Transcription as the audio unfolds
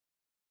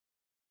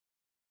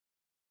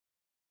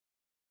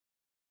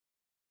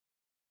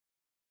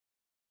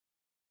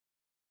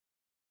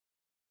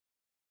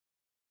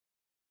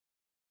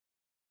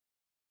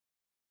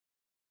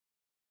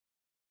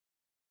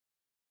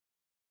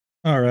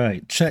All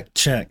right,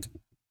 check.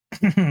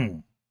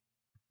 Is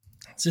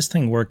this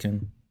thing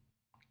working?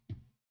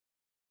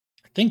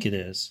 I think it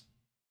is.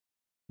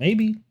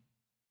 Maybe.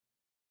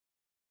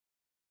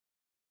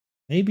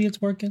 Maybe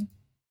it's working.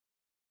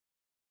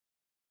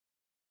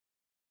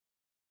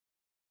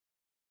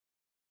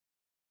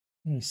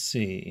 Let me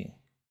see.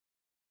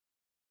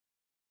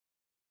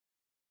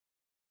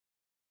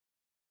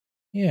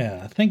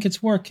 Yeah, I think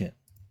it's working.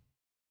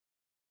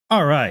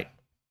 All right.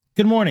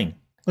 Good morning.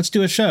 Let's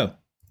do a show.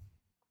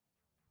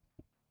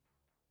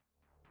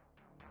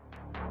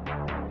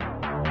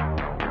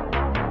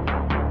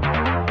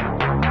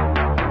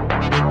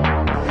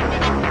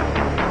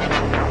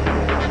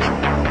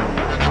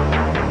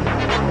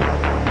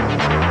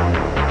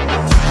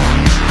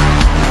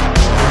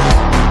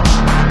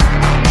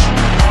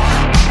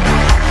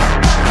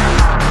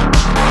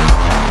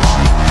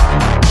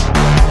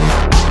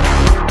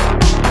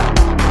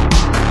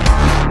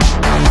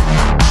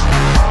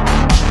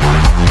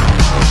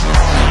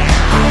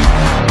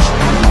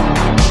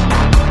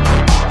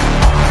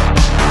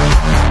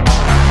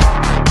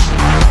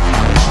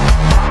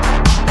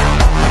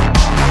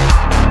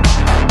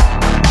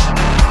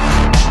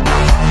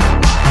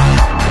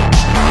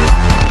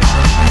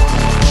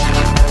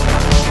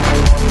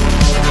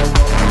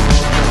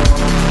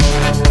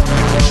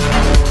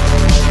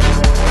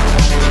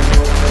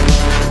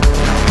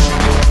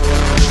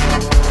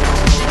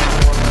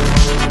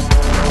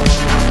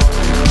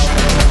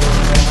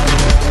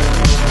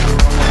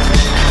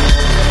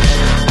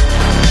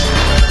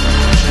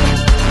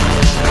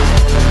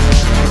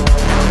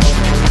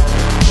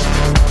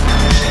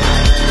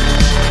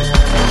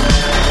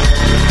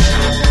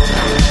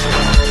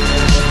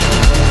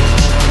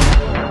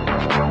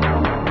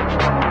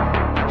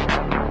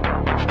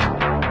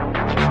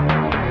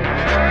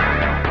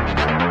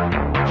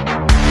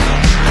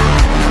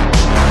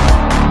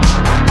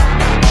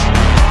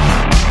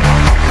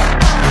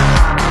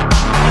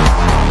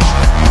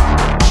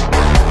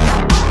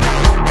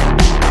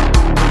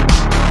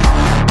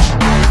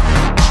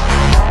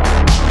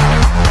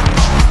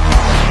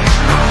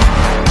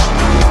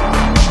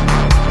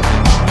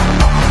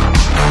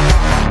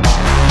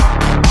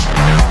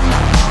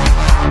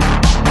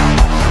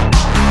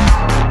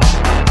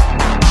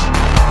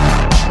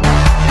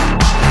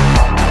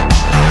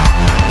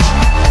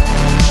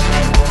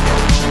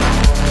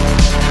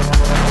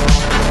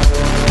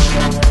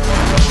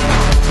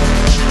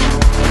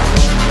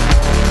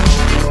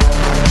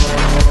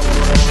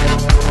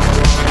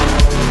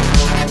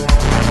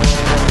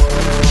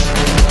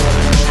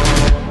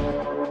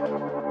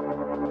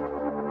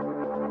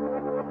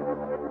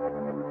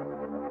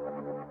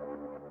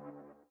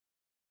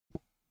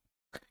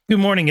 Good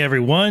morning,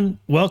 everyone.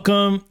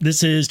 Welcome.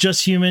 This is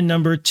Just Human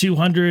number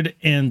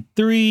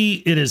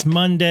 203. It is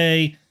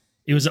Monday.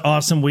 It was an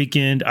awesome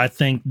weekend. I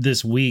think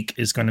this week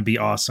is going to be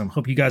awesome.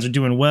 Hope you guys are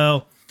doing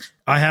well.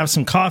 I have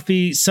some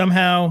coffee.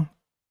 Somehow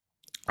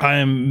I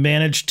am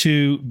managed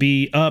to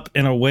be up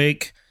and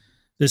awake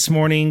this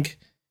morning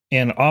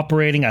and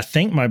operating. I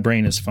think my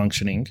brain is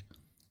functioning.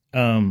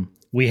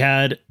 We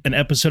had an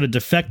episode of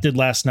Defected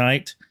last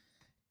night,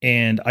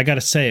 and I got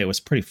to say, it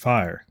was pretty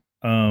fire.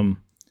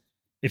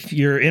 If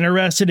you're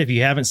interested, if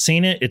you haven't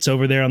seen it, it's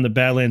over there on the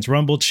Badlands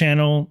Rumble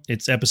channel.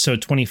 It's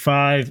episode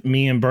 25.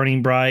 Me and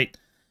Burning Bright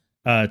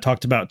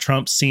talked about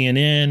Trump's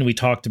CNN. We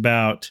talked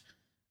about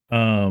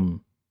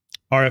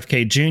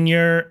RFK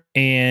Jr.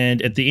 And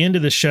at the end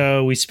of the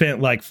show, we spent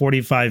like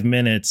 45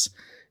 minutes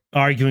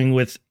arguing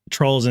with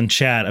trolls in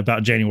chat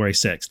about January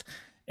 6th.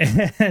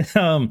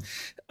 And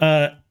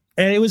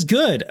it was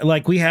good.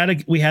 Like we had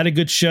a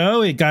good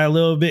show. It got a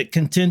little bit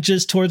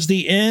contentious towards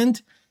the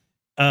end.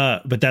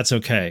 But that's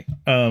okay.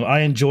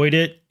 I enjoyed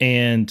it,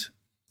 and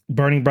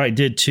Burning Bright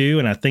did too,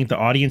 and I think the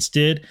audience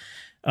did.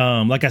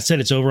 Like I said,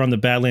 it's over on the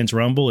Badlands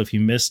Rumble if you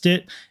missed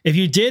it. If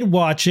you did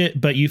watch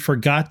it, but you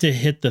forgot to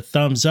hit the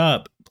thumbs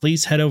up,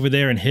 please head over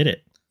there and hit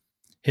it.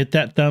 Hit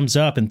that thumbs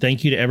up, and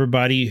thank you to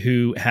everybody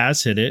who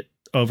has hit it.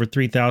 Over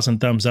 3,000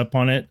 thumbs up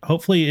on it.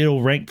 Hopefully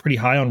it'll rank pretty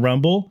high on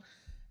Rumble,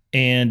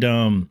 and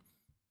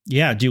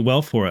do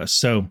well for us.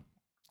 So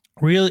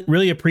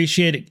really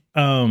appreciate it,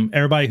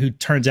 everybody who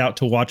turns out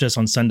to watch us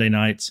on Sunday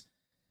nights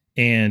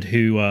and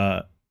who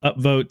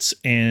upvotes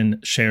and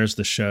shares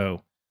the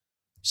show.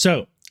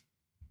 So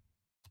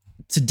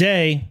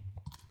today,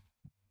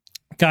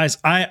 guys,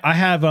 I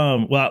have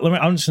I'm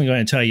just gonna go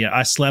ahead and tell you,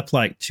 I slept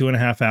like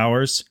 2.5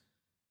 hours,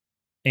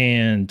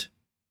 and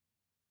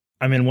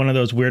I'm in one of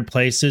those weird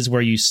places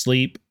where you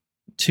sleep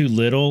too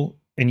little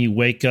and you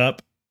wake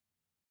up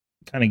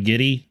kind of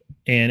giddy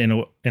and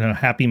in a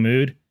happy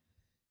mood.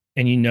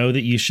 And you know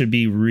that you should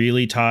be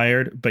really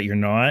tired, but you're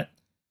not.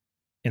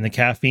 And the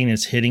caffeine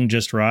is hitting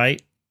just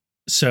right.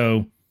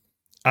 So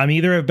I'm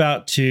either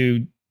about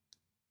to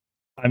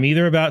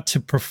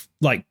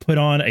put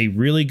on a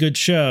really good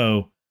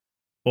show,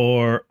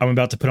 or I'm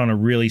about to put on a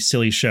really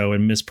silly show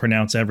and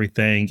mispronounce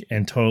everything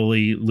and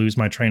totally lose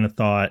my train of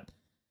thought.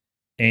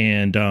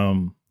 And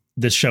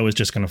this show is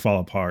just going to fall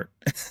apart.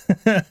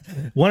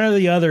 One or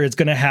the other is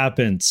going to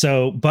happen.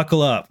 So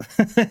buckle up.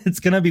 It's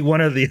going to be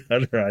one or the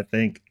other, I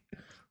think.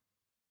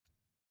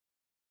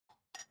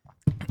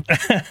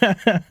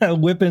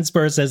 Whippin'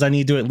 Spur says I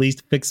need to at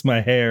least fix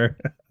my hair.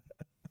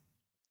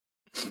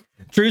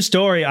 True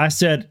story. I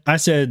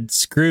said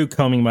screw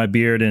combing my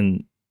beard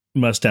and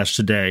mustache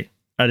today.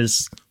 I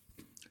just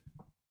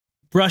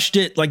brushed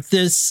it like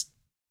this,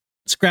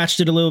 scratched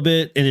it a little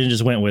bit, and then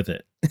just went with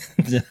it.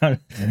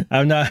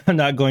 I'm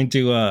not going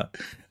to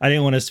I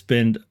didn't want to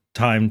spend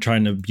time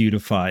trying to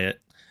beautify it.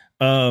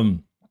 I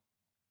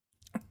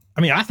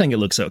mean, I think it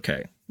looks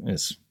okay.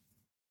 It's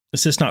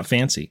just not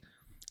fancy.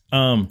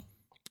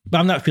 But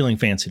I'm not feeling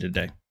fancy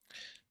today.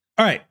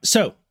 All right,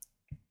 so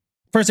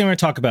first thing we're going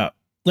to talk about,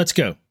 let's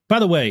go. By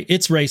the way,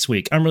 it's race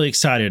week. I'm really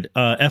excited.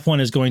 F1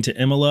 is going to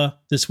Imola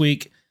this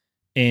week,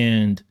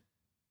 and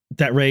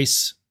that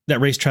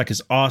racetrack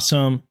is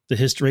awesome.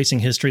 The racing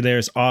history there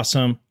is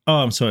awesome. Oh,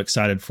 I'm so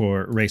excited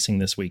for racing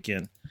this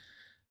weekend.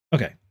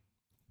 Okay,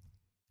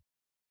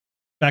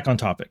 back on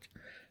topic.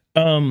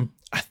 I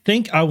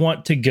think I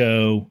want to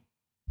go.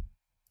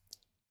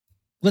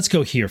 Let's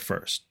go here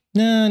first.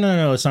 No.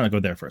 Let's not go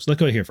there first. Let's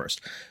go here first.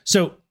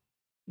 So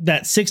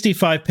that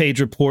 65-page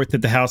report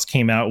that the House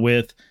came out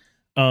with,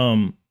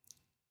 I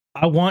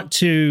want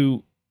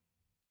to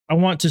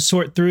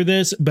sort through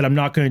this, but I'm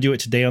not going to do it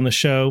today on the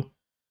show.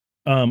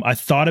 I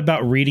thought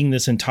about reading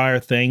this entire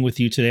thing with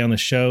you today on the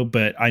show,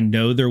 but I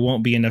know there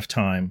won't be enough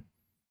time.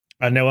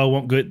 I know I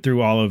won't get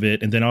through all of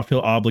it, and then I'll feel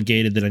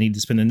obligated that I need to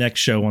spend the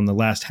next show on the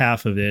last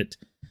half of it.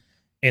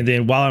 And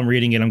then while I'm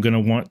reading it, I'm going to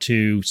want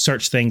to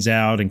search things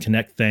out and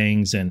connect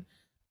things, and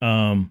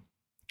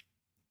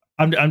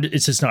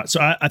it's just not. So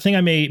I think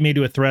I may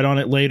do a thread on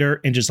it later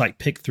and just like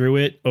pick through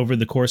it over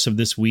the course of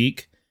this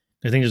week.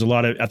 I think there's a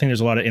lot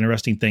of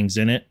interesting things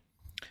in it.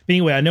 But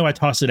anyway, I know I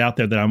tossed it out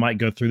there that I might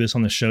go through this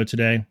on the show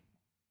today.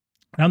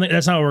 I don't think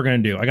that's not what we're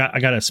going to do. I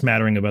got a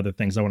smattering of other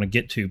things I want to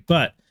get to,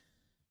 but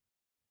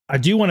I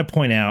do want to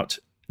point out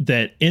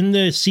that in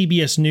the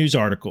CBS News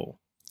article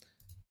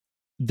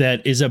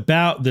that is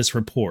about this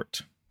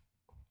report.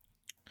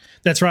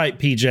 That's right,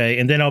 PJ.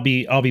 And then I'll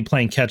be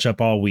playing catch up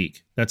all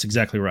week. That's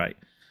exactly right.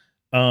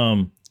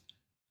 Catherine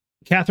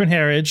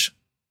Herridge,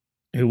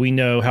 who we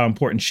know how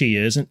important she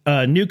is,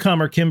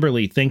 newcomer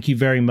Kimberly, thank you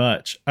very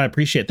much. I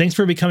appreciate it. Thanks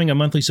for becoming a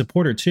monthly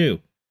supporter too.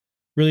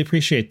 Really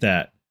appreciate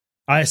that.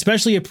 I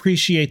especially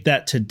appreciate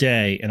that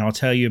today, and I'll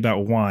tell you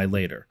about why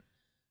later.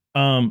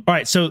 All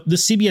right, so the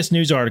CBS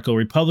News article,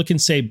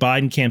 Republicans say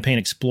Biden campaign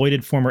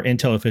exploited former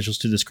Intel officials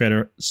to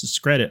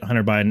discredit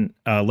Hunter Biden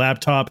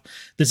laptop.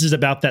 This is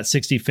about that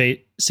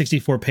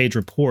 64-page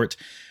report.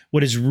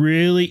 What is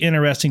really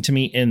interesting to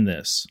me in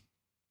this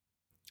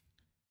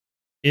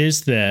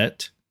is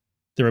that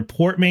the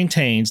report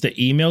maintains that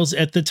emails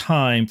at the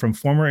time from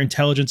former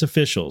intelligence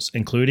officials,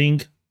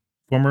 including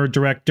former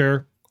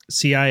director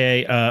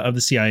of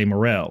the CIA,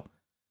 Morell,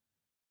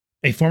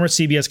 a former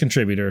CBS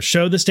contributor,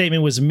 showed the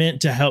statement was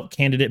meant to help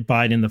candidate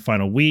Biden in the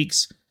final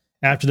weeks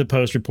after the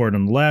Post reported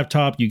on the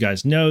laptop. You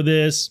guys know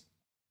this.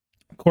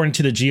 According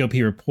to the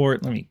GOP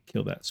report, let me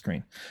kill that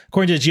screen.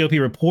 According to the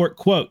GOP report,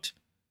 quote,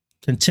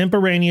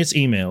 contemporaneous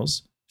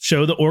emails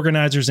show the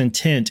organizers'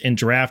 intent in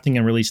drafting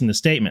and releasing the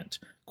statement.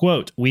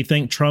 Quote, we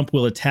think Trump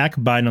will attack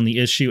Biden on the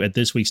issue at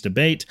this week's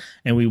debate,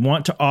 and we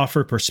want to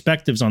offer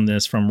perspectives on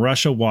this from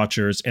Russia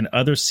watchers and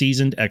other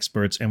seasoned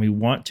experts, and we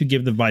want to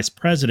give the vice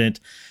president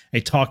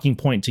a talking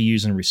point to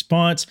use in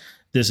response.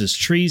 This is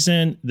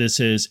treason. This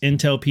is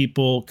intel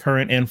people,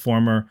 current and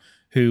former,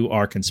 who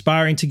are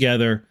conspiring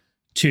together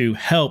to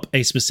help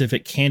a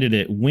specific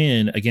candidate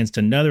win against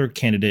another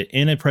candidate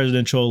in a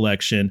presidential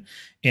election,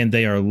 and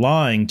they are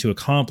lying to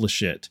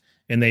accomplish it.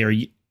 And they are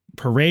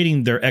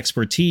parading their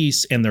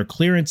expertise and their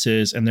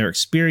clearances and their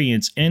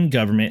experience in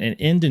government and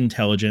in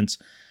intelligence,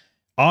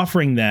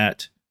 offering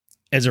that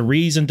as a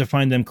reason to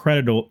find them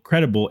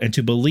credible and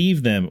to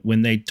believe them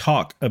when they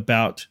talk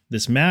about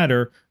this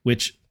matter,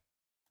 which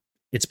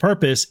its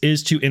purpose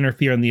is to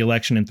interfere in the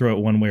election and throw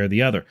it one way or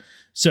the other.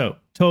 So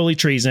totally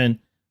treason,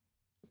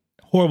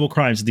 horrible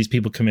crimes that these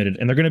people committed,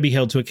 and they're going to be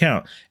held to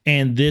account.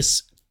 And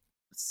this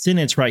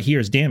sentence right here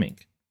is damning.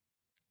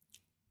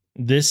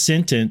 This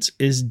sentence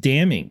is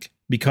damning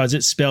because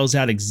it spells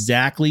out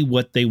exactly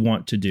what they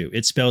want to do.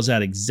 It spells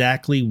out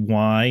exactly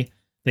why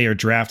they are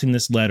drafting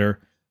this letter,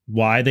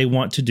 why they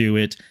want to do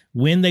it,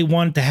 when they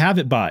want to have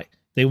it by.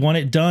 They want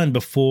it done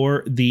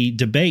before the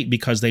debate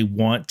because they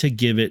want to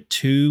give it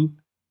to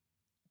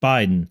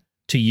Biden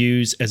to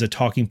use as a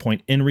talking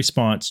point in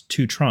response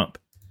to Trump.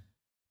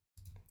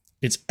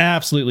 It's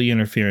absolutely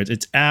interference.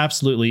 It's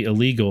absolutely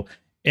illegal.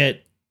 And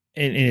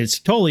it's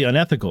totally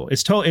unethical.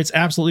 It's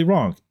absolutely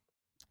wrong.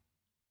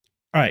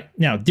 All right.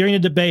 Now, during a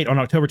debate on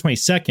October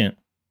 22nd,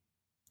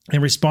 in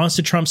response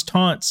to Trump's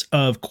taunts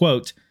of,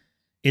 quote,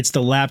 it's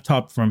the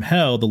laptop from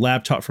hell,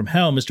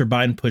 Mr.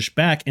 Biden pushed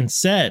back and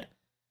said,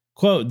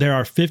 quote, there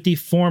are 50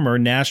 former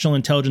national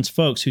intelligence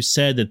folks who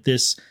said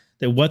that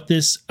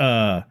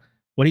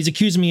what What he's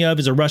accusing me of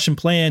is a Russian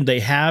plan. They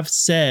have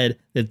said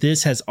that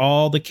this has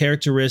all the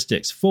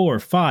characteristics. 4,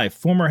 5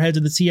 former heads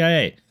of the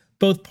CIA,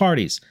 both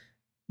parties.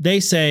 They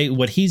say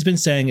what he's been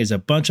saying is a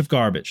bunch of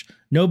garbage.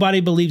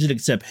 Nobody believes it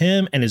except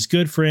him and his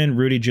good friend,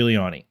 Rudy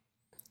Giuliani.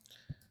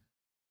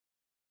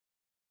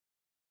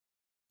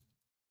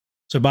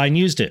 So Biden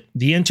used it.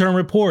 The interim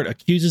report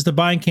accuses the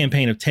Biden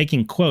campaign of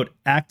taking, quote,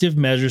 active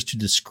measures to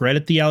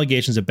discredit the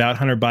allegations about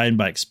Hunter Biden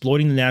by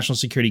exploiting the national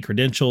security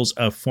credentials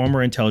of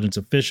former intelligence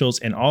officials,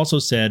 and also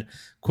said,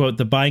 quote,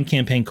 the Biden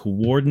campaign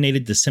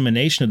coordinated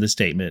dissemination of the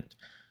statement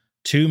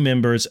to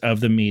members of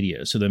the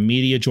media. So the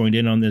media joined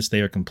in on this.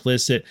 They are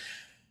complicit.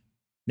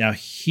 Now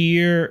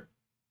here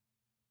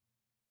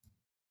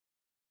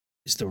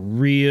is the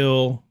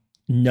real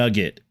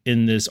nugget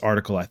in this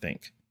article, I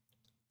think.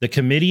 The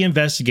committee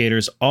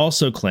investigators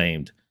also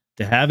claimed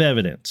to have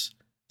evidence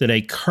that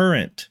a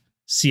current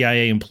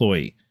CIA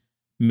employee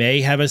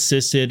may have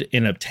assisted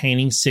in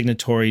obtaining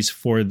signatories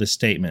for the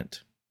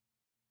statement.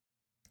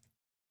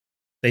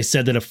 They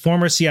said that a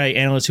former CIA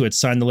analyst who had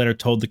signed the letter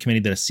told the committee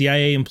that a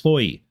CIA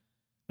employee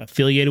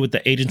affiliated with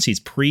the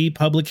agency's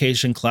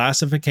pre-publication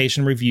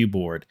classification review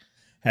board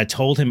had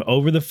told him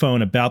over the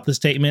phone about the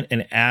statement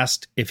and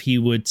asked if he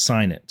would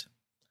sign it.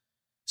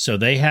 So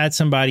they had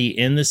somebody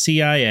in the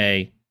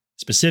CIA,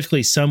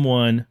 specifically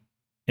someone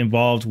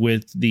involved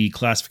with the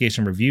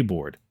classification review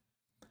board,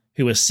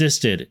 who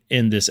assisted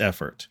in this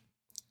effort.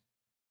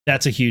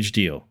 That's a huge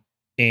deal.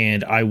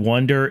 And I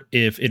wonder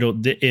if it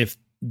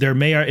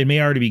may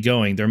already be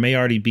going. There may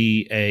already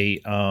be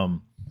an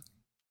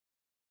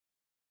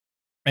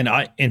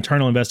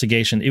internal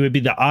investigation. It would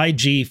be the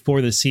IG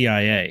for the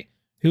CIA.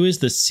 Who is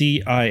the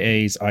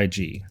CIA's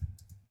IG?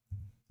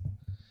 I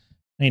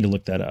need to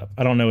look that up.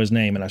 I don't know his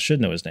name, and I should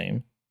know his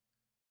name.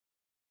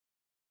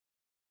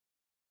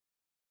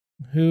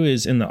 Who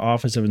is in the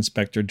Office of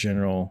Inspector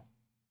General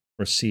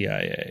for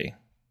CIA?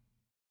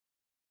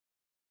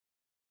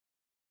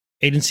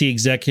 Agency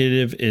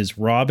executive is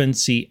Robin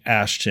C.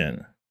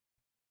 Ashton.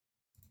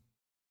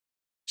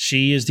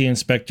 She is the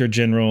Inspector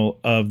General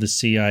of the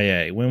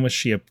CIA. When was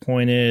she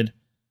appointed?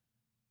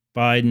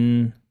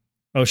 Biden.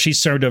 Oh, she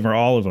served over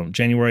all of them.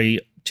 January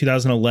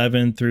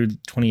 2011 through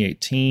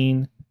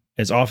 2018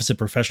 as Office of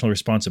Professional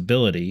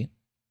Responsibility.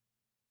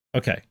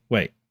 Okay,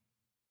 wait.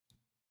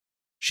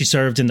 She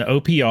served in the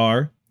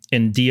OPR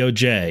and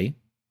DOJ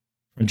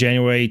from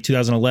January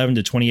 2011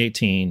 to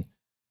 2018.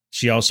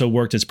 She also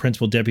worked as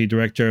Principal Deputy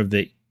Director of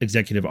the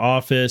Executive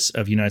Office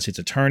of United States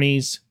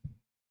Attorneys.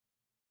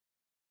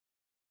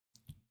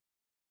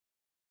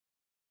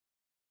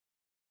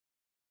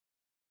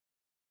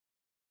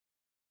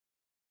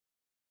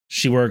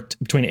 She worked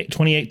between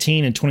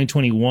 2018 and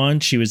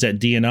 2021. She was at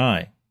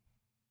DNI.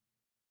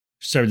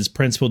 She served as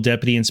Principal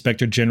Deputy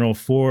Inspector General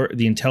for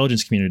the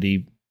intelligence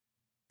community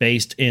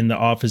based in the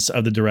Office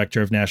of the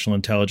Director of National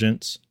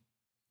Intelligence.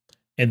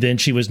 And then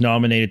she was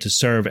nominated to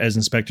serve as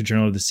Inspector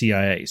General of the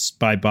CIA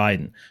by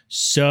Biden.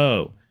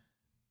 So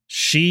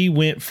she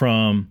went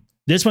from,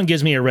 this one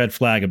gives me a red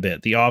flag a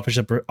bit, the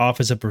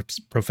Office of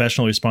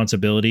Professional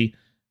Responsibility,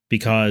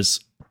 because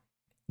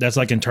that's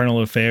like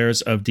internal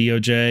affairs of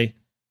DOJ.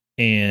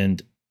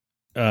 And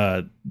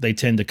they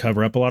tend to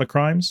cover up a lot of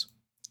crimes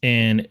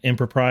and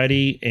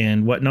impropriety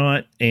and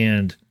whatnot.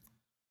 And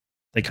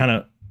they kind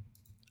of,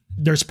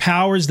 there's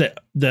powers that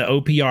the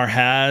OPR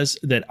has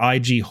that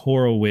IG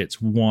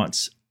Horowitz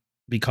wants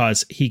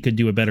because he could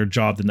do a better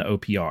job than the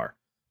OPR.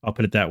 I'll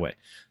put it that way.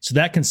 So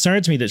that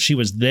concerns me that she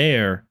was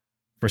there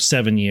for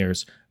 7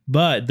 years.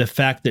 But the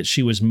fact that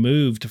she was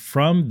moved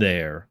from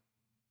there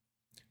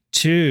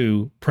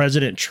to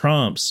President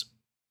Trump's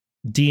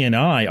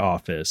DNI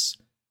office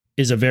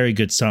is a very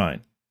good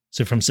sign.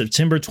 So from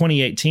September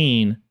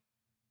 2018,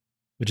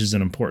 which is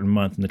an important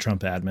month in the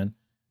Trump admin,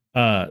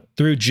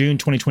 through June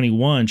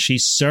 2021, she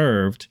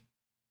served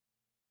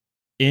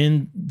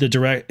in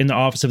the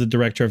Office of the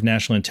Director of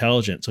National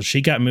Intelligence. So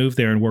she got moved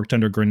there and worked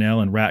under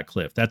Grinnell and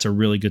Ratcliffe. That's a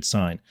really good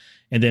sign.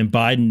 And then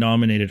Biden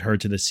nominated her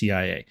to the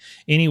CIA.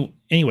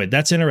 Anyway,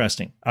 that's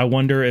interesting. I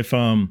wonder if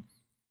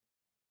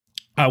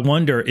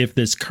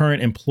this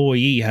current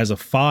employee has a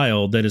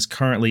file that is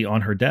currently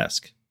on her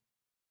desk.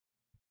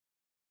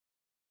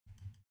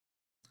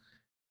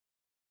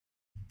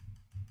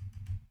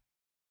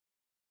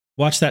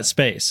 Watch that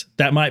space.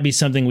 That might be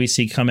something we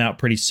see come out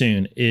pretty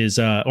soon.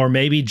 Or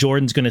maybe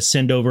Jordan's going to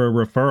send over a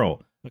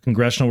referral, a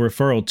congressional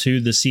referral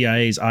to the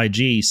CIA's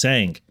IG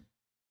saying,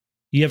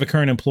 you have a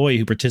current employee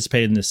who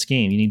participated in this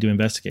scheme. You need to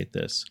investigate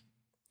this.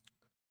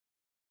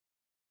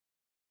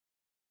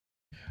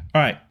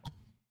 All right.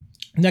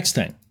 Next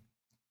thing.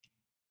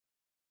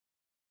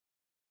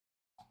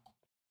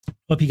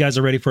 Hope you guys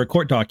are ready for a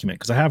court document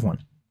because I have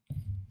one.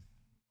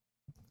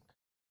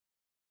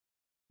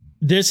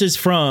 This is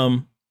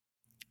from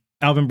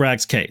Alvin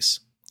Bragg's case.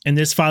 And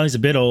this filing is a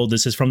bit old.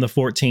 This is from the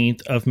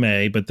 14th of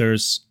May, but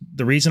there's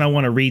the reason I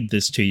want to read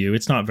this to you.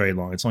 It's not very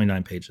long. It's only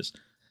 9 pages.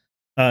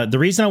 The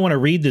reason I want to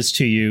read this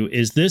to you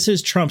is this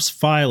is Trump's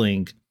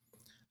filing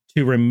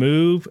to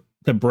remove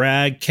the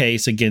Bragg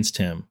case against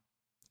him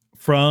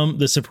from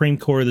the Supreme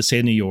Court of the state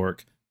of New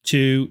York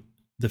to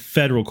the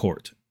federal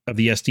court of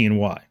the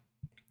SDNY.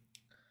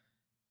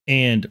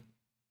 And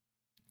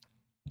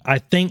I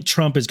think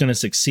Trump is going to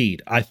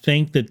succeed. I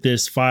think that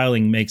this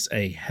filing makes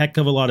a heck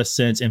of a lot of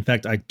sense. In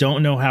fact, I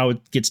don't know how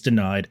it gets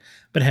denied,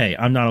 but hey,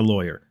 I'm not a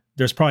lawyer.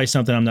 There's probably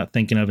something I'm not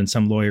thinking of, and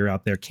some lawyer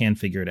out there can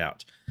figure it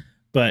out.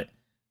 But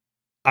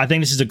I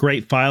think this is a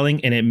great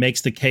filing, and it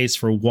makes the case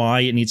for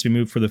why it needs to be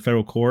moved for the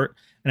federal court.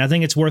 And I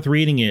think it's worth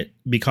reading it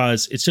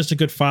because it's just a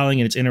good filing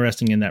and it's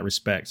interesting in that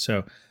respect.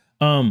 So,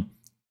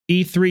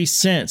 E3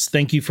 Cents,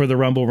 thank you for the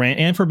Rumble rant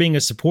and for being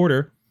a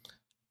supporter.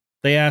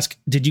 They ask,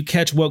 did you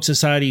catch Woke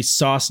Society's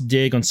sauce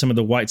dig on some of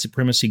the white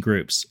supremacy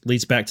groups?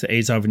 Leads back to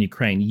Azov and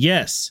Ukraine.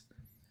 Yes.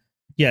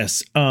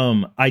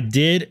 I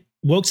did.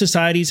 Woke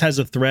Societies has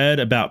a thread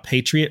about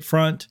Patriot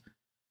Front,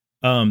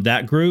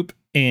 that group.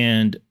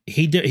 And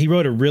he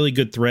wrote a really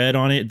good thread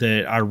on it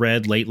that I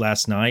read late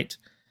last night.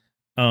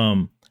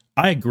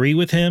 I agree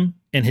with him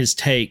and his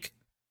take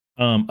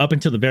up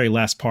until the very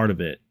last part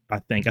of it. I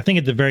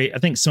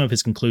think some of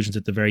his conclusions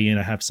at the very end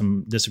I have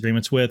some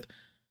disagreements with,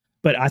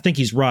 but I think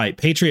he's right.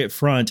 Patriot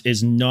Front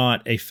is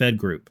not a Fed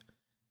group,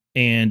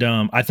 and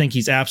I think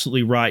he's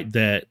absolutely right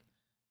that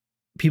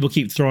people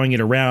keep throwing it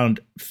around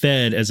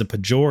Fed as a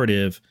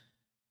pejorative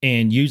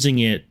and using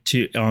it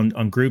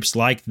on groups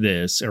like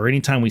this, or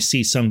anytime we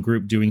see some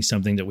group doing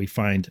something that we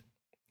find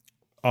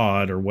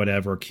odd or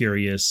whatever,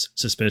 curious,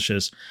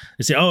 suspicious,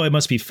 they say, oh, it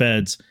must be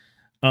Feds.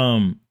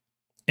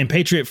 And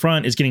Patriot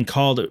Front is getting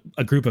called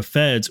a group of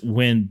Feds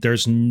when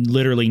there's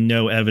literally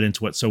no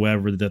evidence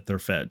whatsoever that they're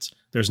Feds.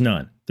 There's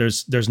none.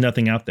 There's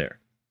nothing out there.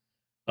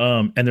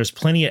 And there's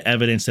plenty of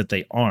evidence that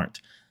they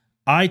aren't.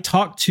 I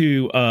talked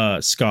to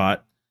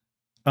Scott.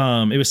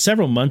 It was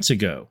several months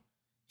ago.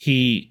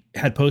 He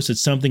had posted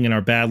something in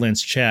our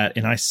Badlands chat,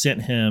 and I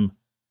sent him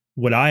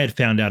what I had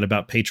found out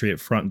about Patriot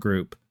Front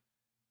Group.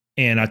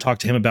 And I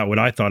talked to him about what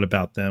I thought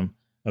about them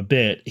a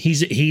bit.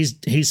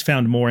 He's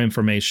found more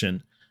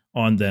information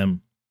on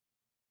them.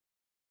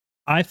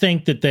 I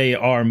think that they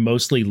are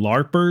mostly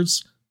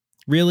LARPers,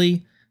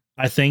 really.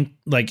 I think,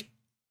 like,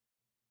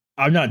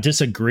 I'm not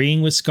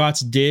disagreeing with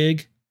Scott's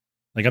dig.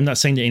 Like, I'm not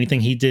saying that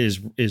anything he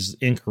did is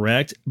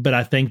incorrect, but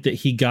I think that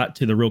he got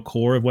to the real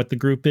core of what the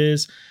group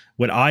is.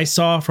 What I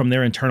saw from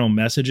their internal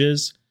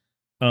messages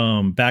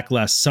back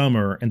last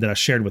summer and that I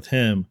shared with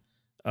him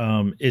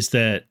is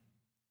that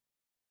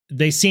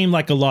they seem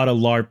like a lot of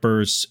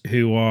LARPers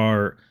who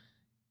are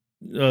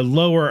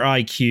lower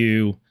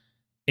IQ,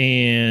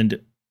 and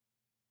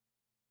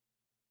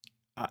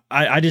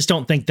I just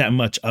don't think that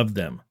much of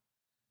them.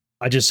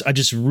 I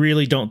just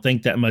really don't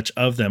think that much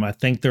of them. I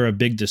think they're a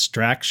big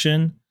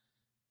distraction,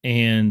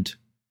 and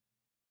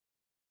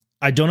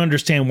I don't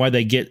understand why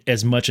they get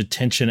as much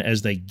attention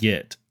as they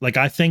get. Like,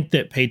 I think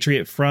that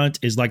Patriot Front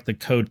is like the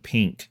Code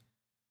Pink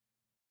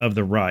of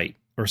the right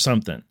or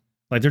something.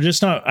 Like, they're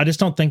just not, I just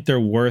don't think they're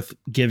worth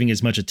giving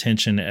as much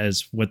attention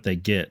as what they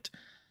get.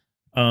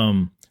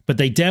 But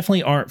they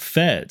definitely aren't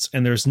Feds,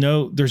 and there's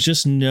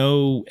just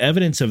no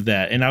evidence of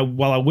that. And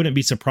while I wouldn't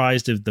be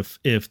surprised if the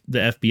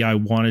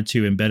FBI wanted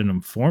to embed an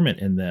informant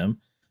in them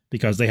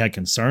because they had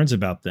concerns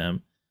about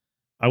them,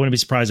 I wouldn't be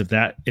surprised if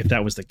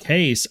that was the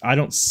case. I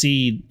don't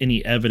see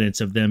any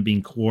evidence of them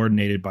being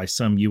coordinated by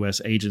some U.S.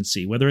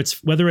 agency, whether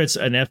it's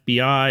an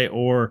FBI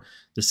or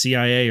the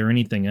CIA or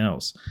anything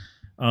else.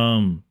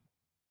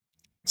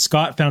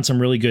 Scott found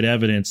some really good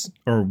evidence,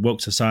 or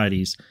Woke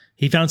Societies.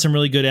 He found some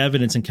really good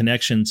evidence and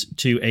connections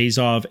to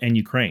Azov and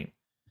Ukraine.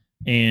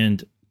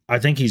 And I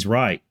think he's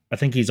right. I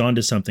think he's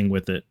onto something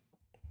with it.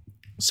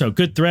 So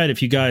good thread.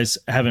 If you guys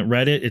haven't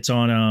read it, it's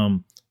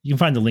on, you can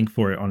find the link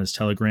for it on his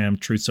Telegram,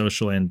 Truth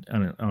Social, and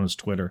on his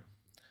Twitter.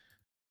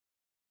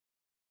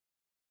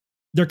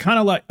 They're kind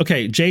of like,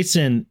 okay,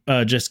 Jason,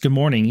 just good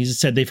morning. He just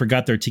said they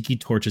forgot their tiki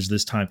torches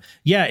this time.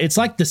 Yeah, it's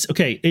like this.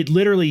 Okay, it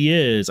literally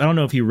is. I don't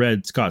know if you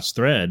read Scott's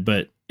thread,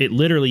 but it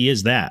literally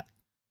is that.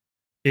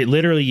 It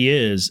literally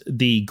is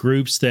the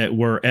groups that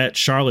were at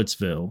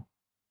Charlottesville.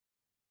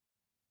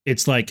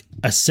 It's like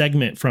a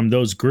segment from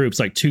those groups,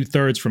 like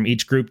 2/3 from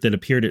each group that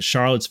appeared at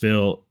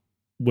Charlottesville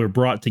were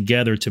brought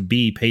together to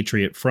be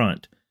Patriot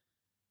Front.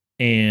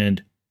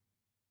 And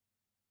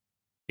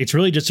it's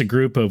really just a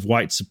group of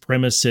white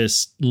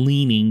supremacist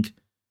leaning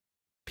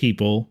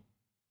people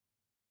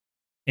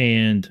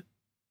and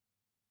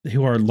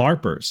who are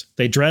LARPers.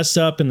 They dress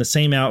up in the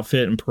same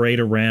outfit and parade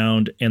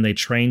around, and they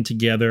train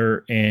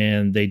together,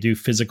 and they do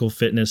physical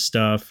fitness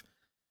stuff,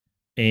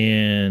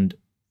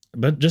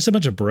 but just a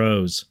bunch of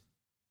bros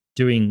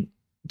doing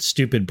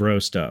stupid bro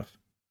stuff.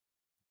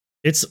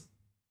 I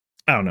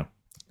don't know.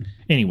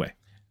 Anyway.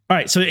 All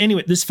right. So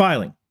anyway, this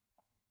filing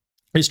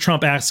is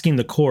Trump asking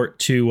the court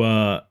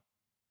to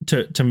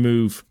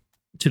move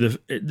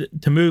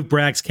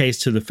Bragg's case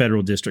to the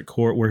federal district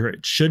court where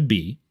it should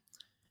be.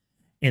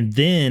 And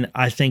then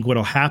I think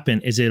what'll happen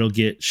is it'll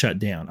get shut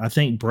down. I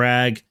think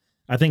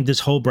this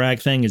whole Bragg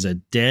thing is a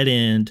dead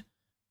end,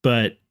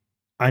 but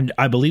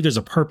I believe there's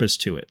a purpose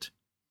to it.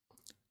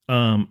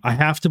 I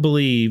have to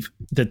believe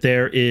that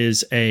there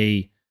is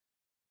a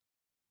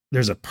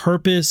there's a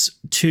purpose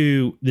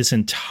to this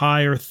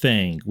entire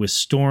thing with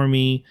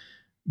Stormy,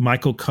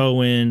 Michael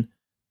Cohen,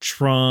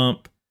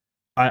 Trump.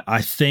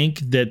 I think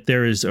that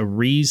there is a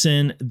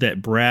reason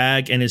that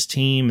Bragg and his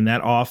team in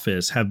that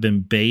office have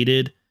been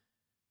baited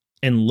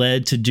and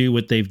led to do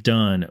what they've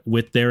done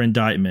with their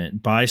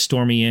indictment by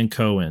Stormy and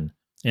Cohen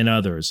and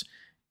others.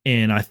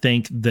 And I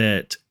think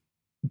that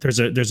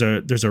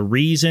there's a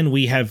reason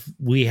we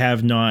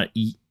have not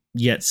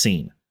yet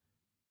seen.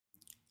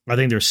 I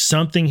think there's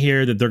something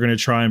here that they're going to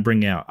try and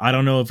bring out. I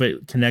don't know if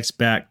it connects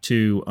back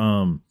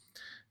to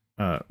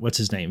what's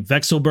his name,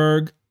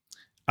 Vexelberg.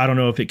 I don't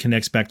know if it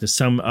connects back to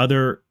some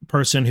other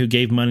person who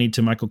gave money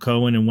to Michael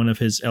Cohen in one of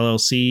his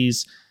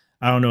LLCs.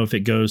 I don't know if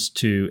it goes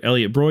to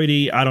Elliot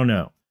Broidy. I don't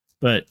know,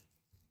 but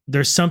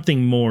there's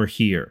something more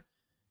here.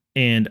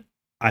 And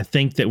I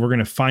think that we're going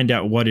to find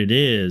out what it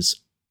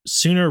is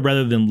sooner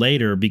rather than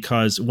later,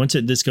 because once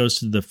this goes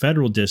to the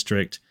federal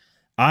district,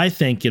 I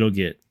think it'll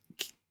get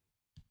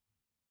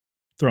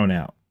thrown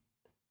out.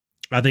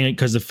 I think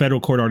because the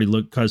federal court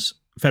because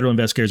federal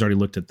investigators already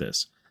looked at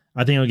this.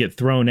 I think it'll get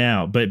thrown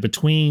out. But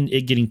between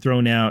it getting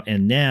thrown out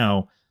and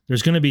now,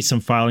 there's going to be some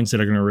filings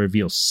that are going to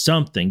reveal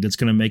something that's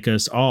going to make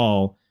us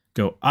all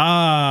go,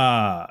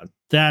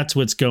 that's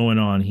what's going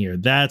on here.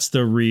 That's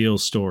the real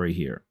story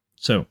here.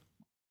 So,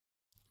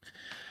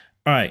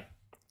 all right.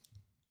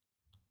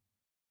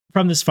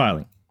 From this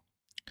filing,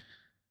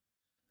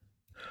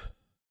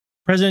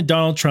 President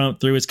Donald Trump,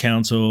 through his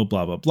counsel,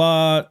 blah, blah,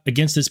 blah,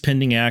 against this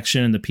pending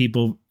action, the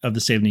people of the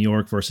state of New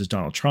York versus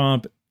Donald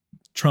Trump,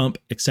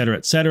 et cetera,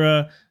 et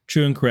cetera.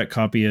 True and correct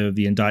copy of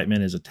the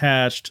indictment is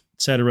attached,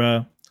 et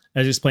cetera.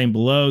 As explained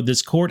below,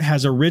 this court,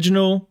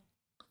 meaning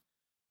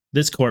the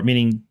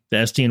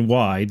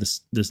SDNY,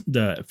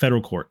 the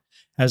federal court,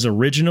 has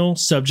original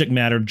subject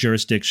matter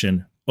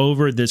jurisdiction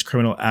over this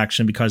criminal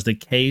action because the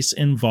case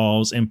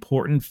involves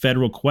important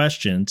federal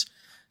questions,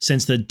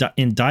 since the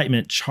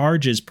indictment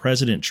charges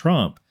President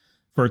Trump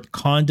for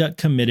conduct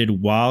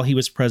committed while he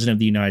was president of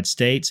the United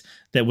States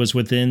that was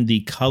within the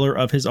color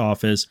of his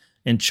office,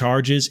 and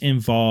charges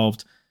involve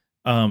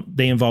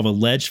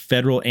alleged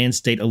federal and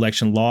state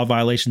election law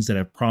violations that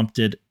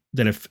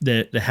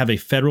have a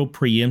federal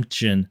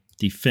preemption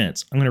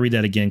defense. I'm going to read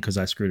that again because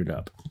I screwed it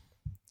up.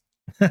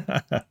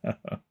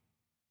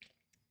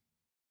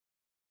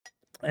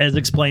 As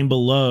explained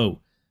below,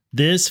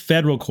 this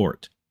federal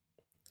court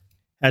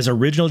has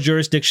original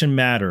subject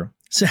matter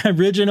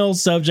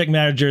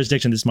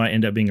jurisdiction. This might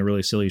end up being a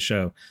really silly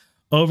show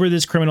over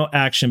this criminal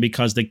action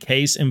because the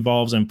case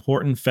involves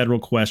important federal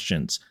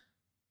questions,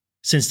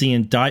 since the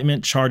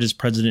indictment charges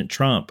President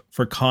Trump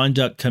for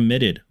conduct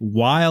committed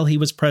while he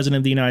was president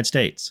of the United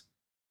States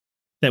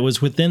that was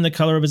within the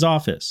color of his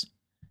office,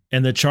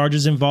 and the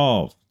charges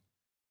involve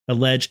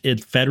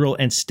alleged federal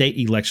and state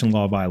election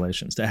law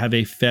violations that have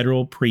a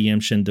federal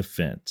preemption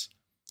defense.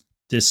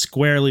 This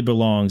squarely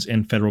belongs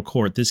in federal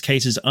court. This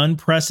case is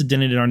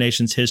unprecedented in our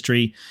nation's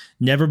history.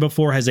 Never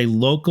before has a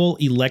local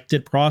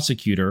elected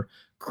prosecutor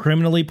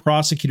criminally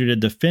prosecuted a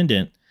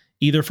defendant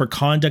either for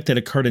conduct that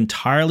occurred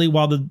entirely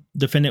while the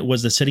defendant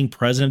was the sitting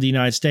president of the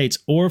United States,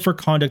 or for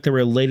conduct that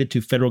related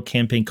to federal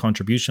campaign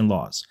contribution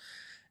laws.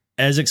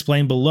 As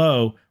explained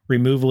below,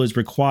 removal is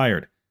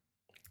required.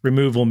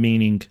 Removal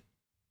meaning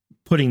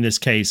putting this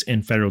case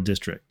in federal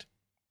district.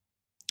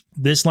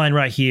 This line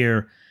right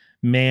here,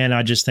 man,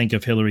 I just think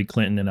of Hillary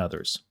Clinton and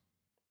others.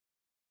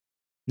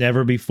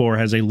 Never before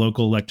has a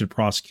local elected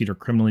prosecutor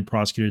criminally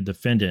prosecuted a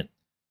defendant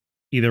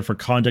either for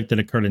conduct that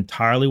occurred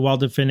entirely while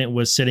defendant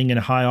was sitting in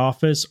a high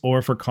office,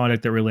 or for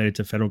conduct that related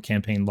to federal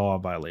campaign law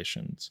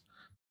violations.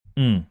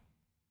 All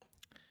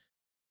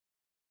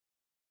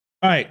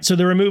right, so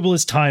the removal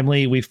is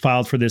timely. We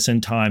filed for this in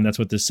time. That's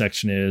what this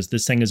section is.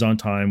 This thing is on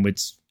time.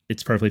 It's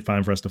perfectly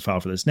fine for us to file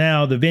for this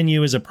now. The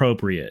venue is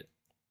appropriate.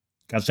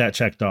 Got that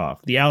checked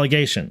off. The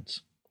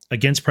allegations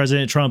against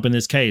President Trump in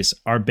this case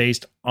are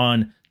based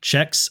on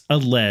checks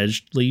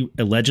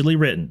allegedly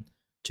written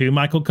to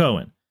Michael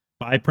Cohen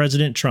by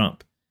President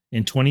Trump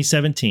in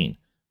 2017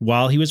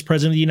 while he was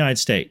president of the United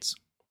States.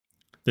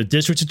 The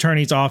district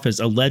attorney's office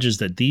alleges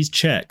that these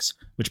checks,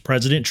 which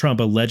President Trump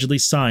allegedly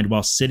signed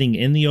while sitting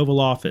in the Oval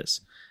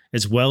Office,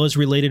 as well as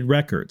related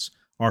records,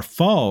 are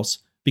false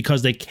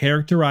because they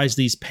characterize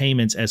these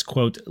payments as,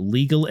 quote,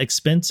 legal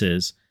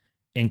expenses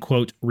and,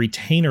 quote,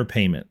 retainer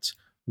payments,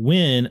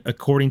 when,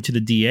 according to the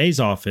DA's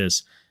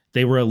office,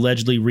 they were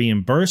allegedly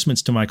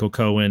reimbursements to Michael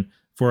Cohen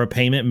for a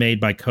payment made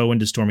by Cohen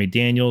to Stormy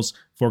Daniels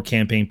for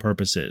campaign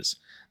purposes.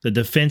 The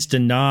defense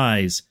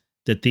denies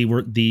that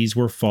these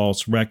were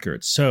false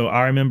records. So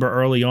I remember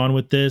early on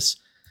with this,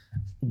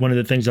 one of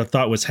the things I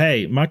thought was,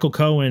 hey, Michael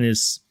Cohen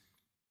is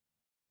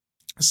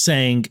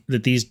saying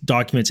that these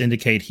documents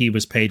indicate he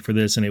was paid for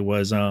this and it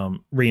was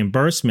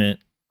reimbursement.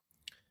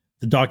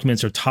 The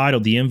documents are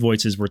titled, the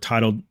invoices were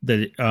titled,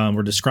 that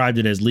were described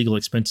it as legal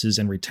expenses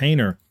and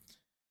retainer.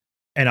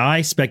 And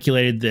I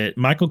speculated that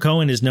Michael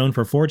Cohen is known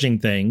for forging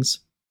things.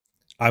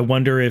 I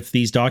wonder if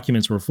these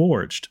documents were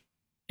forged.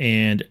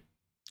 And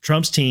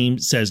Trump's team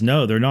says,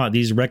 no, they're not.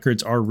 These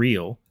records are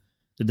real.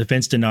 The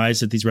defense denies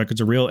that these records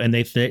are real, and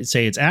they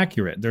say it's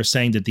accurate. They're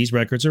saying that these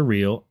records are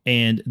real,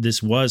 and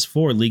this was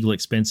for legal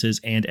expenses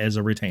and as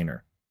a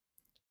retainer.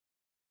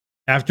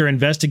 After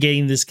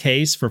investigating this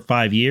case for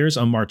 5 years,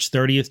 on March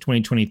 30th,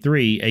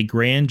 2023, a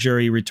grand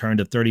jury returned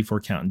a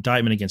 34-count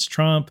indictment against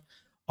Trump.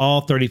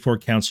 All 34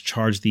 counts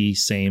charged the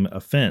same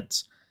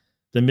offense.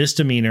 The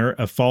misdemeanor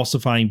of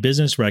falsifying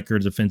business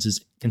records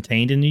offenses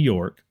contained in New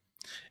York.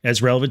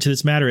 As relevant to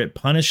this matter, it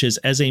punishes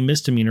as a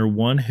misdemeanor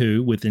one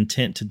who, with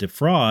intent to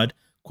defraud,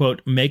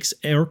 quote, makes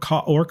or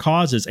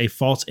causes a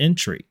false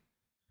entry.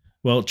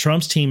 Well,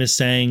 Trump's team is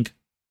saying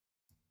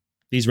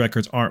these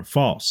records aren't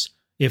false.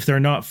 If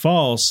they're not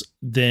false,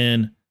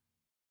 then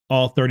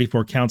all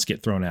 34 counts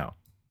get thrown out.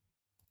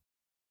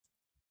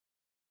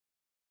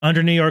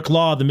 Under New York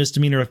law, the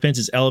misdemeanor offense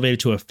is elevated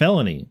to a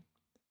felony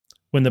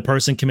when the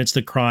person commits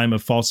the crime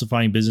of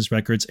falsifying business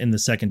records in the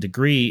second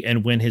degree,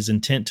 and when his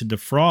intent to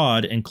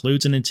defraud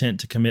includes an intent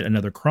to commit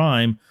another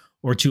crime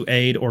or to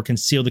aid or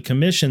conceal the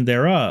commission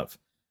thereof.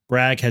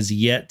 Bragg has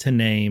yet to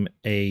name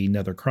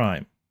another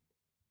crime.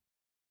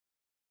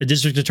 The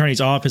district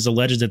attorney's office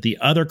alleges that the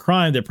other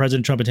crime that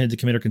President Trump intended to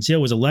commit or conceal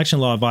was election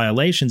law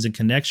violations in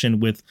connection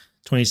with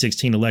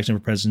 2016 election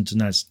for President of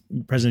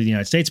the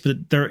United States,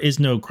 but there is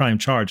no crime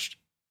charged.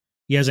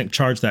 He hasn't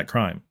charged that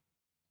crime.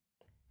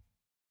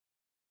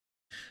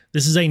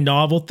 This is a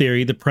novel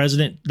theory that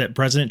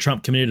President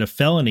Trump committed a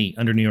felony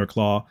under New York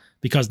law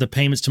because the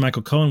payments to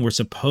Michael Cohen were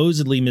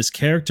supposedly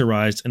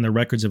mischaracterized in the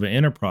records of an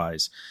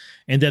enterprise,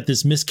 and that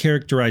this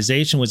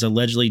mischaracterization was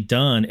allegedly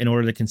done in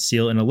order to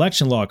conceal an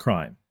election law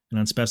crime, an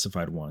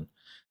unspecified one.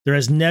 There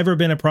has never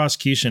been a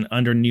prosecution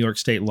under New York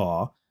state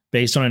law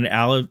based on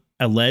an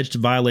alleged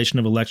violation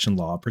of election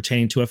law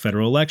pertaining to a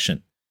federal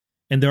election,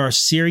 and there are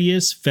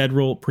serious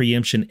federal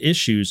preemption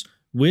issues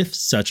with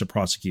such a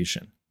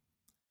prosecution.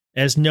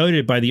 As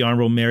noted by the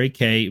Honorable Mary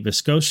Kay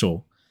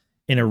Viscoschel,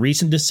 in a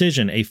recent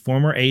decision, a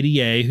former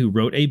ADA who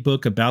wrote a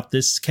book about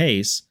this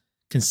case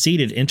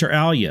conceded inter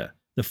alia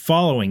the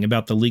following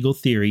about the legal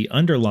theory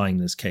underlying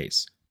this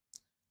case.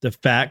 The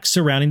facts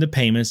surrounding the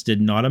payments did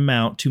not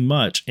amount to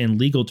much in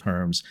legal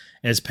terms,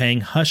 as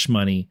paying hush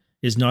money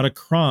is not a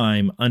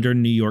crime under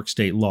New York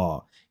state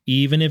law,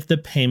 even if the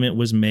payment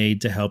was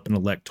made to help an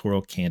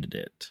electoral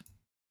candidate.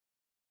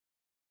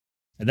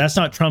 And that's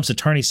not Trump's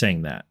attorney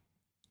saying that.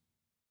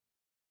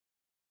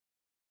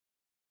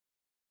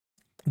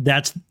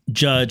 That's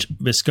Judge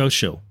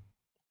Viscoschel.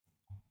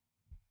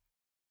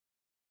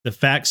 The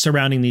facts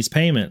surrounding these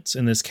payments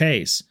in this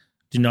case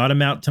do not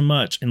amount to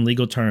much in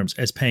legal terms,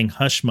 as paying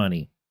hush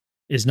money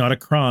is not a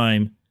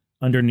crime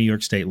under New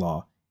York state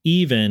law,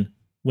 even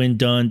when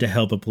done to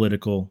help a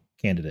political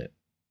candidate.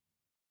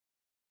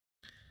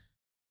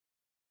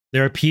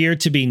 There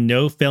appeared to be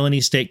no felony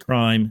state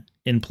crime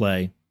in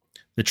play.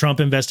 The Trump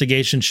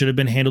investigation should have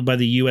been handled by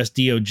the U.S.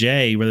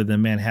 DOJ rather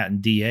than Manhattan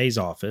DA's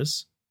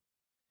office.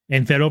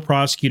 And federal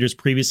prosecutors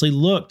previously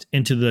looked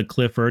into the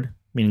Clifford,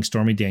 meaning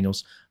Stormy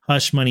Daniels,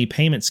 hush money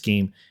payment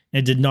scheme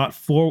and did not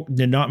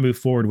move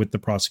forward with the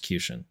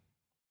prosecution.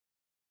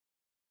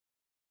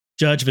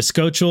 Judge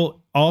Viscoschel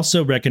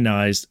also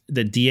recognized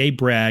that DA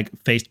Bragg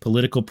faced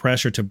political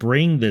pressure to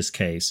bring this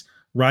case,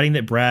 writing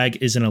that Bragg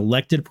is an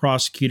elected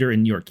prosecutor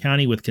in New York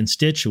County with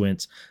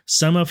constituents,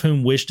 some of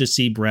whom wish to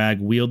see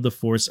Bragg wield the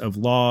force of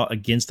law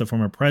against the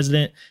former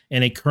president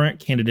and a current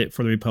candidate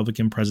for the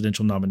Republican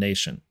presidential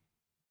nomination.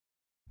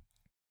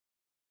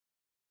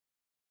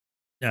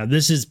 Now,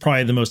 this is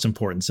probably the most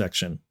important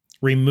section.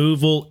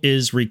 Removal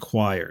is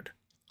required.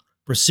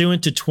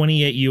 Pursuant to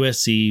 28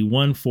 U.S.C.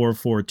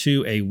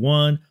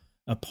 1442A1,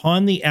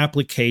 upon the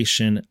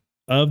application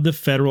of the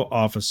federal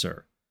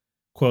officer,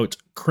 quote,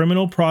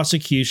 criminal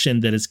prosecution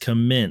that is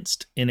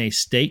commenced in a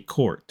state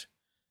court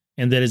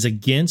and that is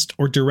against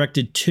or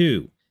directed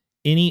to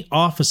any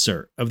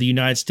officer of the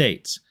United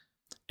States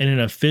in an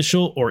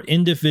official or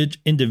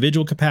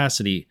individual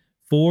capacity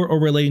for or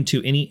relating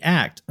to any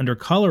act under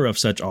color of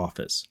such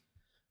office,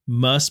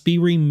 must be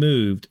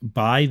removed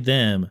by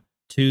them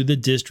to the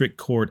District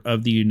Court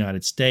of the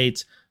United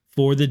States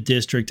for the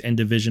district and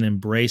division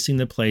embracing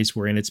the place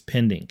wherein it's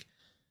pending.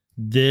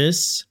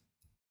 This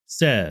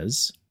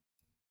says,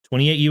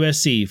 28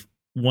 U.S.C.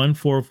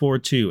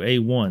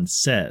 1442A1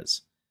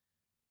 says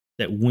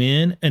that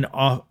when an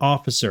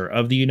officer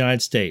of the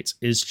United States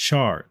is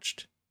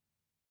charged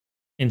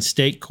in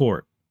state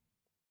court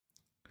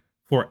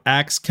for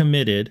acts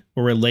committed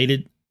or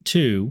related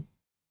to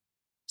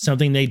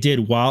something they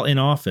did while in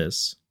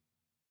office,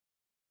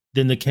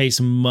 then the case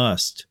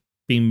must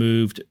be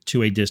moved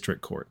to a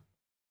district court.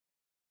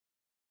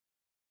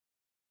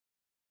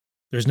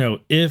 There's no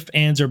ifs,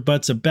 ands, or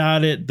buts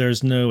about it.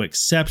 There's no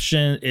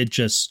exception. It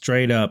just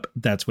straight up,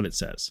 that's what it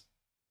says.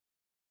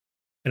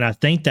 And I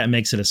think that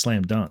makes it a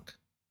slam dunk.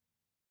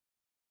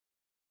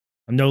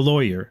 I'm no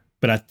lawyer,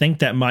 but I think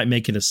that might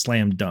make it a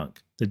slam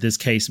dunk, that this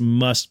case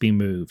must be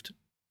moved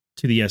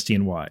to the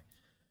SDNY.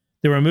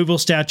 The removal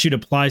statute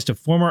applies to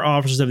former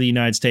officers of the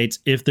United States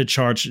if the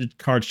charged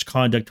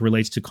conduct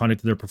relates to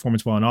conduct of their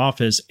performance while in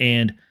office,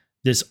 and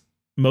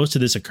most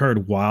of this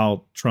occurred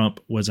while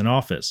Trump was in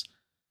office.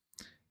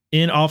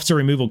 In officer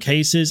removal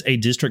cases, a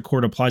district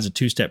court applies a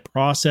two-step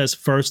process.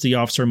 First, the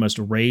officer must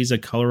raise a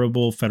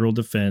colorable federal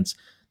defense.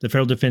 The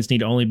federal defense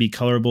need only be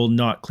colorable,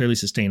 not clearly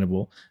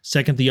sustainable.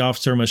 Second, the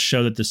officer must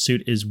show that the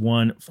suit is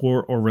one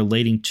for or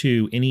relating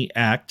to any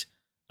act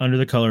under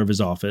the color of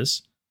his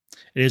office.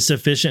 It is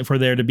sufficient for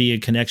there to be a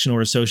connection or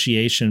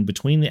association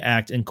between the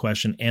act in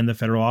question and the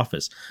federal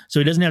office. So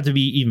it doesn't have to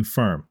be even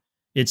firm.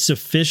 It's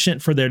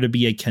sufficient for there to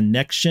be a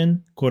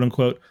connection, quote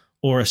unquote,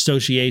 or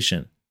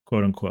association,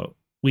 quote unquote.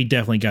 We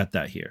definitely got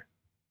that here.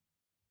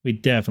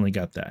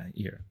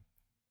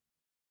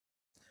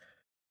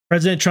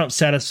 President Trump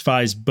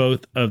satisfies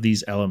both of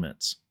these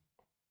elements.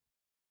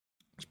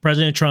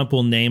 President Trump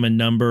will name a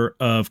number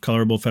of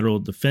colorable federal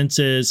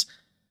defenses.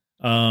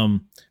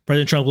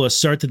 President Trump will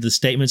assert that the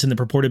statements in the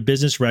purported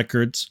business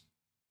records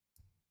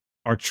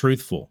are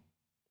truthful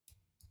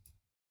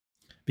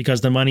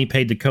because the money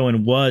paid to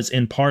Cohen was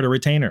in part a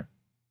retainer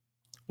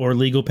or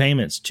legal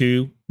payments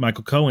to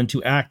Michael Cohen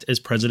to act as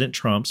President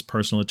Trump's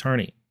personal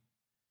attorney.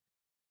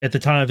 At the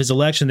time of his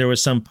election, there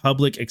was some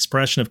public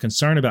expression of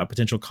concern about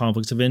potential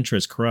conflicts of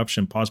interest,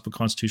 corruption, possible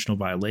constitutional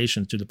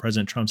violations due to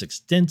President Trump's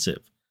extensive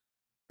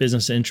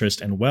business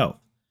interest and wealth.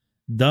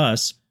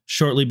 Thus,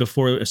 shortly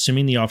before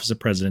assuming the office of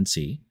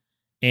presidency,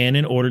 and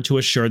in order to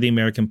assure the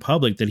American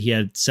public that he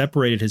had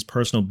separated his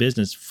personal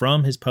business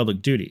from his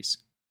public duties,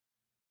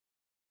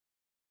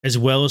 as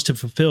well as to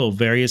fulfill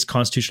various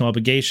constitutional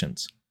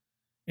obligations,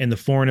 and the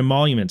Foreign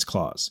Emoluments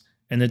Clause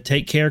and the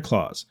Take Care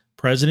Clause,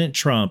 President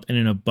Trump, in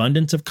an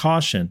abundance of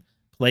caution,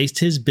 placed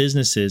his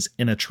businesses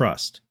in a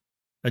trust.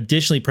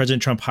 Additionally,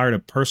 President Trump hired a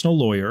personal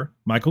lawyer,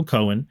 Michael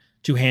Cohen,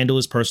 to handle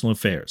his personal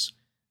affairs.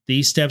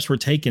 These steps were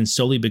taken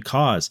solely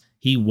because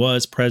he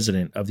was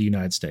president of the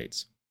United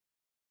States.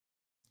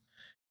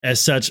 As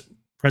such,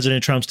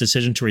 President Trump's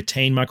decision to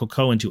retain Michael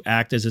Cohen to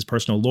act as his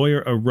personal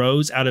lawyer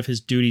arose out of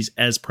his duties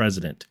as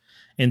president,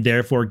 and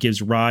therefore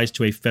gives rise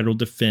to a federal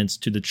defense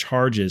to the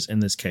charges in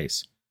this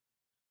case.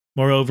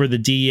 Moreover, the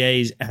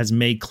DEA has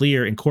made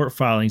clear in court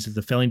filings that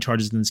the felony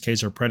charges in this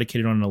case are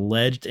predicated on an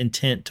alleged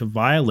intent to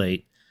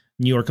violate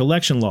New York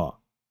election law.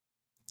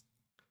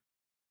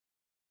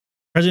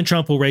 President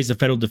Trump will raise the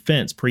federal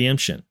defense,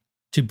 preemption,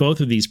 to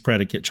both of these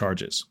predicate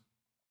charges.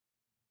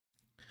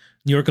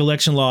 New York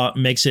election law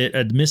makes it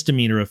a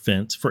misdemeanor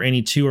offense for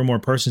any two or more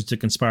persons to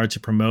conspire to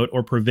promote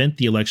or prevent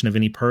the election of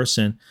any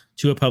person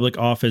to a public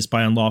office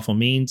by unlawful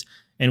means,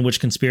 in which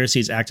conspiracy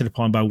is acted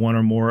upon by one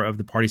or more of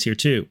the parties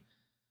hereto.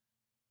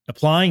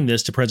 Applying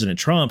this to President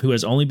Trump, who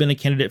has only been a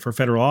candidate for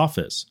federal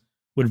office,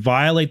 would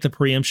violate the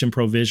preemption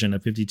provision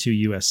of 52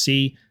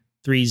 U.S.C.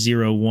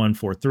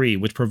 30143,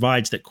 which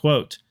provides that,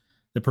 quote,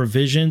 the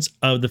provisions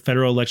of the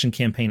Federal Election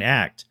Campaign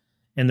Act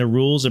and the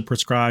rules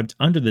prescribed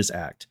under this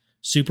act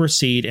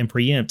supersede and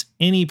preempt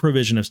any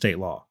provision of state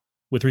law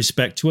with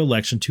respect to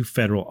election to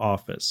federal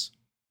office.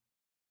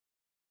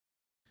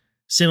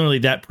 Similarly,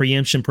 that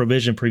preemption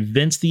provision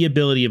prevents the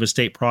ability of a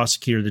state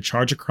prosecutor to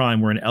charge a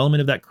crime where an element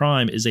of that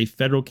crime is a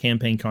federal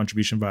campaign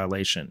contribution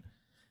violation,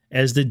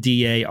 as the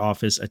DA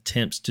office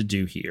attempts to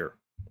do here.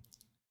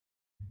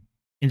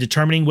 In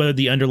determining whether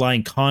the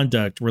underlying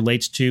conduct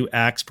relates to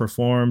acts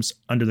performed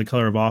under the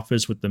color of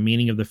office with the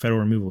meaning of the federal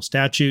removal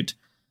statute,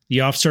 the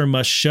officer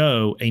must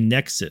show a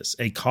nexus,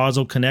 a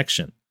causal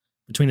connection,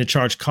 between the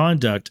charged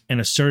conduct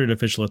and asserted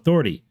official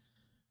authority.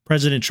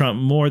 President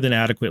Trump more than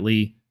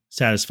adequately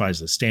satisfies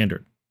the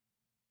standard.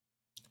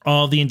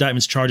 All of the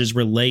indictment's charges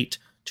relate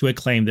to a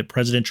claim that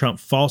President Trump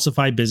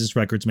falsified business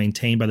records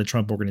maintained by the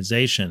Trump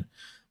Organization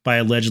by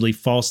allegedly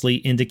falsely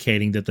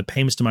indicating that the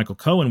payments to Michael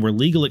Cohen were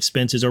legal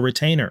expenses or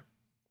retainer.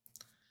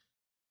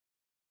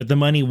 But the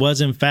money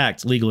was in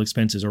fact legal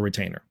expenses or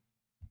retainer.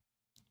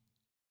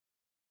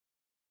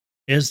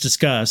 As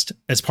discussed,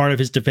 as part of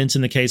his defense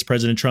in the case,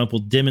 President Trump will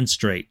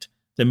demonstrate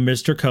that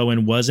Mr.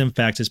 Cohen was in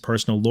fact his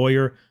personal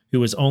lawyer who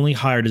was only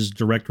hired as a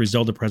direct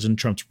result of President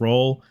Trump's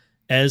role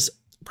as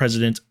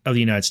President of the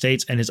United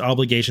States and his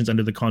obligations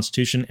under the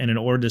Constitution, and in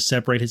order to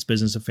separate his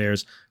business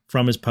affairs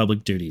from his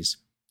public duties.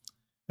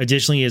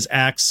 Additionally, his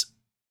acts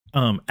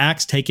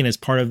taken as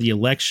part of the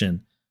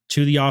election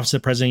to the office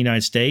of President of the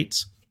United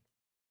States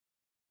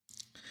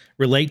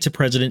relate to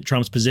President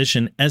Trump's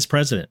position as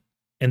president,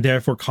 and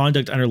therefore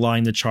conduct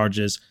underlying the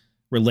charges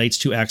relates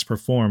to acts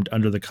performed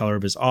under the color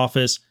of his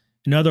office.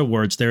 In other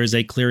words, there is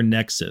a clear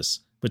nexus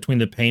between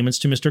the payments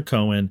to Mr.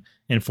 Cohen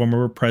and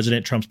former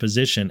President Trump's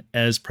position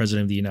as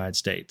President of the United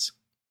States.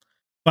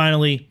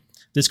 Finally,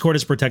 this court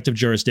is protective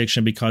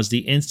jurisdiction because the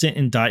instant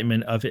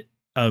indictment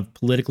was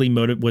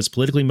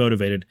politically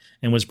motivated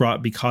and was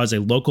brought because a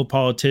local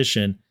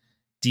politician,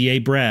 D.A.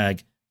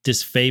 Bragg,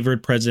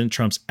 disfavored President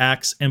Trump's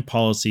acts and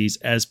policies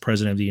as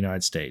President of the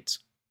United States.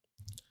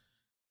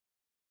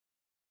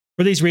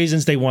 For these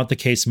reasons, they want the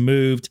case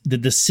moved. The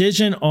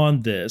decision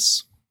on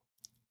this,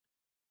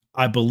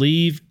 I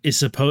believe,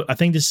 I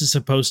think this is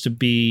supposed to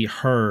be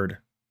heard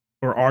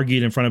or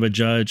argued in front of a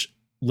judge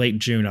late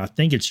June. I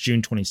think it's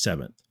June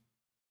 27th,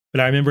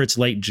 but I remember it's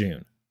late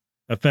June.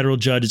 A federal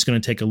judge is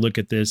going to take a look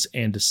at this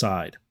and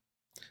decide.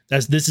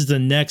 This is the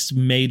next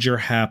major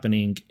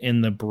happening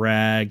in the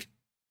Bragg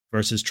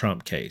versus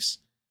Trump case.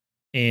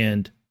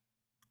 And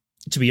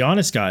to be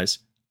honest, guys,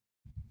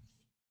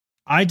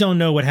 I don't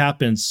know what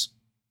happens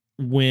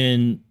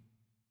when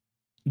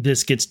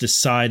this gets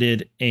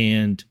decided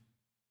and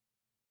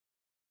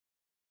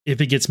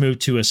if it gets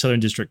moved to a Southern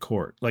District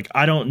Court. Like,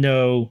 I don't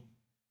know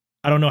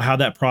how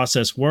that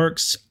process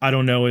works. I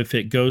don't know if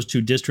it goes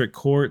to district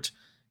court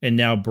and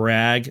now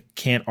Bragg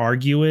can't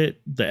argue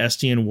it. The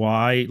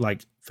SDNY,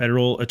 like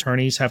federal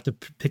attorneys, have to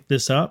pick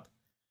this up.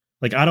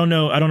 Like, I don't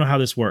know how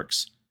this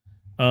works.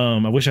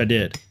 I wish I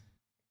did.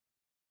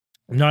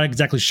 I'm not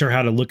exactly sure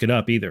how to look it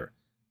up either,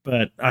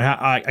 but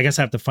I guess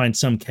I have to find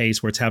some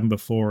case where it's happened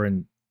before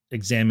and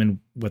examine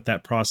what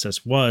that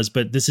process was.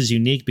 But this is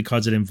unique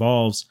because it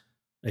involves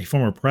a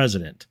former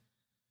president.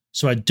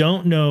 So I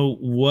don't know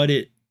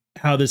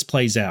how this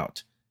plays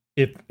out.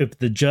 If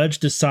the judge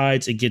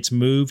decides it gets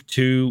moved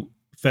to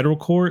federal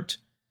court,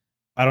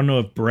 I don't know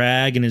if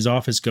Bragg and his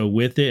office go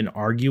with it and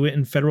argue it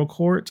in federal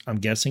court. I'm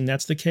guessing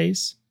that's the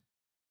case.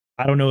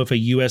 I don't know if a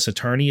U.S.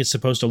 attorney is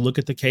supposed to look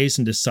at the case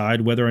and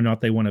decide whether or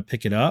not they want to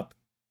pick it up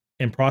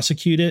and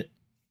prosecute it.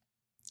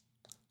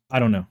 I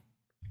don't know.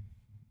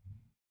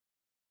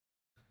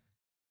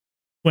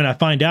 When I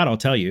find out, I'll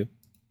tell you.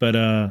 But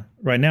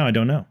right now, I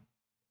don't know.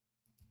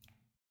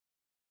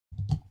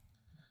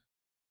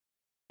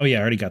 Oh, yeah,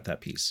 I already got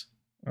that piece.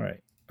 All right.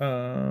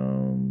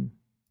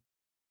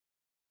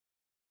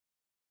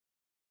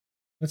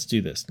 Let's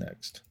do this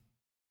next.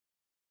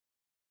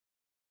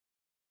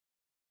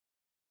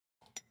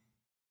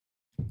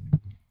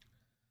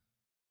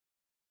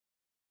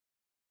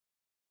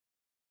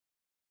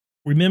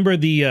 Remember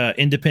the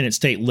independent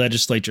state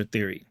legislature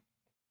theory?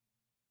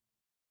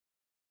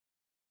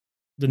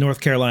 The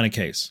North Carolina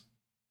case.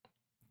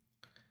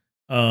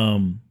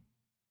 What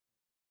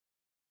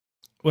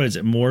is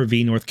it? Moore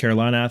v. North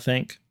Carolina, I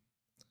think.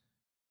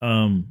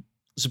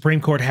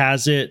 Supreme Court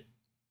has it.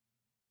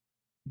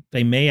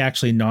 They may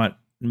actually not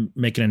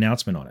make an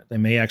announcement on it. They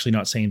may actually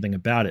not say anything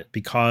about it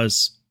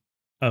because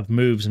of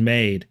moves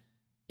made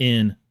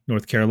in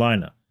North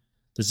Carolina.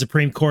 The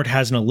Supreme Court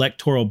has an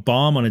electoral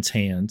bomb on its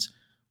hands.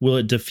 Will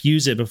it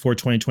diffuse it before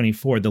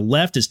 2024? The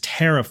left is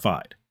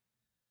terrified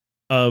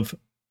of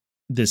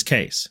this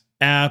case.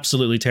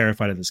 Absolutely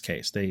terrified of this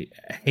case. They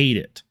hate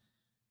it.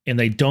 And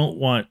they don't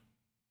want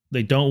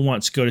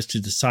SCOTUS to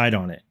decide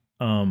on it.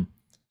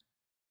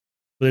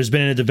 There's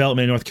been a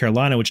development in North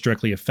Carolina which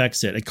directly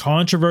affects it. A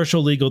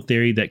controversial legal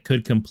theory that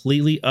could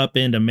completely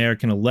upend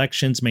American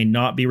elections may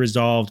not be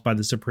resolved by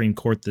the Supreme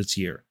Court this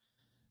year.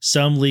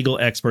 Some legal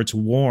experts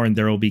warn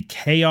there will be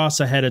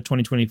chaos ahead of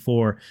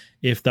 2024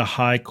 if the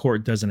High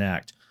Court doesn't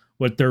act.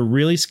 What they're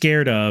really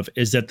scared of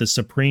is that the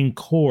Supreme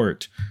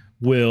Court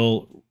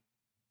will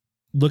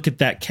look at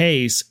that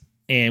case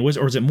and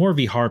or is it Moore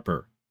v.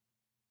 Harper?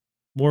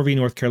 Moore v.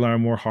 North Carolina,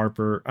 Moore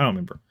Harper. I don't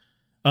remember.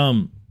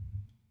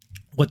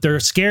 What they're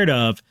scared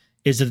of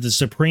is that the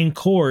Supreme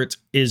Court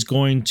is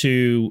going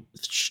to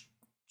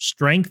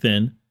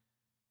strengthen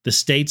the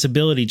state's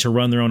ability to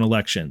run their own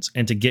elections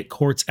and to get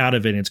courts out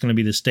of it. And it's going to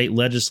be the state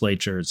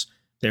legislatures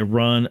that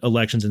run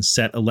elections and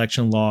set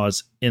election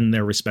laws in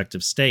their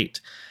respective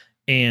state.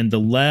 And the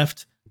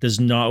left does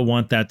not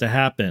want that to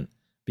happen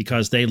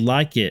because they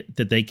like it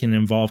that they can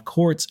involve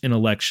courts in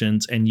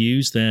elections and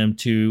use them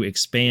to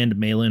expand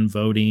mail-in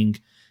voting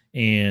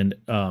and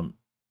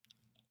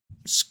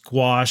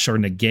squash or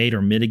negate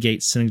or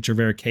mitigate signature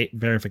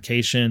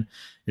verification.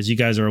 As you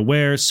guys are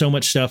aware, so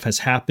much stuff has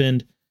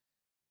happened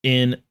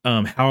in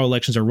how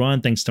elections are run,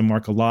 thanks to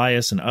Mark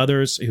Elias and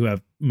others who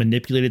have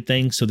manipulated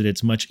things so that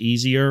it's much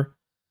easier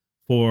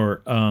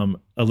for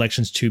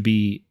elections to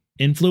be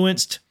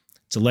influenced.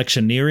 It's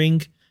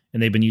electioneering,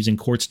 and they've been using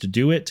courts to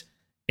do it.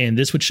 And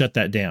this would shut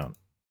that down.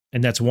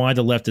 And that's why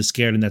the left is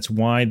scared, and that's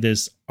why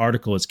this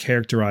article is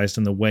characterized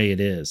in the way it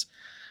is.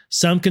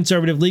 Some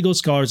conservative legal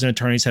scholars and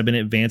attorneys have been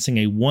advancing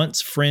a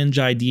once fringe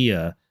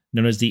idea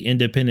known as the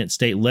independent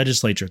state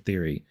legislature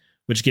theory,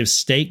 which gives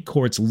state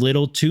courts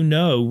little to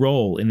no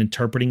role in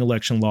interpreting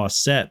election laws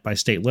set by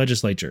state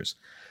legislatures.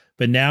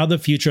 But now the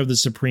future of the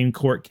Supreme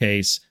Court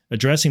case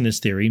addressing this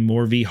theory,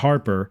 Moore v.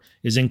 Harper,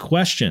 is in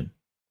question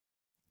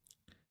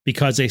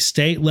because a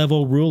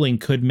state-level ruling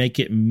could make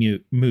it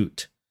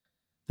moot.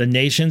 The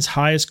nation's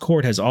highest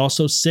court has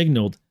also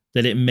signaled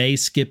that it may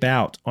skip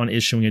out on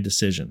issuing a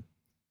decision.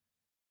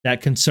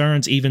 That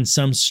concerns even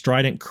some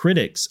strident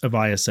critics of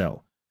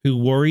ISL, who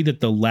worry that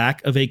the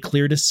lack of a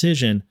clear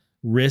decision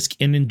risk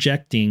in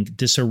injecting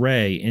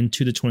disarray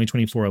into the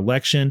 2024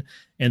 election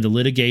and the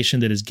litigation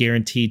that is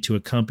guaranteed to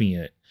accompany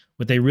it.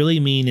 What they really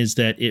mean is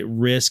that it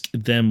risks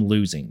them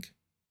losing.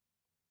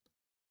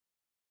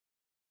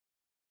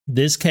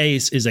 This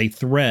case is a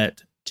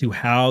threat to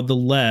how the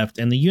left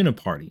and the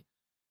Uniparty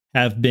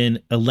have been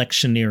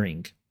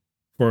electioneering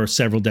for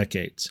several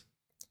decades.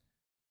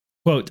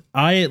 Quote,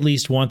 I at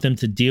least want them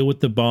to deal with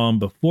the bomb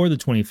before the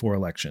 24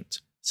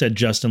 elections, said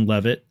Justin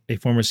Levitt, a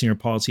former senior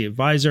policy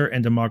advisor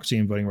and democracy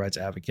and voting rights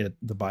advocate at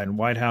the Biden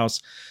White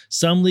House.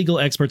 Some legal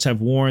experts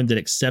have warned that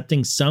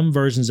accepting some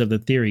versions of the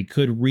theory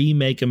could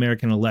remake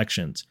American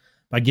elections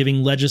by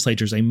giving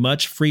legislatures a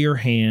much freer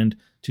hand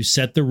to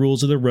set the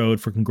rules of the road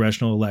for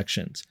congressional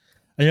elections.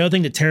 Another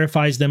thing that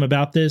terrifies them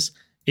about this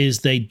is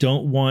they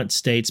don't want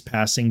states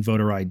passing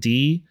voter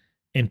ID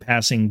and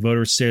passing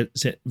voter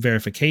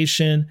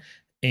verification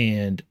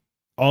and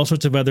all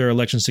sorts of other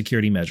election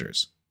security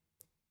measures.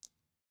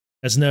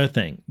 That's another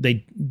thing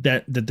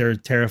that they're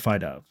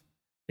terrified of.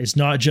 It's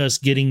not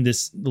just getting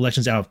this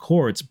elections out of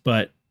courts,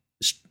 but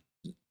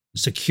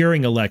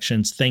securing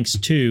elections thanks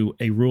to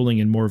a ruling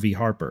in Moore v.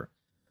 Harper.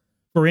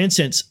 For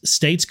instance,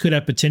 states could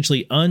have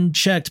potentially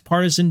unchecked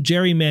partisan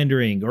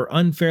gerrymandering or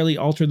unfairly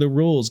altered the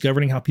rules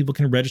governing how people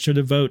can register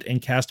to vote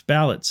and cast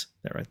ballots.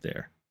 That right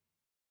there.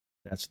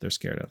 That's what they're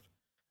scared of.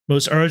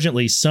 Most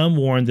urgently, some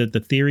warned that the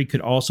theory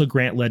could also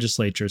grant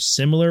legislatures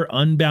similar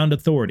unbound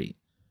authority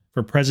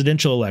for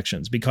presidential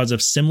elections because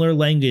of similar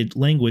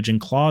language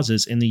and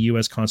clauses in the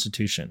U.S.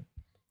 Constitution.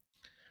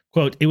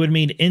 Quote, it would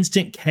mean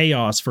instant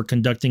chaos for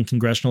conducting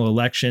congressional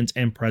elections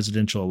and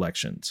presidential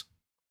elections.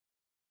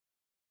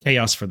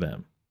 Chaos for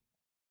them.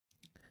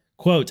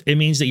 Quote, it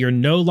means that you're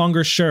no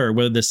longer sure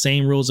whether the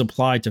same rules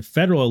apply to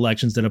federal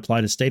elections that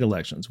apply to state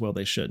elections. Well,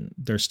 they shouldn't.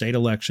 There's state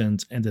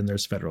elections and then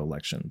there's federal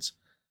elections.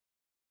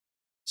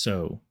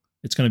 So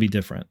it's going to be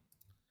different.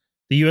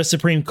 The U.S.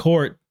 Supreme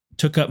Court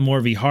took up Moore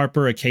v.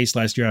 Harper, a case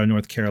last year out of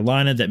North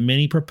Carolina that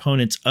many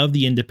proponents of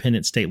the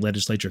independent state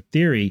legislature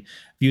theory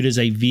viewed as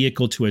a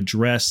vehicle to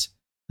address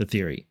the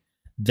theory.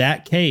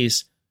 That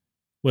case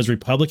was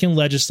Republican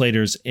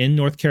legislators in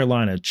North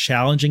Carolina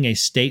challenging a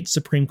state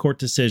Supreme Court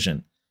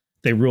decision.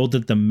 They ruled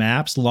that the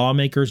maps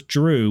lawmakers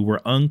drew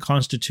were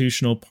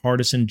unconstitutional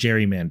partisan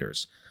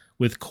gerrymanders,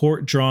 with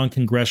court-drawn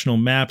congressional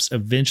maps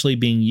eventually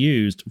being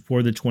used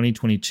for the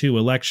 2022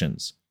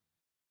 elections.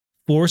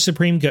 4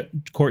 Supreme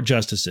Court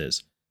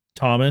justices,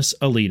 Thomas,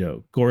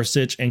 Alito,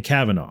 Gorsuch, and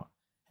Kavanaugh,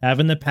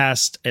 have in the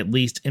past at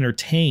least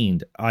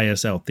entertained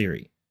ISL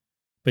theory.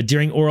 But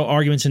during oral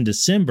arguments in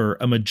December,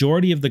 a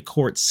majority of the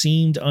court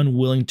seemed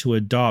unwilling to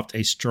adopt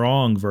a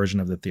strong version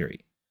of the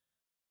theory.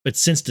 But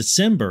since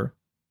December,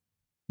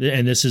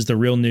 and this is the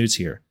real news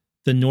here,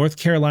 the North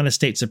Carolina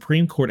State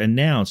Supreme Court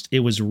announced it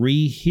was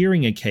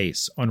rehearing a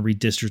case on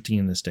redistricting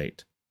in the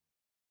state.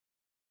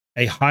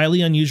 A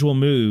highly unusual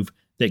move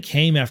that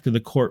came after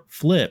the court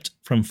flipped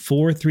from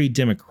 4-3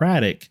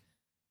 Democratic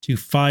to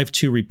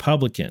 5-2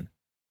 Republican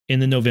in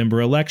the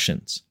November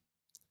elections.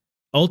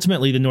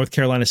 Ultimately, the North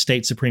Carolina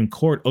State Supreme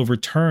Court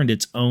overturned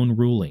its own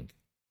ruling.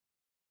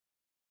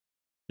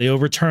 They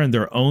overturned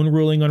their own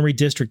ruling on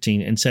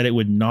redistricting and said it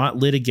would not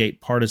litigate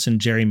partisan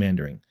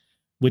gerrymandering,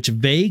 which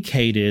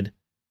vacated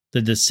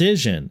the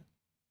decision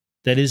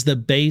that is the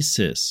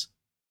basis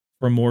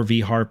for Moore v.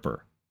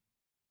 Harper.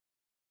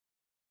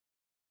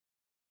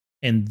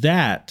 And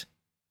that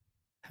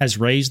has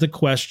raised the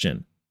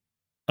question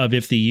of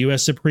if the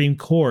U.S. Supreme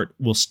Court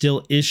will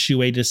still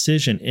issue a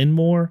decision in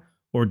Moore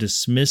or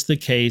dismiss the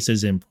case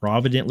as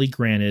improvidently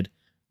granted,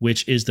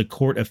 which is the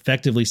court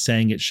effectively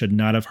saying it should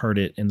not have heard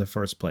it in the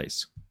first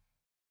place.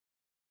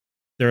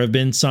 There have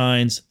been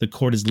signs the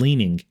court is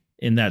leaning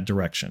in that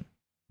direction.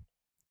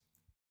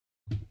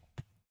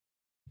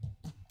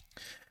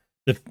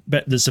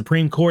 The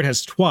Supreme Court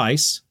has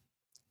twice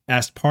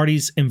asked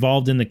parties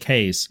involved in the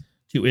case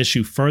to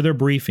issue further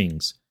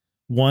briefings,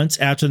 once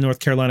after the North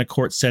Carolina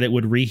court said it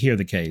would rehear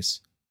the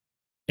case,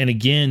 and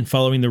again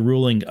following the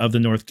ruling of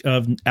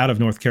out of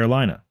North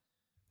Carolina.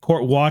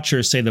 Court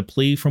watchers say the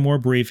plea for more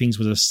briefings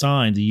was a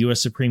sign the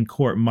U.S. Supreme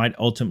Court might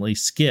ultimately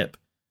skip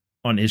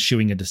on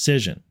issuing a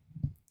decision.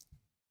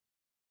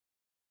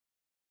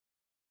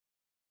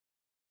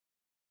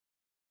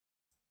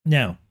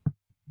 Now,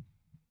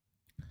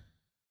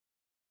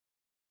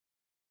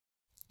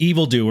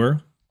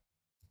 evildoer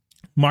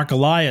Mark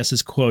Elias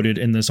is quoted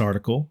in this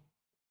article,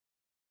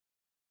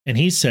 and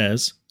he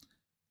says,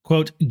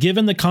 quote,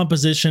 given the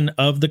composition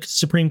of the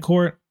Supreme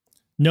Court,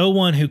 no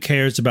one who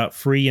cares about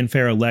free and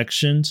fair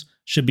elections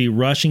should be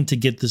rushing to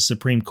get the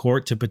Supreme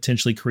Court to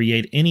potentially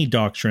create any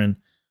doctrine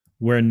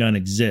where none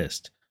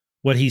exist.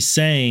 What he's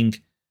saying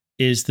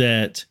is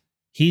that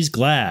he's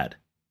glad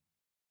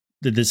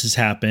that this has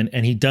happened,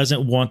 and he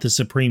doesn't want the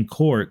Supreme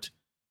Court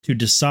to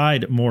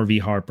decide Moore v.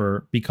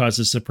 Harper because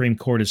the Supreme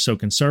Court is so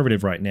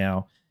conservative right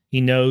now.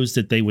 He knows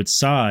that they would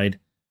side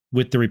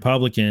with the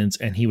Republicans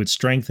and he would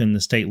strengthen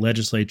the state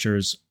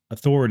legislature's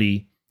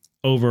authority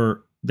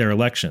over their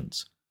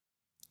elections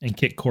and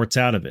kick courts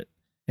out of it.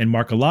 And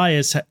Mark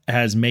Elias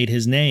has made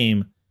his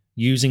name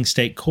using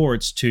state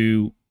courts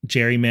to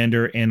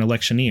gerrymander and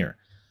electioneer.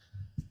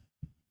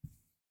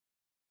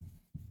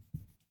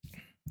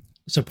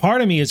 So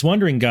part of me is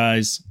wondering,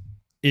 guys,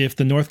 if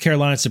the North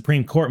Carolina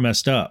Supreme Court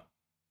messed up.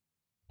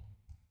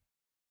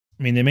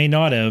 I mean, they may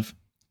not have,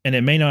 and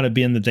it may not have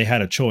been that they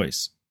had a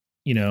choice,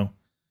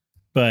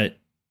 but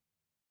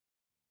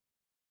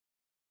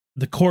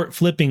the court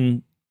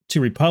flipping to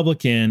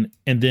Republican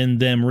and then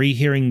them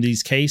rehearing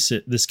this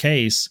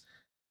case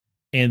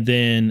and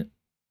then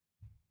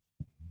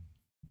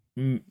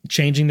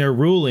changing their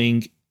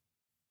ruling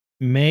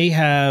may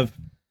have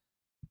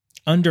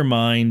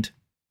undermined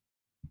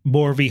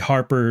Moore v.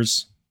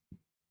 Harper's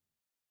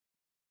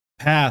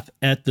path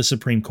at the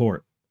Supreme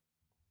Court.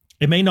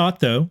 It may not,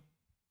 though.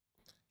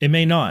 It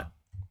may not.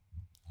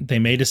 They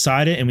may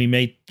decide it, and we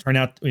may turn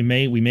out. We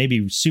may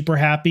be super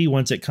happy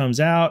once it comes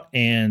out,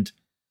 and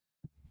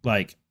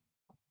like,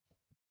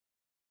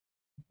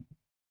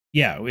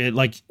 yeah, it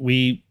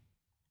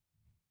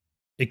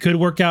could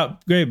work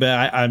out great.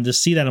 But I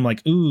just see that I'm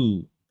like,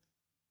 ooh,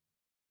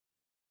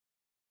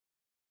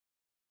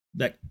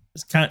 that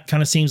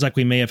kind of seems like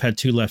we may have had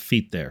two left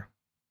feet there.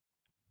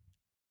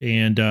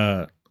 And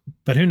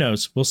but who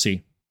knows? We'll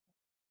see.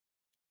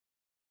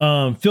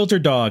 Filter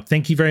Dog,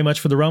 thank you very much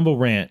for the Rumble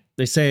rant.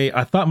 They say,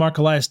 I thought Mark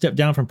Elias stepped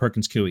down from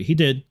Perkins Coie. He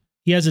did.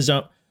 He has his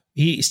own.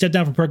 He stepped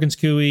down from Perkins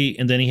Coie,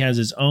 and then he has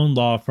his own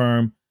law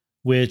firm,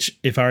 which,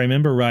 if I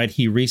remember right,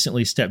 he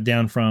recently stepped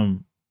down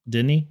from,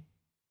 didn't he?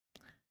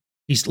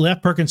 He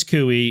left Perkins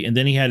Coie, and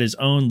then he had his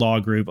own law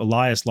group,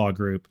 Elias Law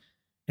Group.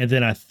 And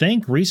then I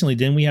think recently,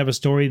 didn't we have a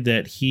story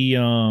that he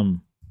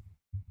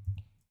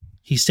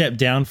stepped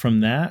down from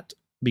that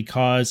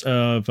because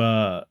of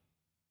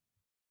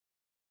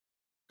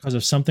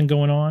something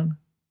going on?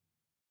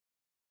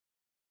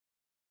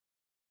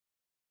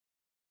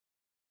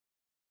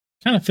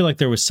 Kind of feel like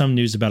there was some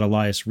news about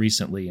Elias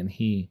recently, and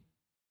he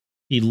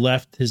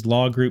left his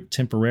law group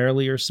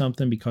temporarily or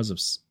something because of,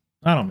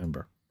 I don't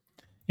remember.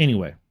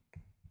 Anyway.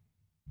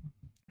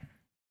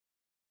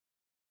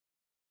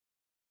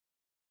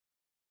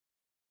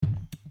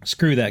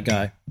 Screw that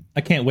guy.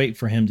 I can't wait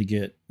for him to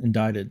get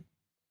indicted.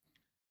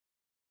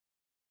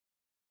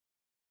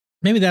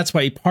 Maybe that's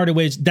why he parted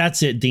ways.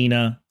 That's it,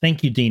 Dina.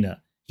 Thank you,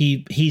 Dina.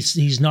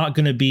 He's not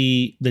going to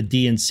be the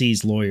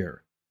DNC's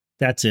lawyer.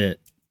 That's it.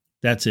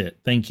 That's it.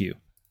 Thank you.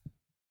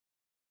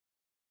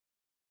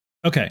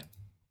 Okay.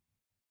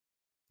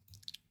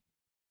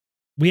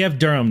 We have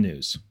Durham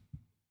news.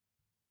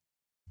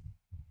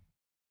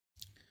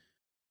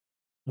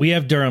 We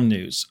have Durham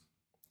news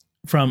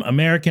from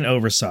American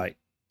Oversight,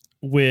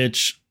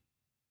 which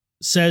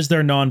says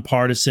they're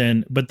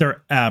nonpartisan, but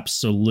they're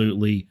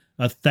absolutely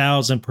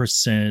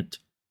 1,000%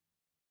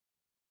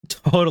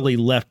 totally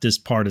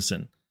leftist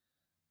partisan.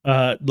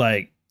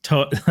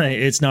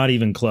 It's not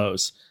even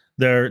close.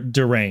 They're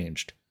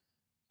deranged.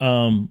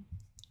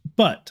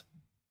 But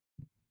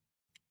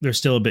they're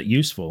still a bit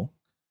useful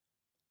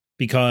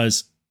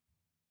because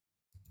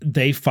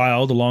they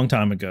filed a long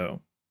time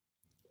ago.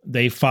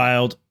 They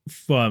filed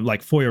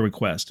FOIA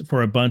request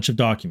for a bunch of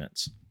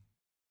documents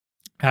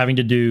having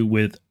to do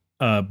with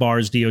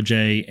Barr's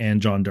DOJ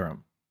and John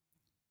Durham.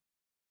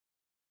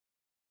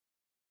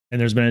 And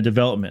there's been a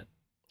development.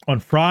 On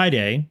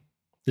Friday,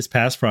 this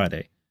past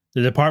Friday,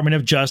 the Department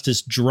of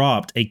Justice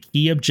dropped a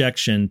key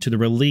objection to the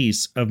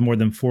release of more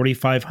than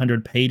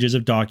 4,500 pages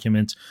of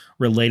documents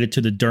related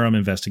to the Durham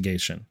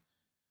investigation.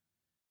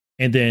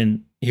 And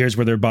then here's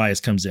where their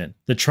bias comes in.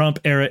 The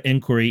Trump-era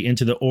inquiry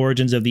into the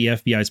origins of the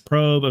FBI's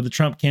probe of the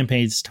Trump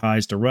campaign's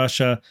ties to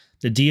Russia.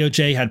 The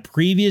DOJ had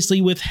previously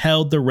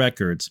withheld the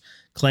records,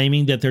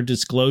 claiming that their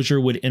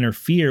disclosure would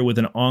interfere with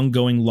an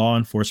ongoing law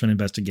enforcement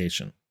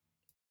investigation.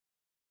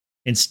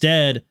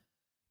 Instead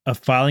of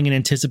filing an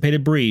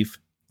anticipated brief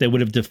that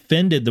would have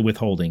defended the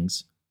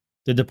withholdings,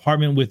 the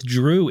department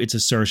withdrew its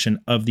assertion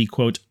of the,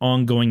 quote,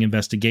 ongoing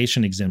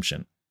investigation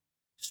exemption,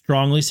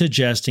 strongly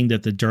suggesting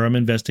that the Durham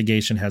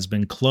investigation has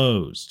been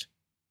closed.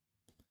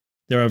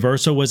 The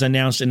reversal was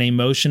announced in a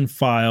motion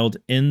filed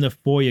in the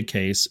FOIA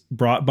case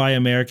brought by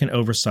American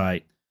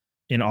Oversight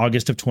in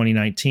August of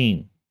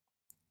 2019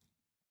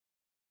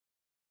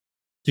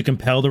 to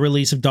compel the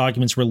release of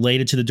documents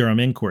related to the Durham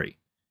inquiry,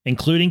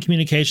 including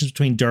communications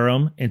between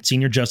Durham and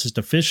senior justice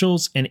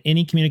officials and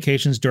any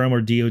communications Durham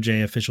or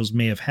DOJ officials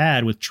may have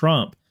had with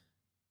Trump,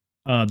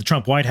 the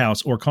Trump White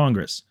House, or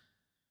Congress.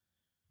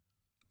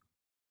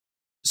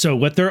 So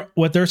what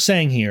they're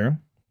saying here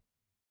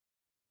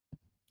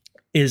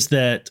is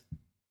that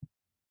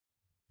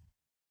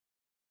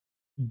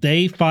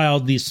they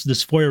filed this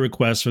FOIA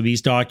request for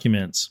these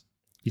documents,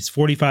 these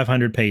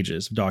 4,500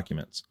 pages of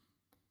documents.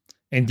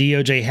 And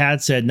DOJ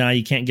had said, nah,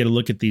 you can't get a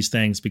look at these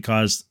things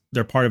because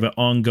they're part of an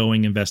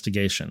ongoing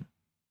investigation.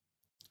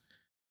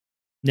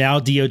 Now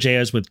DOJ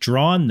has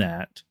withdrawn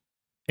that.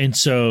 And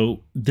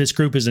so this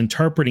group is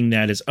interpreting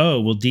that as,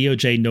 oh, well,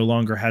 DOJ no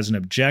longer has an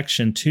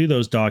objection to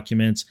those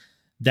documents.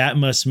 That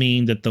must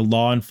mean that the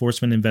law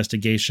enforcement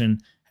investigation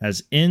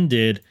has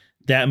ended.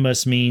 That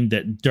must mean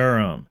that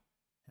Durham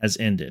has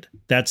ended.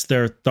 That's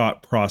their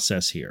thought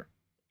process here.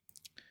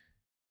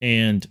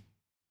 And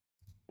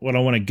what I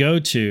want to go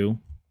to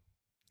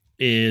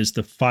is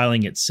the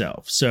filing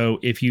itself. So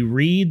if you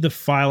read the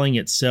filing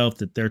itself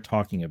that they're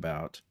talking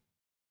about,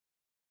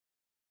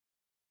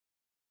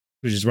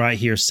 which is right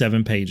here,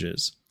 7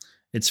 pages.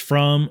 It's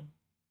from,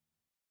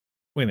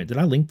 wait a minute, did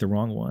I link the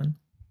wrong one?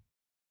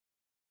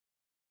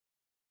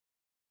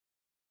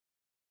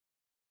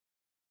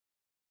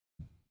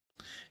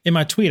 In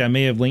my tweet, I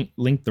may have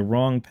linked the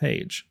wrong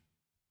page.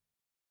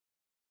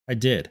 I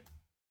did.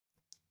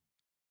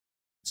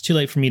 It's too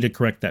late for me to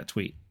correct that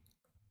tweet.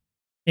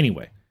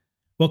 Anyway,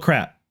 well,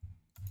 crap.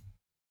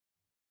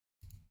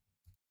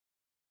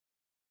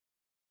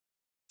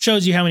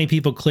 Shows you how many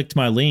people clicked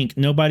my link.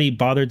 Nobody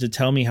bothered to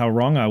tell me how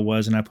wrong I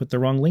was, and I put the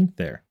wrong link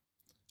there.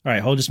 All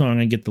right, hold just a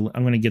moment.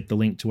 I'm going to get the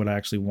link to what I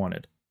actually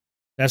wanted.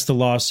 That's the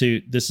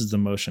lawsuit. This is the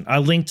motion. I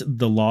linked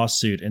the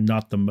lawsuit and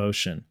not the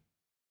motion,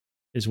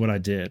 is what I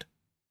did.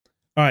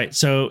 All right,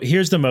 so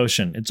here's the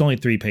motion. It's only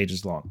 3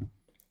 pages long.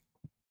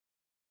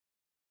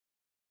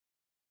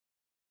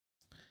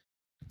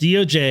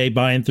 DOJ,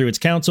 by and through its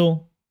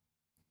counsel,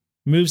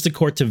 moves the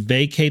court to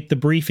vacate the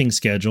briefing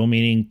schedule,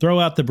 meaning throw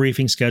out the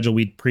briefing schedule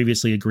we'd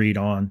previously agreed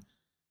on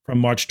from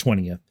March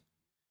 20th.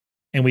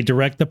 And we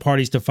direct the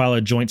parties to file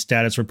a joint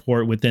status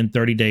report within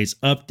 30 days,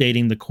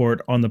 updating the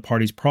court on the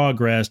parties'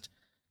 progress.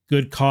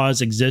 Good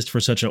cause exists for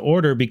such an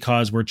order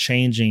because we're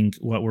changing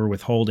what we're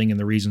withholding and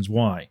the reasons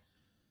why.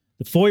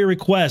 The FOIA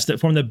requests that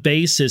form the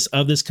basis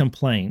of this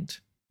complaint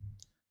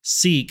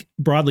seek,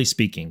 broadly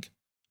speaking,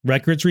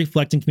 records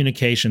reflecting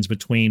communications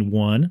between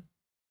 1,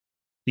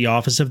 the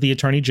Office of the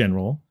Attorney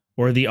General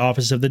or the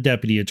Office of the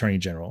Deputy Attorney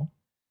General,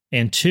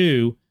 and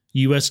 2,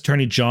 U.S.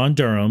 Attorney John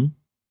Durham,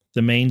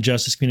 the main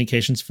Justice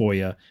Communications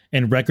FOIA,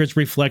 and records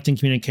reflecting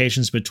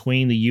communications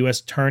between the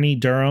U.S. Attorney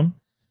Durham,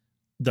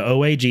 the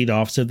OAG, the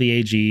Office of the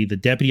AG, the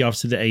Deputy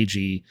Office of the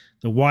AG,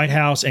 the White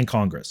House, and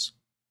Congress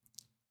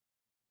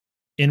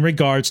in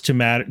regards to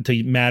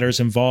matters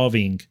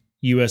involving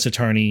U.S.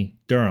 Attorney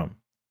Durham.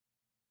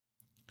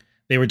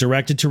 They were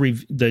directed to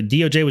the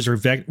DOJ was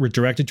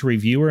directed to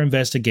review or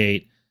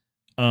investigate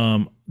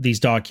these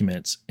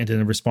documents and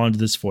then respond to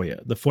this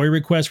FOIA. The FOIA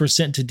requests were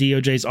sent to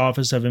DOJ's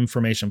Office of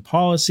Information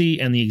Policy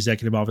and the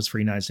Executive Office for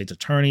United States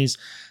Attorneys.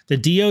 The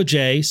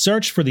DOJ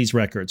searched for these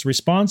records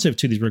responsive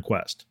to these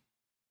requests,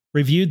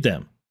 reviewed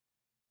them,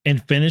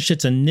 and finished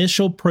its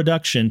initial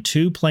production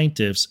to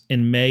plaintiffs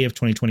in May of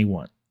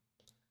 2021.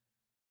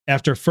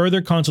 After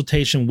further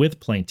consultation with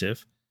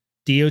plaintiff,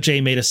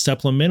 DOJ made a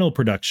supplemental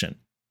production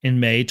in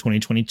May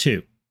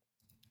 2022.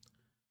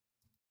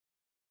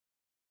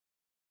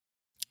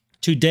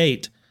 To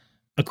date,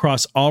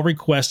 across all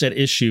requests at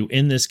issue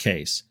in this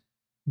case,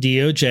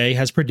 DOJ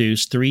has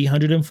produced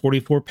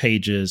 344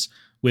 pages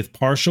with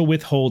partial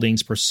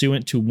withholdings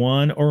pursuant to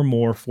 1 or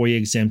more FOIA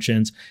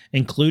exemptions,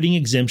 including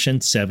Exemption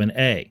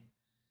 7A.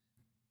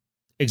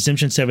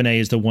 Exemption 7A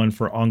is the one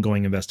for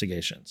ongoing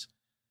investigations.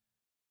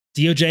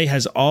 DOJ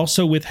has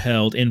also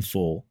withheld in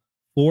full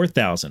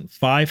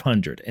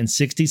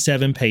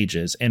 4,567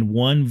 pages and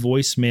 1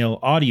 voicemail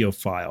audio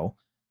file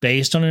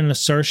based on an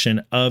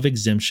assertion of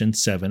Exemption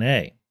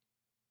 7A.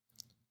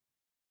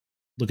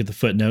 Look at the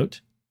footnote.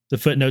 The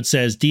footnote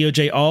says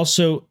DOJ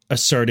also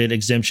asserted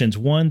Exemptions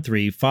 1,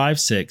 3, 5,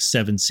 6,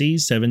 7C,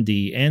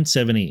 7D, and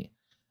 7E.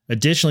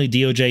 Additionally,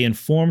 DOJ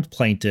informed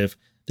plaintiff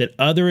that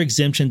other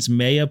exemptions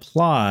may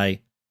apply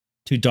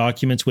to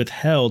documents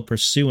withheld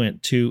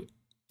pursuant to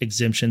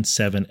Exemption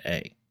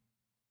 7A.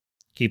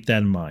 Keep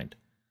that in mind.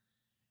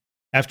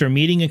 After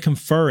meeting and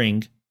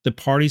conferring, the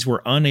parties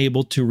were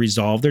unable to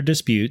resolve their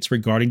disputes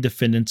regarding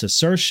defendants'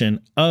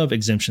 assertion of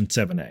Exemption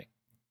 7A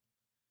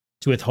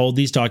to withhold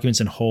these documents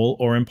in whole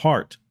or in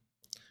part.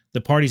 The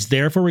parties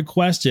therefore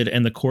requested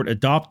and the court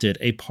adopted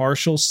a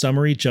partial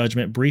summary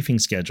judgment briefing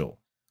schedule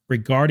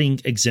regarding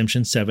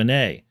Exemption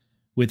 7A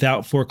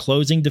without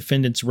foreclosing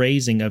defendants'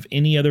 raising of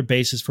any other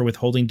basis for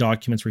withholding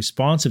documents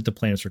responsive to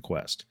plaintiff's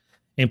request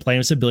and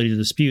plaintiff's ability to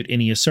dispute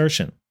any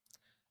assertion.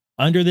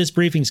 Under this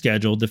briefing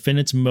schedule,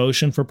 defendant's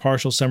motion for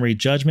partial summary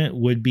judgment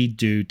would be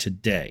due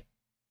today.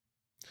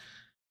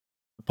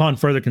 Upon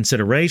further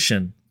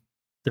consideration,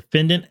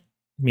 defendant,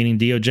 meaning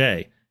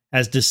DOJ,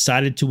 has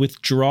decided to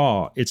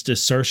withdraw its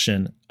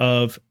assertion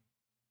of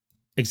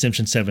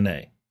Exemption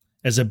 7A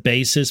as a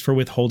basis for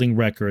withholding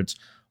records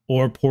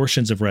or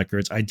portions of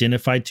records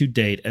identified to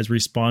date as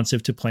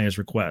responsive to plaintiff's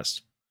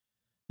request.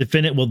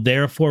 Defendant will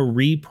therefore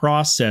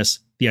reprocess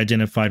the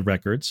identified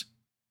records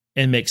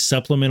and make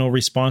supplemental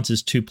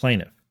responses to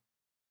plaintiff.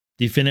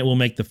 Defendant will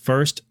make the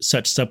first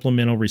such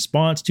supplemental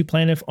response to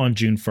plaintiff on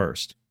June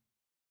 1st.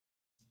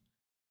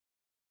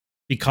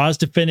 Because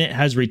defendant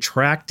has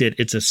retracted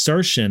its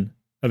assertion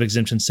of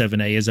Exemption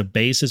 7A as a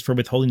basis for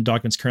withholding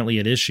documents currently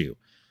at issue,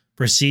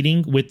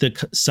 proceeding with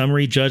the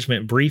summary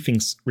judgment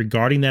briefings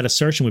regarding that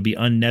assertion would be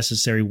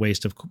unnecessary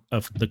waste of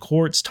the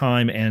court's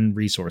time and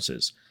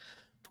resources.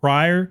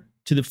 Prior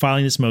to the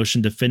filing this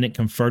motion, defendant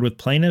conferred with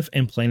plaintiff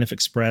and plaintiff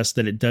expressed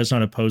that it does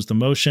not oppose the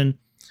motion.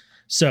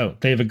 So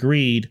they have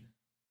agreed.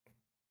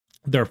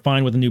 They're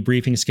fine with a new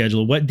briefing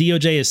schedule. What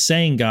DOJ is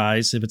saying,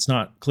 guys, if it's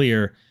not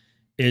clear,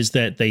 is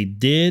that they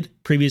did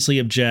previously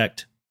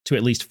object to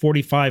at least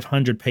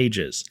 4,500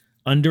 pages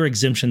under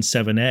Exemption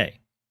 7A,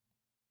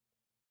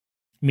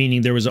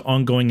 meaning there was an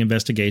ongoing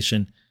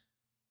investigation.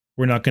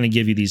 We're not going to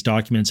give you these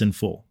documents in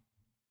full.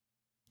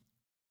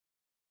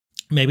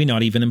 Maybe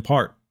not even in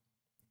part.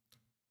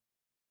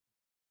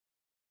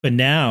 But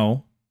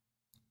now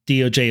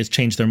DOJ has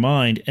changed their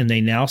mind and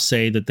they now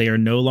say that they are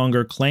no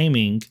longer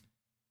claiming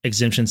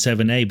Exemption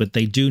 7A, but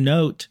they do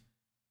note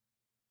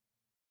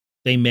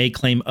they may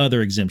claim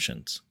other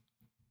exemptions.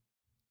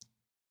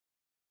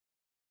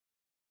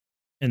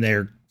 And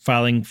they're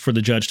filing for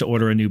the judge to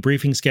order a new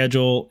briefing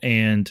schedule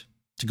and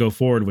to go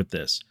forward with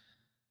this.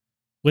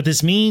 What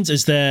this means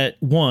is that,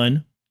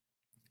 one,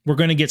 we're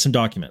going to get some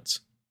documents.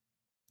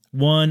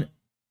 One,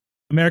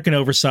 American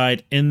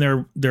Oversight, in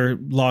their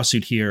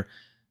lawsuit here,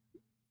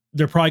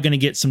 they're probably going to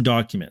get some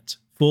documents,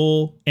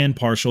 full and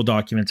partial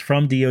documents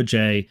from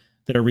DOJ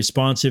that are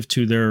responsive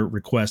to their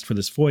request for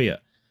this FOIA.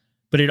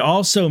 But it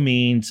also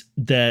means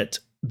that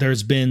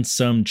there's been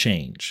some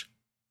change.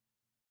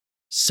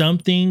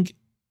 Something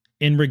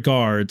in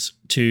regards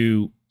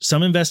to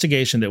some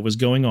investigation that was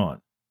going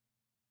on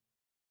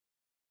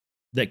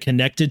that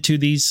connected to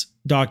these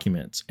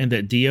documents and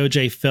that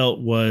DOJ felt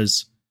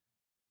was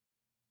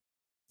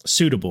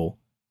suitable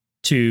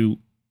to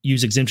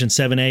use Exemption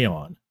 7A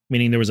on,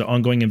 meaning there was an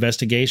ongoing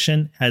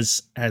investigation,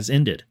 has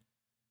ended.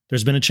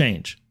 There's been a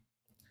change.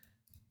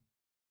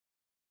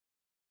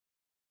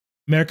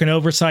 American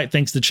Oversight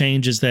thinks the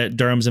change is that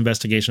Durham's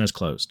investigation has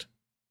closed.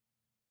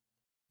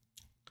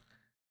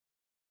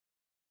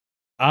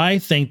 I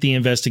think the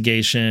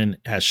investigation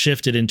has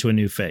shifted into a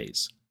new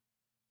phase.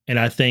 And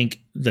I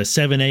think the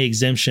 7A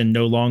exemption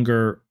no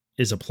longer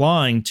is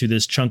applying to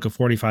this chunk of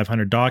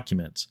 4,500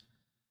 documents.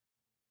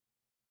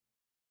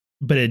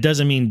 But it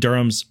doesn't mean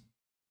Durham's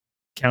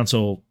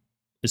counsel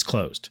is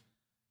closed.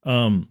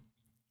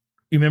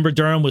 Remember,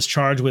 Durham was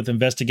charged with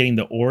investigating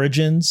the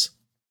origins.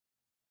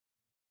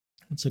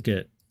 Let's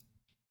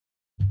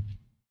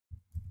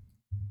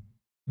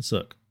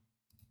look.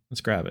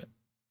 Let's grab it.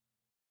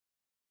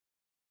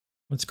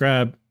 Let's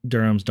grab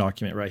Durham's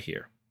document right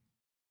here.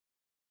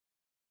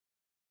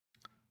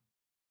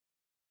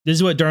 This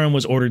is what Durham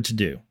was ordered to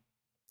do.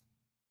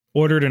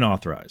 Ordered and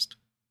authorized.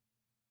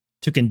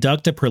 To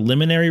conduct a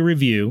preliminary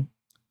review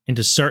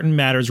into certain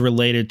matters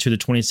related to the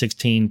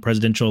 2016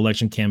 presidential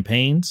election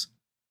campaigns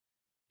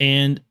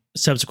and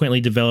subsequently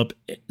developed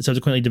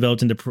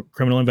into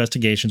criminal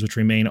investigations which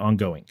remain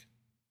ongoing.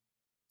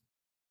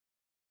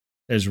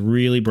 That is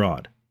really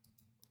broad.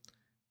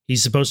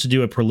 He's supposed to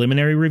do a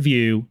preliminary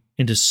review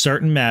into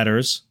certain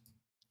matters.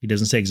 He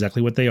doesn't say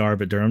exactly what they are,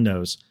 but Durham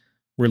knows,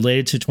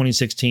 related to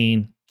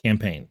 2016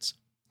 campaigns.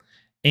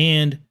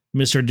 And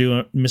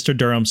Mr.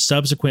 Durham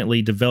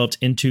subsequently developed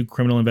into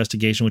criminal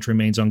investigation, which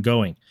remains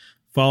ongoing.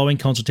 Following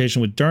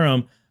consultation with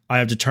Durham, I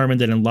have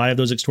determined that in light of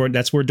those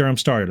that's where Durham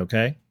started,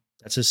 okay?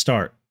 That's his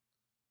start.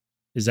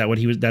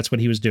 That's what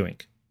he was doing.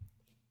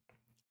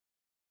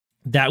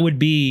 That would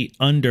be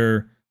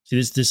under, see,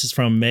 this is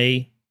from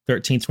May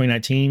 13th,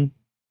 2019.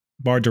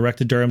 Barr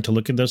directed Durham to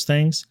look at those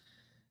things.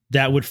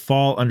 That would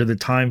fall under the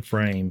time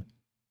frame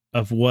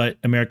of what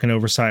American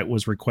Oversight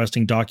was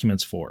requesting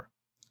documents for.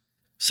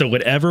 So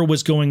whatever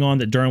was going on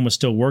that Durham was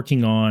still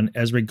working on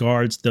as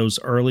regards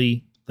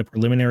the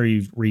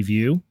preliminary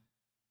review,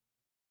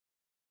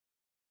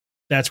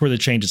 that's where the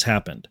changes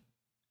happened.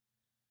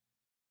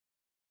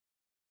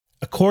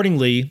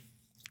 Accordingly,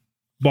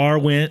 Barr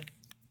went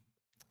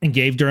and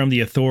gave Durham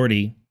the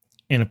authority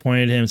and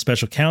appointed him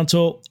special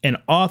counsel and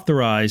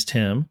authorized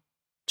him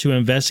to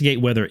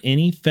investigate whether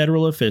any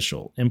federal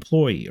official,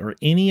 employee, or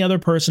any other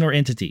person or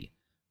entity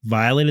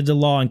violated the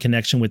law in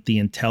connection with the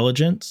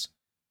intelligence,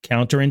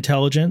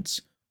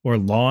 counterintelligence, or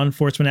law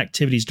enforcement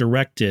activities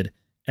directed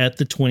at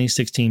the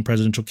 2016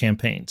 presidential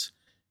campaigns.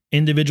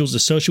 Individuals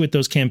associated with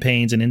those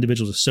campaigns and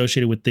individuals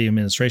associated with the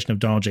administration of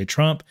Donald J.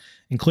 Trump,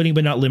 including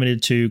but not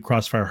limited to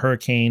Crossfire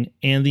Hurricane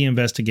and the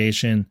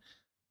investigation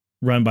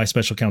run by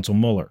Special Counsel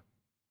Mueller.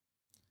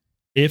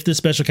 If the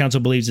special counsel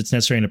believes it's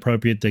necessary and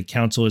appropriate, the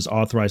counsel is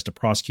authorized to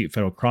prosecute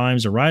federal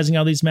crimes arising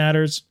out of these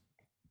matters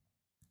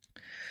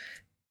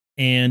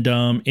and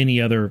any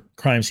other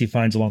crimes he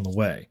finds along the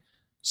way.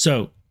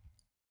 So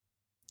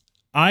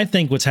I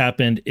think what's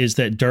happened is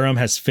that Durham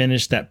has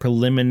finished that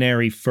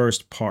preliminary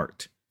first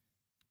part.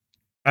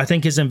 I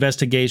think his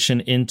investigation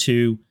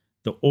into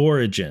the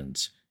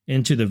origins,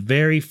 into the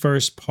very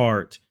first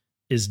part,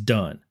 is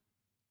done.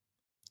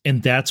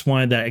 And that's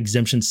why that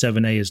Exemption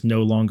 7A is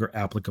no longer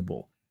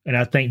applicable. And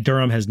I think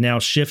Durham has now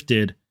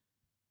shifted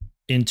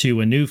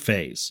into a new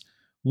phase,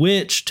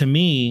 which to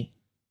me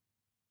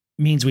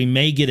means we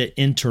may get an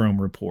interim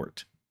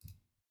report.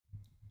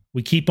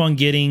 We keep on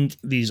getting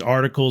these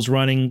articles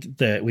running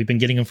that we've been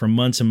getting them for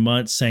months and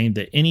months saying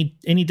that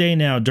any day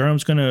now,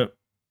 Durham's going to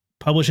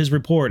publish his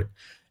report.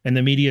 And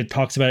the media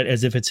talks about it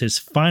as if it's his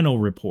final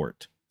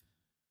report.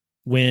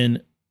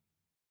 When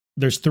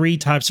there's three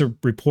types of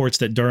reports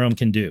that Durham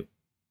can do: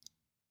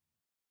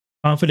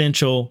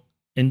 confidential,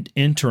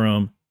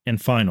 interim,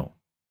 and final.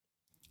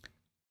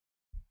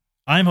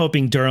 I'm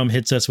hoping Durham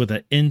hits us with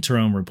an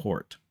interim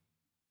report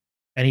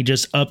and he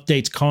just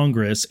updates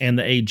Congress and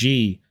the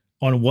AG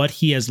on what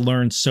he has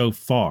learned so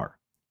far.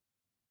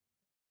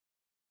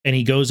 And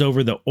he goes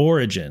over the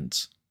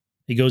origins.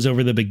 He goes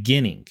over the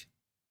beginning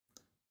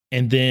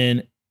and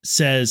then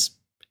says,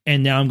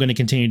 and now I'm going to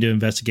continue to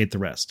investigate the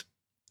rest.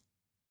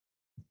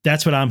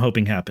 That's what I'm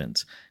hoping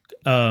happens.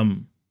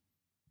 And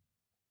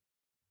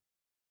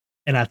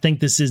I think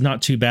this is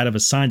not too bad of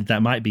a sign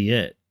that might be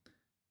it.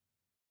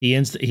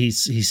 He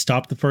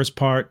stopped the first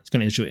part. It's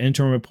going to issue an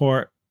interim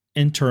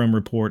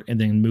report, and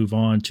then move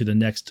on to the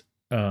next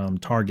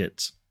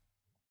targets.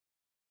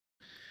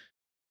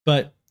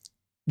 But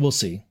we'll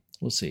see.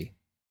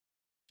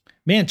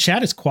 Man,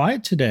 chat is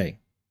quiet today.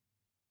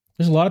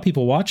 There's a lot of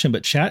people watching,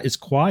 but chat is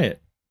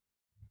quiet.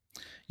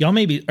 Y'all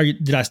maybe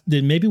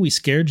maybe we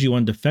scared you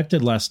on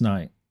Defected last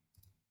night.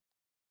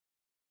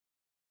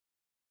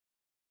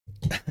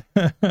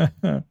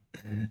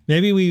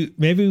 maybe we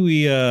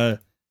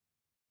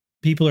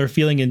people are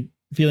feeling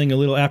a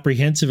little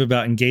apprehensive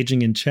about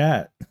engaging in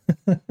chat.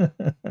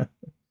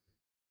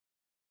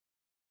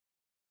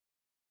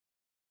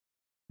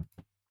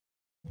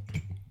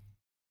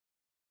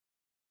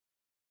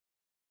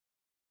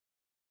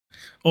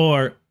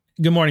 Or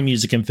good morning,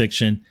 music and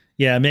fiction.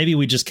 Yeah, maybe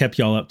we just kept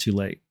y'all up too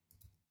late.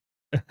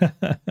 All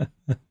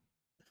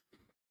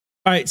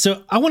right,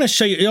 so I want to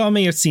show you. Y'all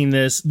may have seen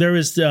this. There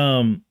was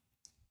a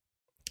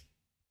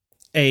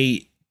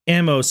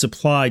ammo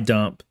supply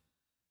dump,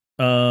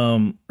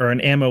 or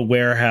an ammo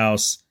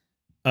warehouse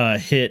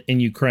hit in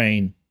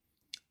Ukraine.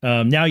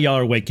 Now y'all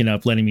are waking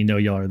up, letting me know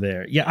y'all are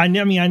there. Yeah, I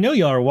know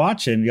y'all are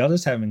watching. Y'all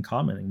just haven't been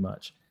commenting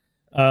much.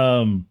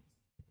 I'm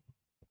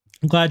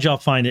glad y'all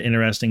find it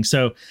interesting.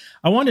 So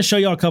I wanted to show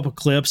y'all a couple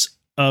clips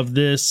of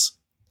this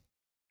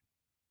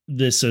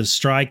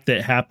strike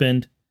that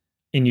happened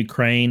in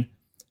Ukraine.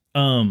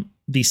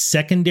 The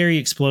secondary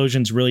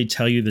explosions really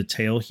tell you the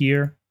tale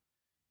here.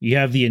 You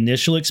have the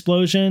initial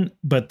explosion,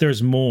 but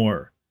there's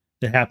more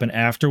that happen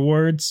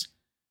afterwards,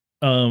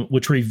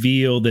 which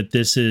reveal that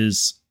this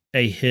is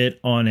a hit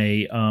on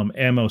a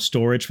ammo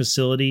storage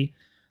facility.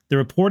 The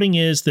reporting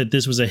is that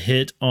this was a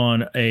hit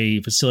on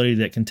a facility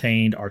that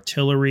contained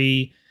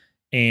artillery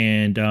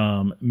and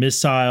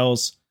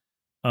missiles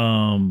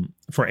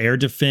for air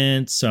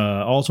defense,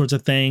 all sorts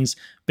of things.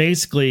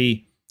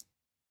 Basically,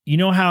 you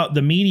know how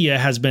the media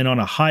has been on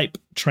a hype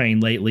train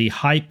lately,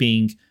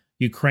 hyping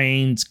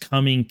Ukraine's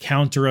coming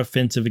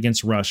counteroffensive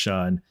against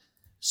Russia. And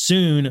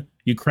soon,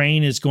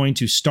 Ukraine is going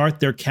to start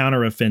their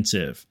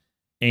counteroffensive,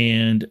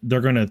 and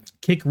they're going to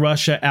kick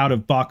Russia out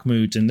of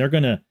Bakhmut, and they're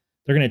going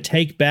to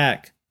take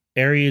back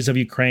areas of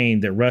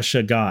Ukraine that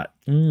Russia got.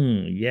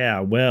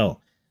 Yeah,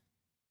 well,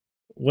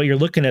 what you're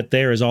looking at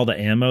there is all the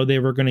ammo they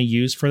were going to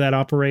use for that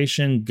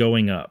operation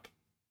going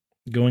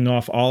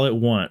off all at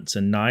once,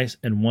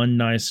 and one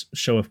nice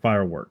show of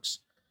fireworks.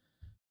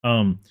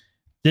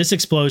 This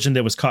explosion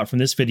that was caught from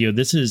this video,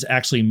 this is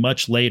actually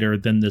much later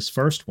than this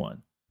first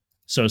one.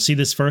 So see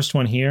this first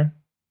one here?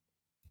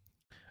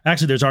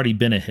 Actually, there's already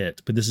been a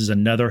hit, but this is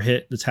another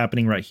hit that's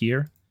happening right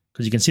here,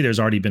 because you can see there's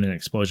already been an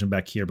explosion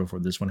back here before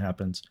this one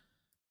happens.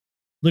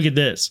 Look at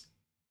this.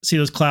 See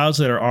those clouds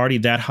that are already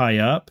that high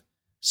up?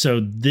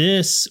 So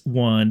this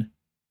one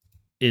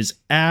is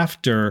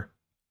after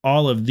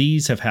all of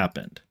these have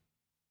happened.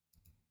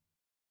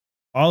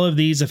 All of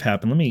these have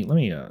happened. Let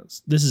me,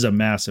 this is a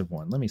massive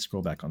one. Let me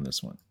scroll back on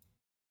this one.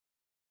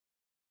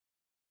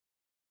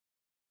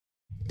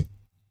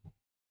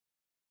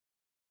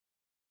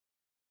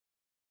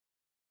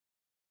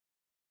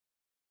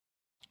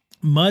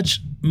 Much,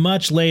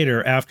 much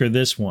later after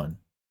this one,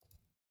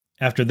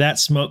 after that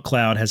smoke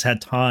cloud has had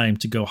time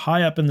to go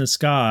high up in the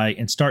sky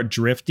and start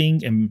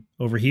drifting, and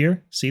over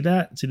here, see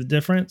that? See the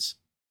difference?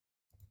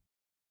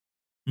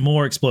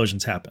 More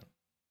explosions happen.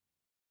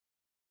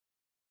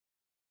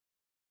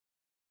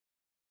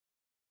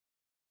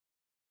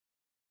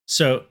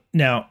 So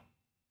now,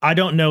 I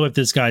don't know if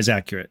this guy's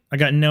accurate. I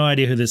got no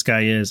idea who this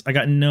guy is. I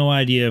got no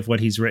idea if what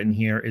he's written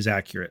here is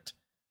accurate.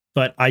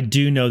 But I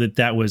do know that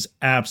that was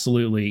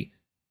absolutely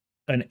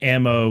an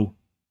ammo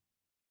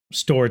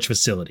storage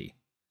facility.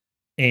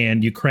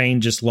 And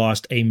Ukraine just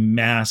lost a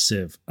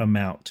massive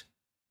amount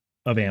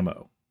of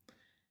ammo.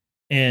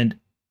 And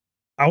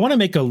I want to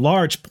make a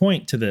large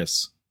point to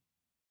this.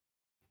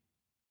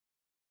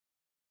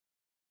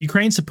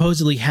 Ukraine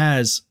supposedly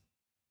has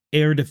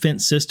air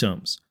defense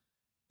systems.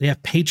 They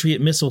have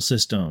Patriot missile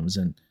systems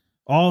and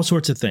all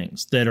sorts of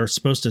things that are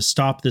supposed to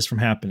stop this from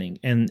happening.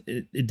 And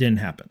it didn't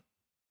happen.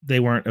 They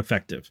weren't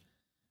effective.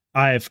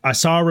 I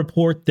saw a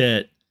report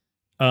that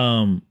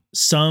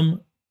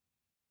some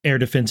air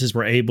defenses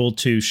were able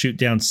to shoot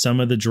down some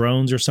of the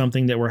drones or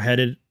something that were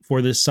headed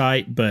for this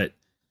site, but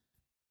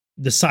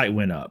the site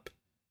went up.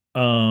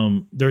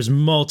 There's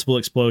multiple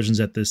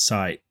explosions at this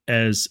site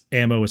as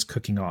ammo is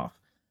cooking off.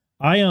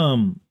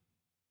 I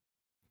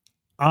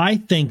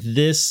think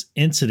this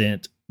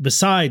incident,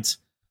 besides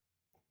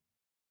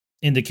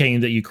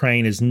indicating that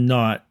Ukraine is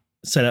not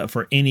set up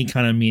for any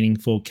kind of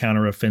meaningful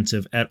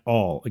counteroffensive at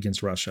all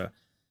against Russia,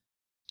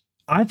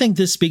 I think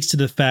this speaks to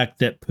the fact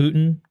that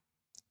Putin,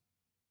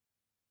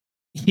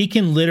 he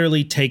can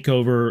literally take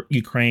over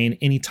Ukraine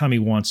anytime he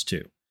wants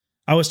to.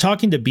 I was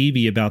talking to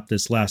Bibi about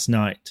this last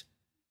night,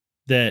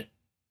 that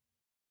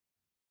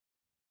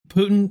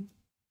Putin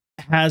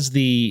has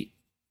the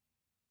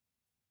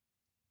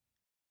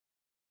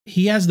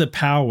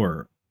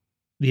power,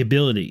 the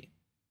ability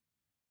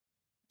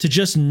to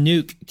just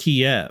nuke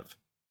Kiev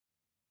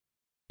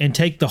and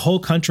take the whole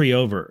country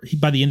over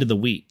by the end of the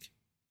week.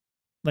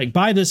 Like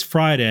by this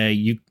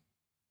Friday,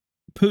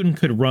 Putin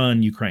could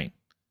run Ukraine.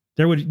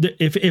 There would,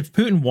 if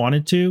Putin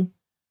wanted to,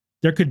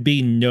 there could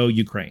be no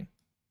Ukraine.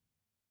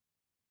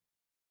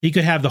 He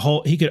could have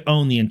he could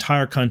own the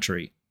entire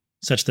country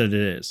such that it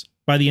is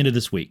by the end of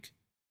this week.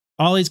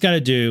 All he's got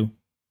to do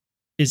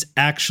is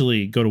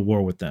actually go to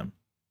war with them.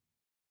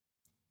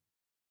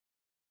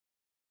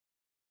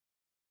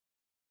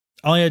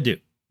 All he had to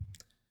do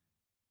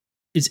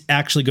is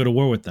actually go to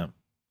war with them.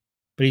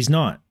 But he's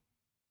not.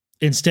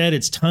 Instead,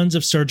 it's tons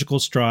of surgical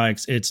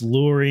strikes. It's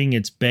luring,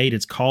 it's bait,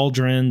 it's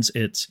cauldrons,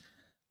 it's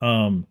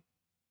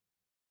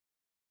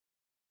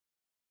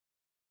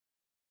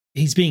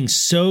he's being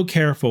so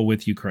careful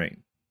with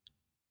Ukraine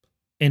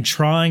and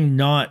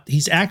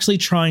he's actually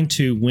trying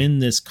to win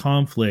this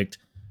conflict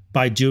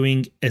by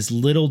doing as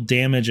little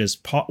damage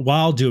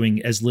while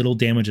doing as little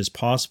damage as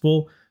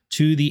possible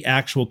to the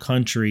actual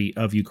country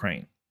of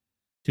Ukraine,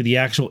 to the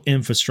actual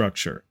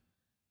infrastructure.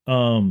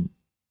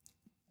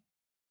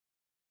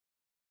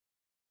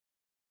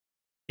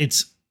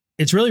 It's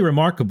really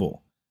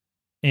remarkable.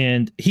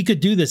 And he could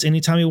do this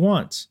anytime he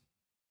wants.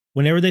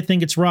 Whenever they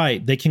think it's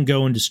right, they can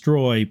go and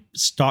destroy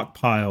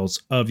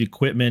stockpiles of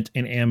equipment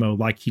and ammo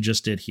like he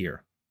just did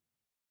here.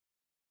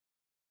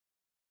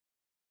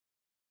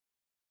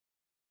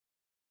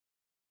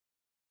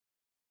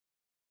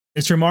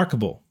 It's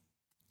remarkable.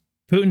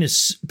 Putin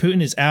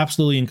is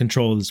absolutely in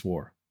control of this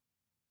war.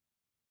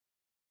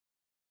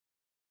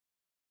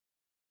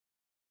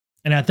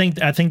 And I think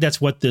that's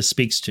what this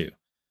speaks to.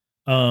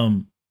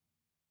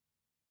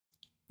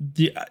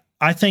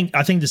 I think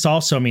this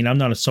also, I mean, I'm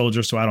not a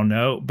soldier, so I don't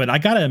know, but I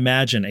got to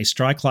imagine a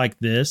strike like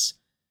this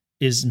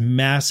is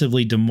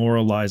massively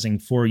demoralizing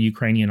for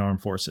Ukrainian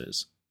armed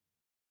forces.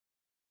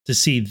 To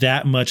see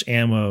that much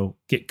ammo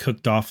get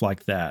cooked off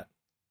like that.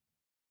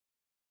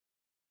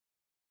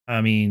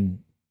 I mean,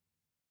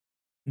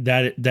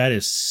 that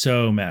is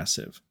so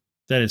massive.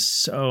 That is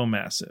so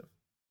massive.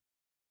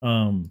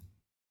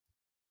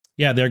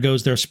 Yeah, there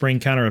goes their spring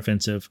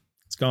counteroffensive.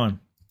 It's gone.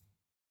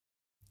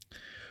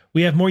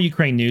 We have more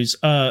Ukraine news.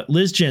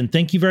 Liz Jen,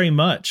 thank you very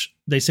much.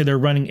 They say they're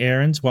running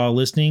errands while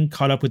listening.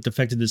 Caught up with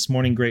Defected this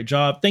morning. Great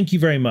job. Thank you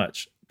very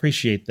much.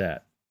 Appreciate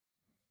that.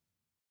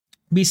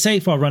 Be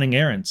safe while running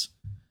errands.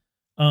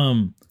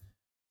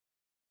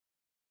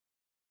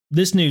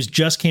 This news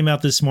just came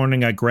out this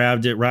morning. I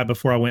grabbed it right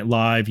before I went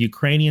live.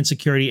 Ukrainian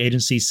security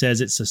agency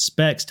says it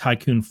suspects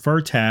Tycoon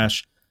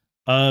Firtash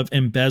of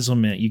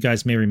embezzlement. You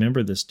guys may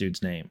remember this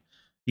dude's name.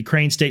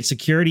 Ukraine State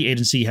Security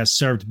Agency has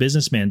served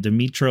businessman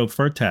Dmytro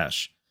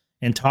Firtash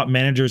and top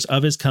managers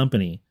of his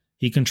company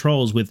he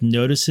controls with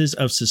notices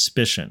of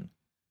suspicion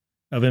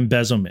of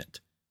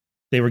embezzlement.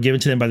 They were given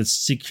to them by the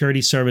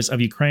Security Service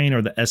of Ukraine,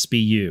 or the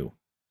SBU.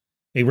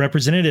 A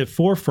representative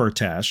for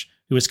Firtash,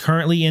 who is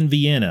currently in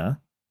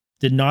Vienna,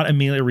 did not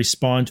immediately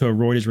respond to a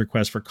Reuters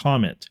request for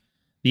comment.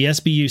 The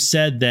SBU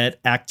said that,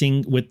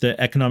 acting with the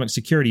Economic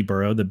Security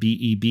Bureau, the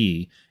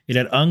BEB, it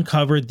had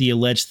uncovered the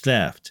alleged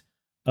theft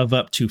of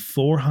up to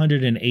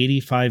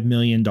 $485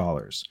 million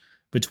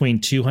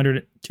between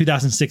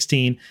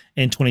 2016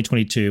 and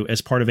 2022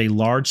 as part of a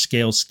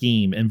large-scale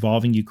scheme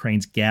involving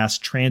Ukraine's gas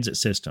transit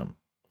system.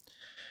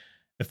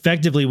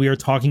 Effectively, we are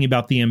talking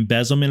about the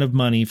embezzlement of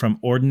money from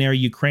ordinary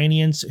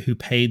Ukrainians who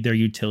paid their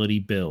utility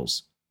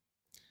bills.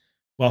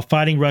 While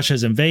fighting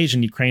Russia's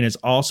invasion, Ukraine has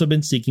also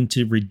been seeking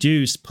to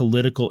reduce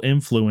political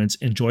influence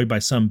enjoyed by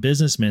some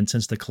businessmen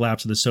since the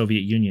collapse of the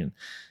Soviet Union.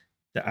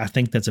 I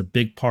think that's a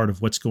big part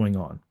of what's going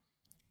on.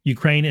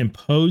 Ukraine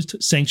imposed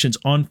sanctions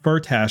on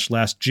Firtash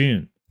last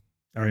June,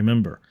 I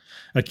remember,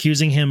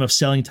 accusing him of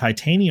selling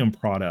titanium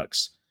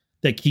products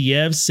that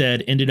Kiev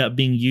said ended up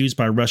being used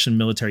by Russian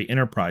military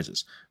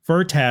enterprises.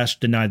 Firtash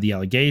denied the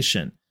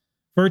allegation.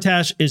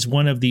 Firtash is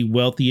one of the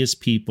wealthiest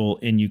people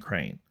in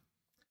Ukraine,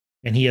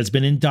 and he has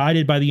been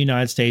indicted by the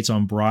United States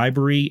on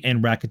bribery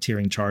and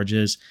racketeering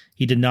charges.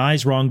 He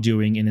denies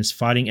wrongdoing and is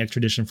fighting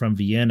extradition from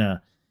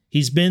Vienna.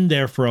 He's been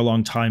there for a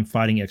long time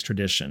fighting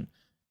extradition.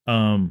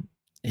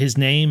 His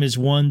name is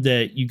one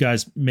that you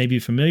guys may be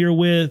familiar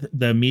with.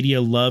 The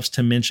media loves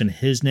to mention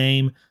his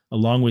name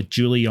along with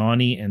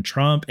Giuliani and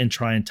Trump and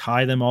try and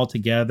tie them all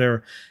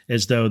together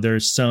as though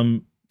there's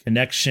some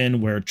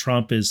connection where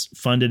Trump is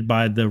funded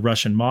by the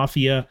Russian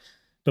mafia.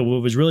 But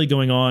what was really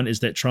going on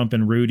is that Trump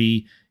and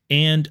Rudy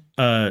and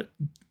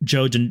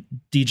Joe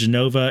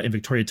DiGenova and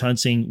Victoria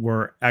Tunsing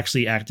were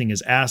actually acting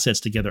as assets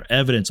to gather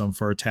evidence on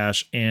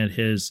Firtash and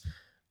his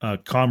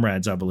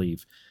comrades, I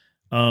believe.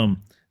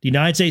 The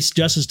United States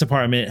Justice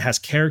Department has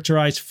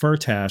characterized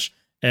Firtash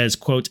as,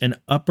 quote, an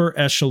upper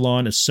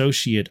echelon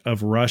associate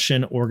of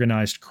Russian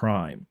organized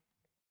crime.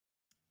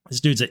 This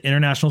dude's an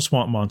international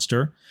swamp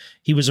monster.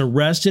 He was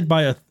arrested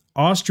by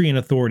Austrian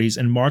authorities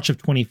in March of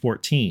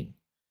 2014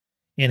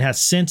 and has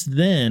since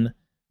then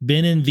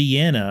been in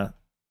Vienna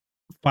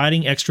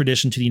fighting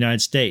extradition to the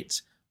United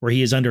States, where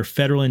he is under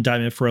federal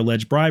indictment for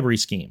alleged bribery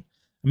scheme.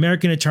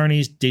 American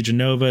attorneys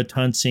DeGenova,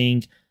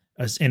 Tunsing,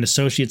 and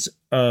associates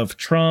of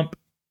Trump,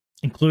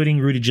 including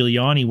Rudy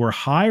Giuliani, were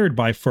hired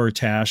by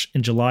Firtash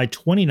in July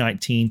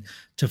 2019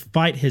 to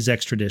fight his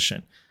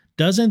extradition.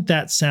 Doesn't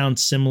that sound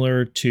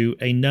similar to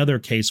another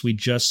case we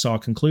just saw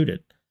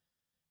concluded?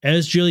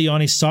 As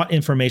Giuliani sought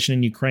information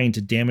in Ukraine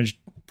to damage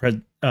Joe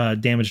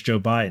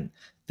Biden.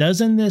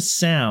 Doesn't this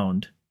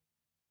sound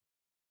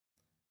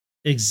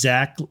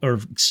exact or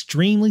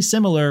extremely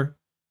similar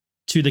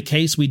to the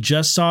case we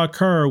just saw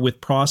occur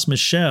with Prost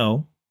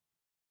Michel,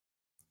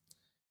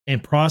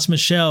 and Prost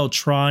Michel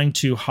trying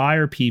to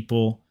hire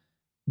people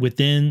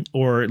within,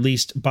 or at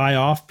least buy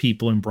off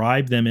people and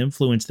bribe them,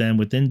 influence them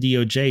within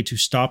DOJ to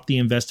stop the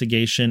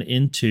investigation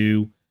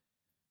into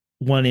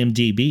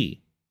 1MDB.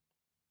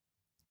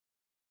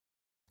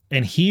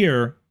 And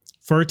here,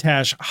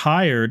 Firtash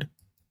hired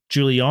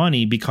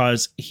Giuliani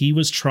because he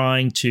was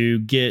trying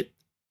to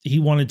he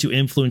wanted to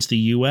influence the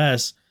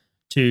U.S.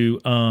 to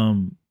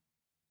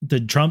the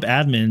Trump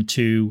admin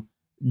to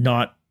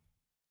not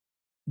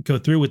go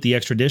through with the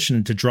extradition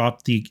and to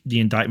drop the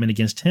indictment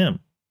against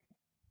him.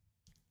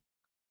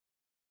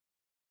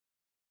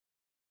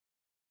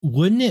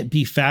 Wouldn't it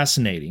be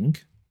fascinating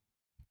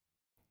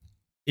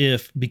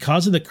if,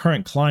 because of the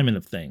current climate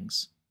of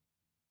things,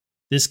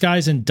 this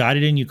guy's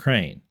indicted in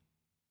Ukraine,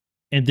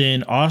 and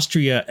then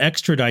Austria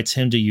extradites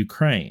him to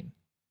Ukraine,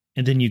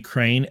 and then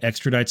Ukraine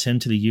extradites him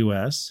to the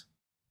U.S.?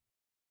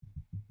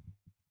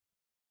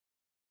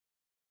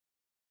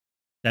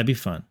 That'd be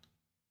fun.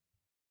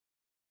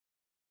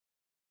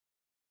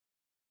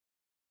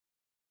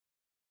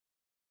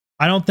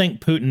 I don't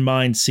think Putin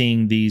minds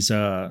seeing these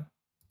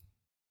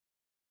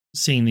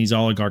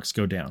oligarchs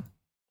go down.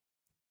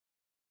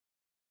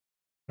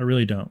 I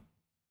really don't.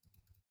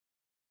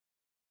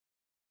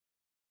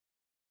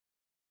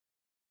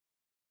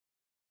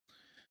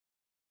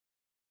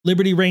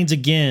 Liberty reigns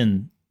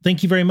again.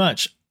 Thank you very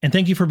much. And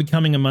thank you for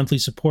becoming a monthly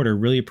supporter.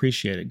 Really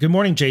appreciate it. Good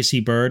morning,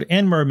 JC Bird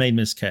and Mermaid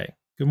Miss K.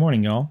 Good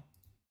morning, y'all.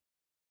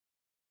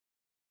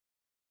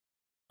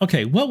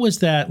 Okay, what was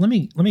that? Let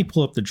me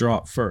pull up the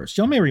drop first.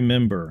 Y'all may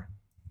remember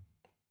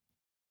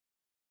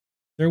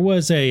there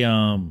was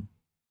a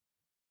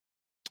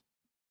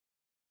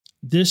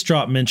this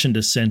drop mentioned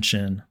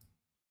Ascension,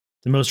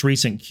 the most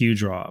recent Q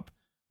drop.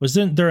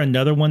 Wasn't there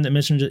another one that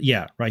mentioned it?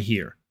 Yeah, right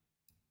here.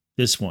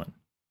 This one.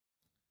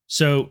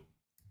 So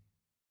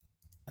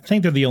I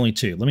think they're the only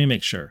two. Let me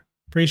make sure.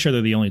 Pretty sure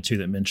they're the only two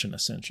that mention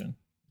Ascension.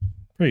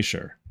 Pretty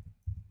sure.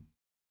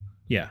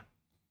 Yeah.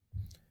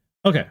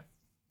 Okay.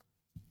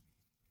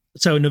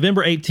 So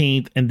November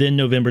 18th and then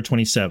November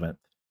 27th,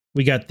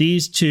 we got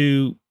these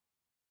two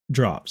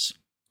drops,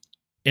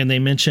 and they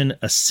mention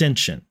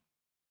Ascension.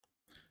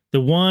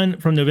 The one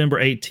from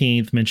November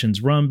 18th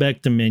mentions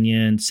Rumbeck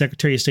Dominion,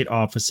 Secretary of State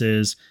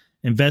offices,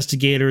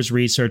 investigators,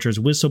 researchers,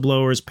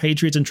 whistleblowers,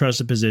 patriots in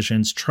trusted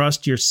positions.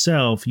 Trust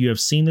yourself. You have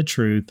seen the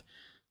truth.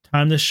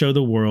 Time to show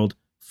the world.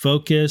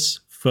 Focus,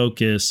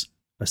 focus,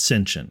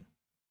 Ascension.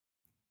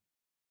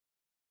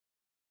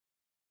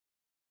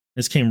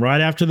 This came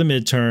right after the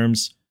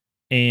midterms,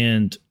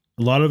 and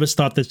a lot of us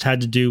thought this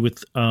had to do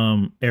with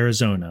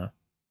Arizona.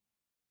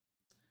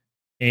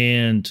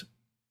 And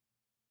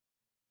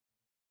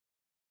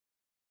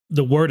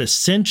the word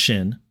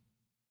Ascension,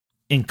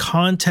 in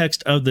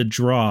context of the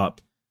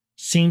drop,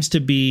 seems to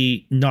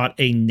be not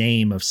a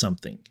name of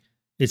something.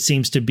 It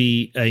seems to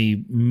be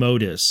a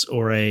modus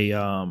or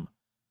a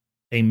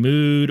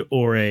mood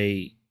or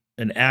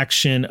an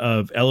action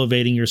of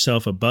elevating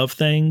yourself above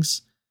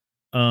things,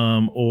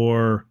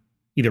 or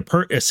either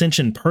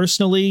ascension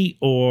personally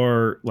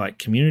or like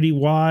community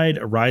wide,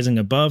 rising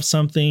above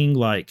something.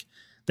 Like,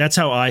 that's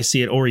how I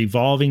see it, or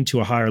evolving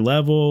to a higher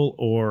level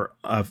or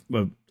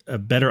a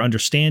better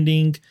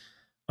understanding.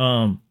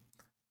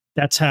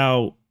 That's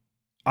how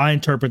I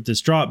interpret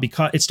this drop,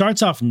 because it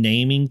starts off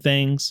naming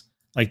things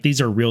like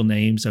these are real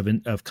names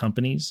of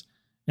companies,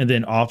 and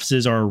then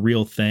offices are a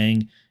real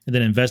thing, and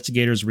then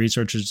investigators,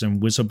 researchers,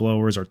 and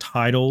whistleblowers are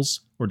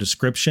titles or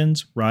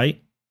descriptions,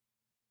 right?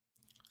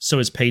 So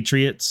is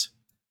patriots.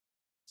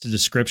 It's a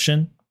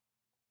description.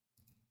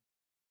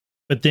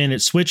 But then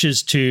it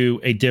switches to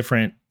a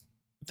different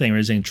thing, where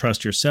it's saying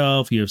trust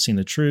yourself, you have seen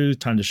the truth,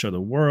 time to show the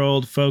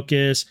world,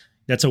 focus.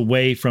 That's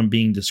away from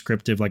being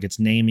descriptive, like it's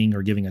naming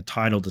or giving a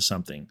title to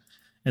something.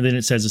 And then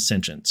it says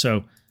Ascension.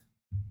 So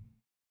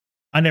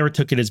I never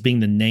took it as being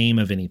the name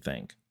of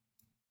anything.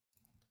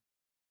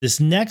 This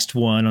next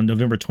one on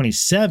November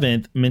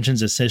 27th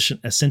mentions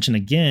Ascension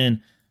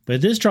again,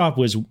 but this drop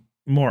was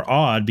more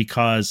odd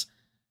because,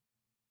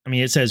 I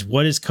mean, it says,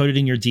 what is coded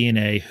in your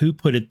DNA? Who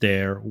put it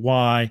there?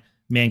 Why?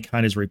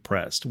 Mankind is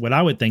repressed. What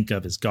I would think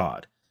of is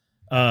God.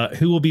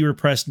 Who will be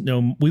repressed?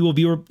 No, we will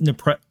be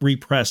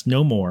repressed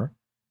no more.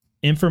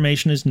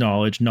 Information is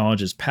knowledge.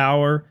 Knowledge is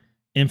power.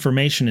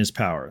 Information is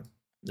power.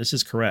 This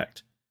is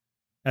correct.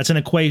 That's an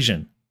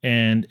equation,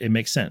 and it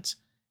makes sense.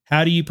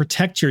 How do you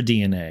protect your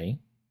DNA?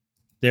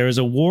 There is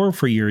a war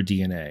for your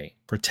DNA.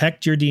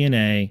 Protect your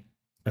DNA.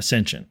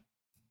 Ascension.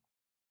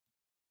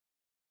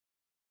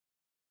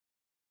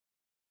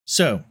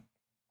 So,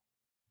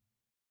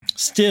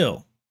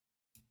 still,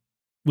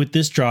 with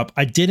this drop,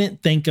 I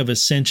didn't think of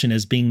Ascension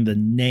as being the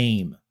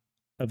name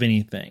of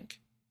anything.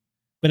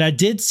 But I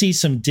did see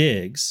some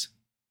digs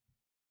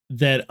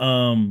that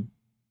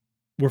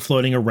were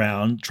floating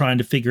around trying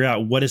to figure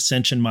out what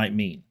Ascension might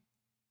mean.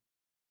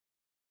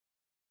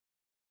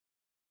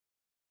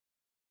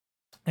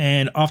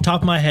 And off the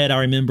top of my head, I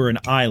remember an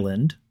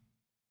island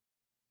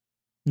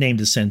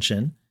named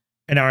Ascension.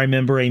 And I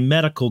remember a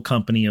medical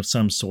company of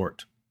some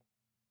sort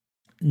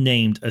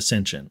named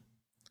Ascension.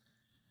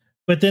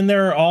 But then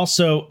there are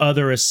also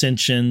other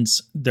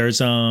Ascensions. There's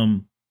a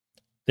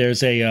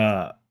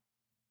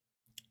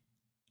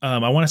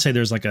I want to say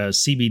there's like a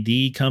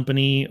CBD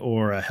company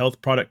or a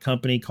health product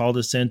company called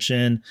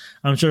Ascension.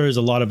 I'm sure there's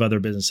a lot of other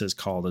businesses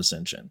called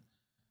Ascension,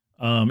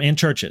 and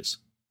churches.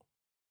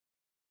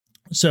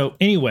 So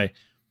anyway,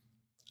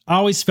 I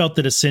always felt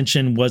that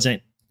Ascension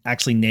wasn't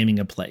actually naming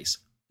a place,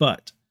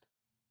 but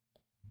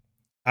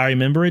I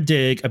remember a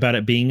dig about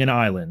it being an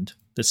island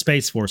that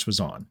Space Force was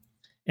on.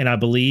 And I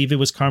believe it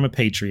was Karma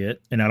Patriot,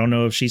 and I don't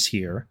know if she's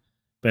here,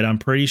 but I'm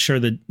pretty sure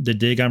that the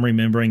dig I'm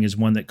remembering is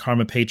one that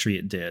Karma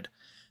Patriot did.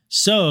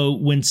 So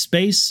when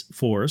Space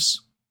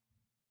Force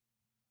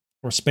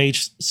or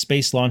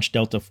Space Launch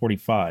Delta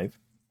 45,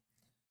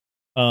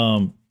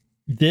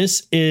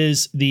 this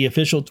is the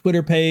official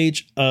Twitter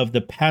page of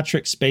the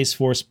Patrick Space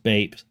Force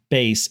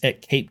base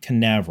at Cape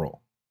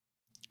Canaveral.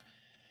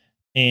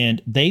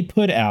 And they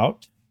put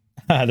out,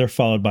 they're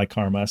followed by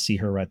Karma, I see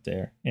her right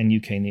there, and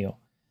UK Neil.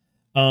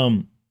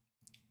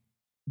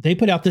 They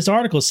put out this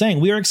article saying,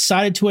 we are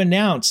excited to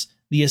announce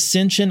the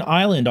Ascension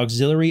Island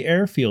Auxiliary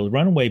Airfield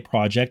runway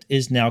project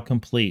is now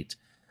complete.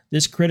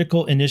 This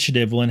critical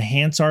initiative will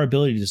enhance our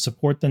ability to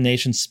support the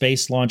nation's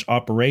space launch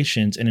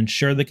operations and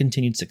ensure the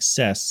continued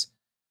success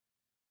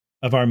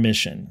of our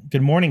mission.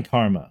 Good morning,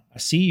 Karma. I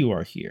see you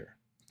are here.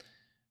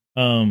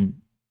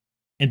 And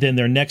then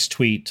their next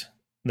tweet,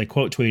 they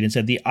quote tweet and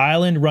said, the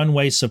island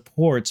runway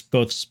supports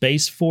both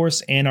Space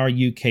Force and our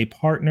UK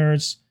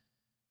partners.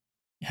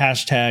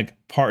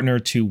 #partner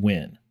to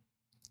win.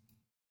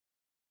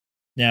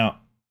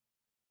 Now,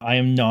 I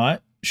am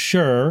not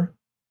sure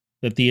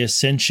that the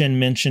Ascension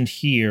mentioned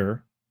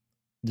here,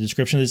 the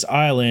description of this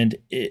island,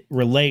 it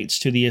relates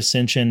to the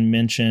Ascension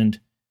mentioned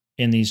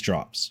in these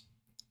drops.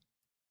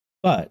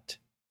 But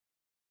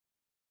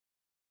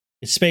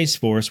it's Space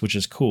Force, which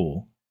is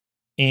cool,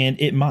 and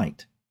it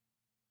might.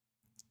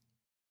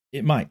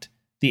 It might.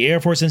 The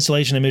Air Force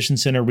Installation and Mission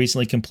Center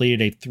recently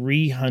completed a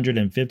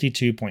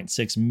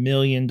 $352.6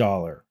 million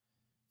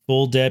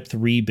full-depth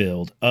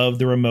rebuild of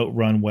the remote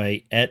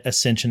runway at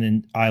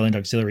Ascension Island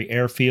Auxiliary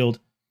Airfield.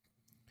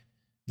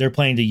 They're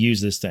planning to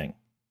use this thing.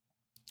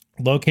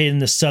 Located in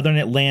the southern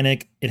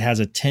Atlantic, it has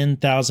a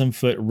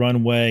 10,000-foot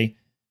runway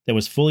that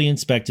was fully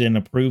inspected and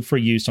approved for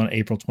use on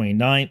April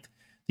 29th.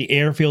 The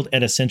airfield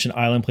at Ascension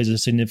Island plays a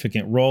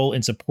significant role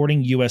in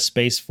supporting U.S.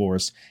 Space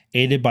Force,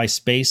 aided by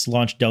Space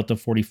Launch Delta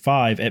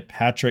 45 at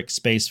Patrick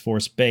Space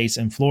Force Base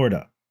in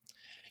Florida,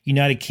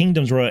 United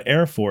Kingdom's Royal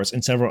Air Force,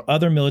 and several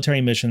other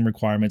military mission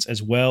requirements,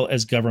 as well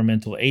as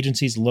governmental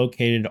agencies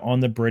located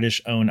on the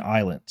British-owned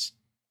islands.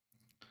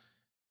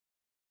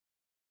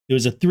 It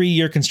was a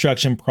 3-year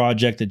construction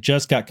project that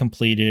just got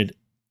completed.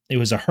 It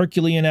was a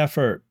Herculean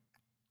effort.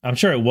 I'm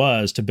sure it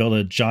was, to build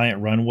a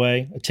giant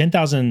runway, a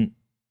 10,000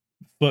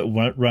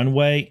 foot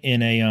runway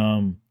in a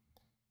on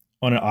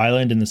an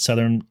island in the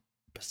southern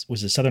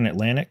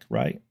Atlantic,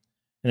 right?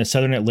 In the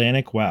southern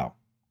Atlantic. Wow.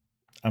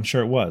 I'm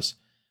sure it was.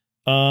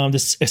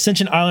 This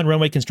Ascension Island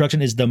runway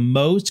construction is the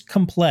most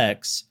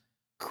complex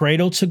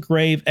cradle to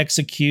grave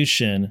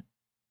execution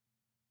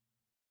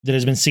that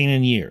has been seen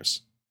in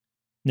years,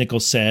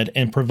 Nichols said,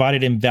 and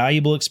provided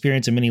invaluable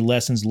experience and many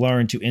lessons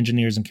learned to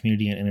engineers and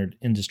community and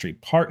industry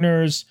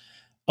partners.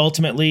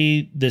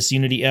 Ultimately, this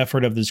unity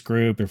effort of this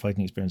group,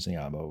 reflecting experience in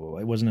blah, blah, blah.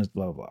 It wasn't as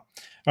blah, blah, blah.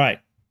 All right.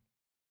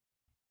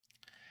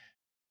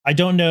 I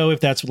don't know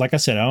if that's, like I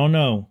said, I don't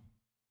know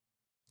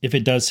if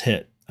it does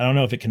hit. I don't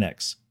know if it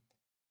connects.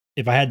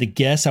 If I had to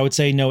guess, I would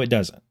say no, it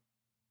doesn't.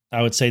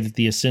 I would say that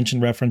the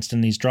Ascension referenced in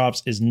these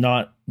drops is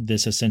not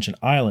this Ascension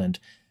Island,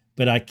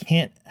 but I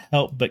can't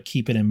help but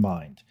keep it in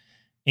mind.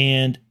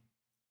 And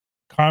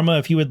Karma,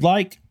 if you would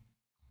like,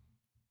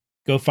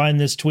 go find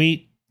this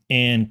tweet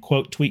and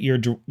quote tweet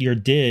your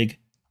dig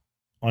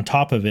on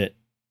top of it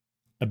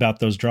about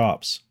those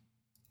drops,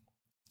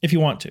 if you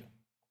want to.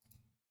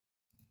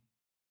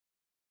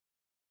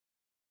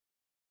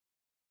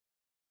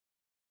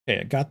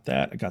 Okay, I got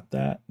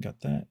that.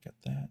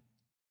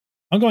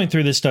 I'm going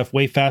through this stuff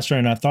way faster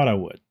than I thought I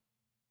would.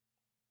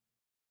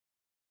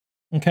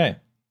 Okay.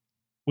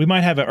 We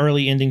might have an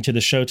early ending to the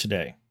show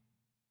today.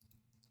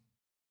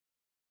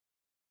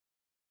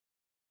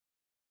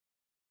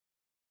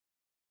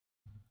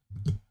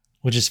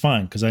 Which is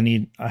fine, because I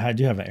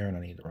do have an errand I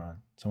need to run.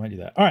 So I might do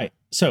that. All right.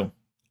 So,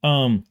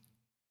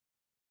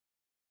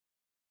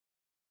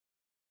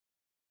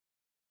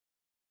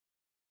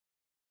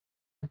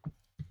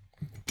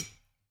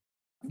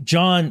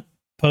 John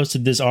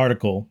posted this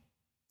article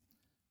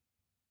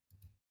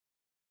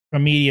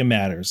from Media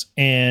Matters.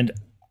 And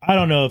I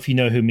don't know if you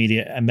know who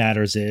Media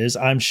Matters is.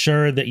 I'm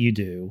sure that you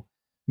do.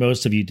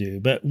 Most of you do.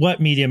 But what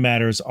Media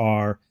Matters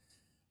are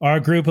a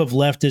group of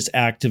leftist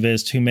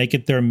activists who make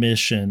it their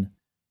mission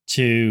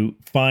to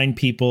find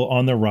people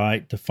on the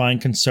right, to find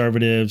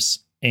conservatives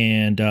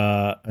and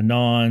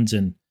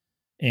anons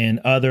and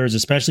others,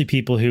 especially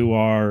people who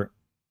are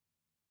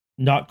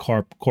not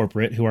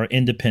corporate, who are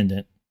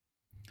independent,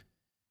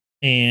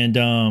 and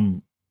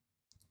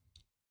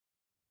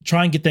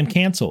try and get them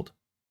canceled.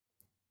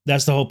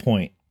 That's the whole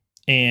point.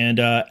 And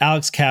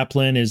Alex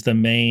Kaplan is the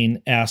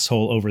main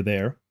asshole over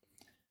there.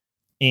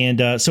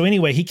 And so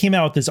anyway, he came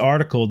out with this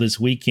article this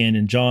weekend,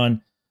 and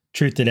John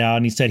truthed it out,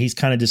 and he said he's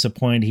kind of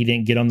disappointed he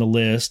didn't get on the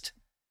list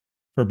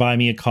for Buy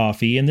Me a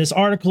Coffee. And this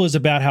article is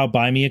about how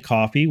Buy Me a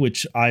Coffee,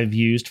 which I've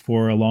used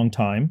for a long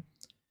time,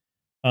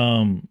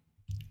 it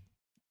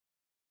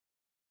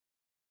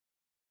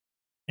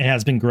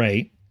has been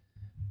great.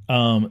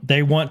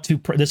 They want to,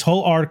 this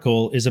whole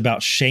article is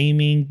about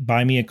shaming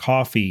Buy Me a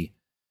Coffee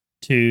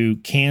to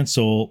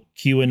cancel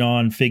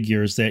QAnon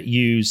figures that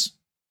use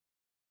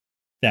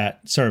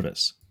that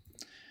service.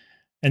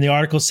 And the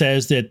article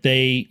says that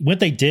what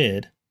they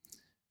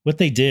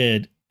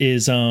did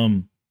is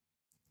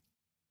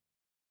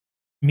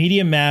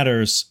Media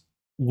Matters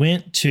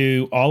went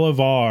to all of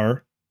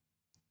our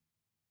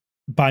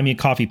Buy Me a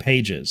Coffee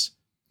pages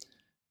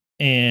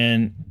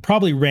and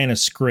probably ran a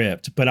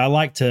script, but I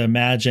like to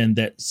imagine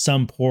that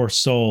some poor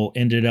soul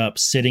ended up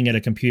sitting at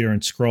a computer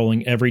and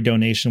scrolling every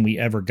donation we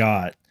ever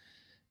got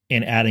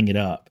and adding it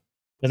up.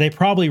 But they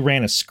probably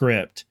ran a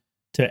script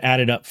to add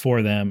it up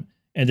for them.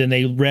 And then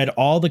they read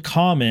all the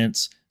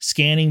comments,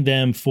 scanning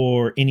them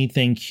for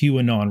anything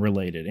QAnon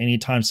related.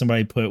 Anytime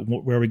somebody put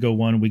where we go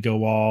one, we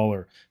go all,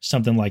 or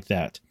something like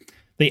that.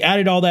 They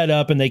added all that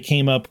up and they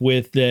came up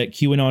with that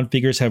QAnon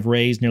figures have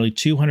raised nearly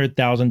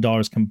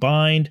 $200,000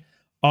 combined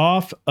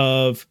off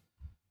of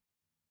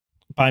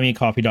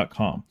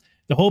buymeacoffee.com.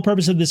 The whole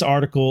purpose of this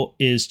article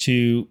is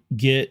to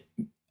get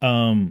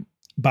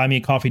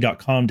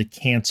buymeacoffee.com to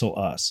cancel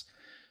us.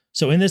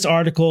 So in this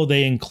article,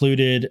 they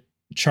included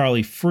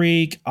Charlie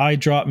Freak,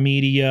 iDrop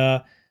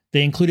Media.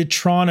 They included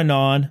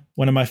Tronanon,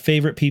 one of my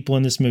favorite people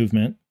in this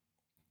movement.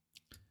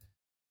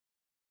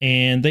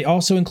 And they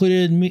also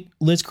included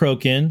Liz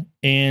Crokin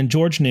and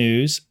George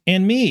News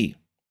and me.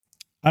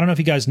 I don't know if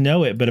you guys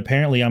know it, but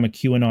apparently I'm a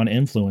QAnon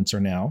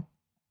influencer now.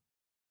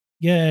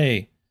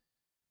 Yay.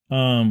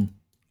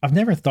 I've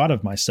never thought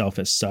of myself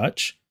as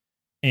such.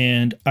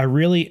 And I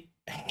really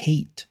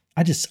hate,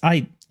 I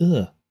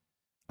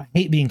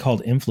hate being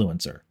called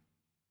influencer.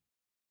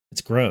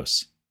 It's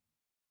gross.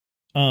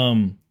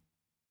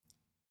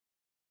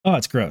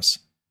 It's gross.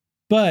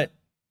 But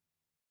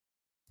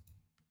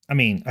I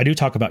mean, I do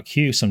talk about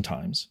Q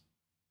sometimes.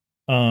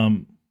 I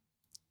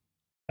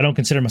don't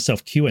consider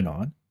myself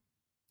QAnon.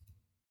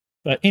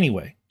 But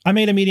anyway, I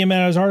made a Media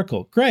Matters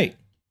article. Great.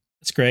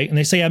 That's great. And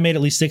they say I made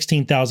at least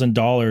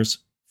 $16,000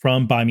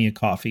 from Buy Me a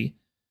Coffee.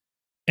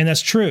 And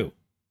that's true.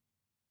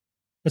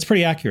 That's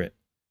pretty accurate.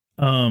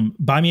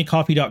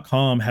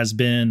 Buymeacoffee.com has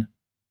been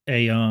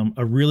a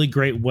really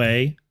great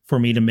way for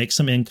me to make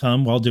some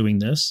income while doing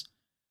this.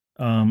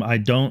 I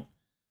don't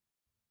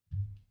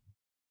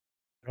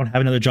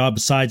have another job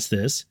besides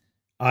this.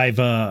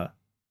 I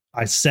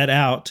set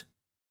out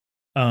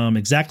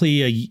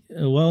exactly a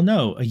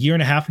year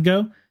and a half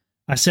ago.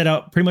 I set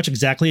out pretty much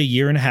exactly a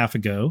year and a half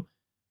ago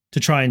to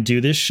try and do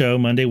this show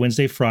Monday,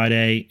 Wednesday,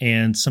 Friday,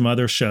 and some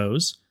other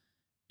shows,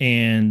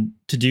 and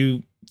to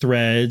do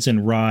threads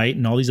and write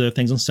and all these other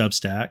things on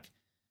Substack,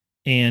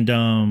 and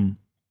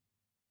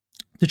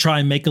to try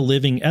and make a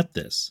living at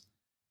this.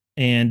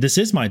 And this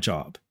is my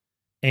job.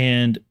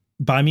 And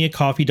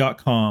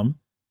buymeacoffee.com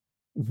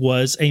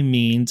was a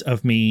means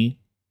of me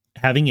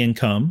having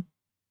income.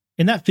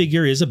 And that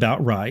figure is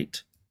about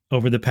right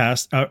over the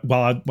past,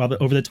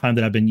 over the time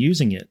that I've been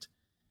using it.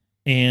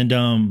 And,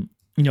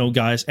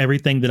 guys,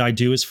 everything that I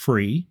do is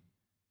free.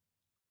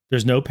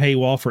 There's no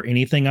paywall for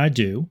anything I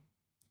do,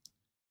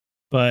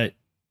 but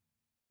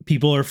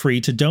people are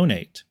free to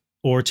donate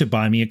or to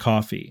buy me a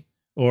coffee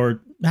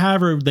or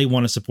however they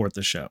want to support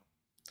the show.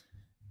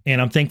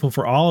 And I'm thankful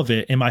for all of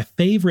it. And my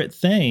favorite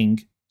thing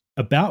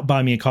about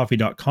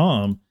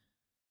buymeacoffee.com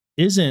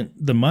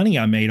isn't the money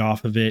I made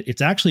off of it.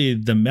 It's actually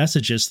the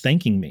messages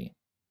thanking me.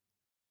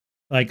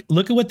 Like,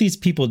 look at what these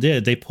people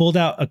did. They pulled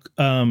out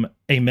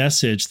a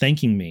message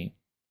thanking me.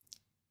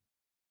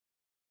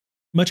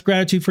 Much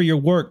gratitude for your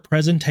work,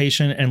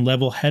 presentation, and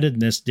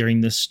level-headedness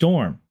during this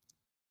storm.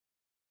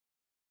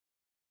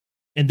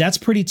 And that's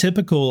pretty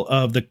typical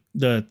of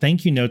the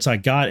thank you notes I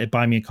got at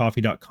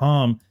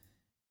buymeacoffee.com.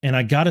 And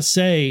I got to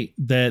say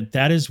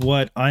that is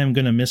what I am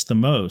going to miss the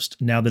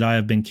most now that I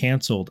have been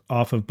canceled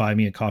off of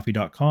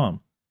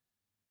buymeacoffee.com.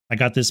 I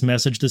got this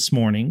message this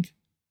morning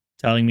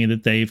telling me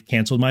that they've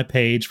canceled my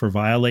page for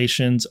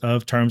violations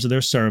of terms of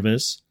their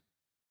service.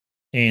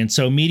 And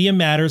so Media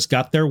Matters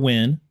got their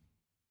win.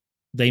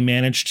 They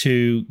managed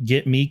to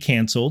get me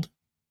canceled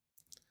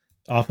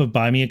off of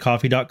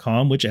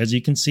buymeacoffee.com, which, as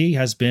you can see,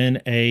 has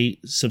been a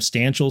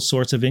substantial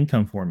source of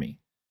income for me.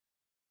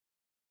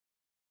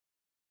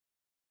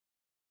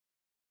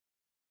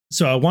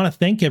 So I want to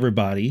thank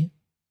everybody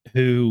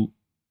who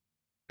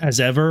has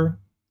ever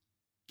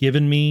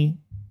given me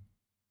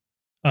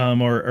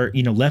or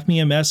left me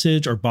a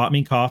message or bought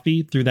me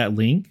coffee through that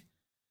link.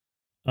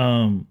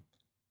 I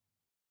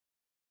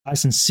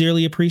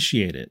sincerely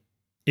appreciate it.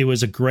 It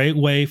was a great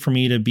way for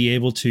me to be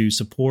able to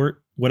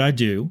support what I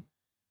do.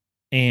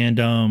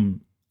 And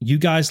you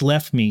guys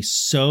left me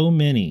so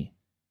many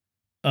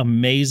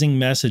amazing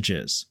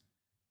messages.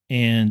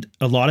 And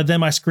a lot of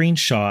them I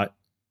screenshot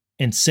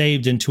and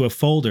saved into a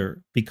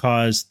folder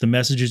because the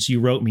messages you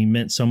wrote me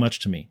meant so much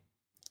to me.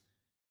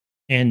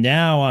 And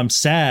now I'm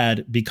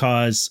sad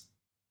because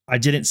I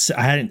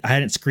hadn't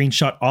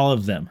screenshot all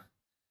of them.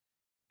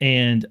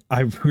 And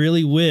I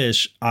really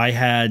wish I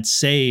had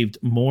saved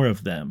more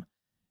of them.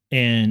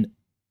 And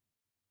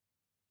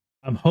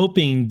I'm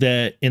hoping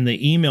that in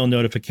the email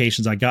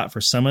notifications I got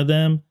for some of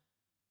them,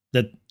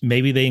 that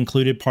maybe they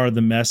included part of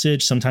the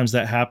message. Sometimes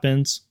that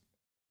happens.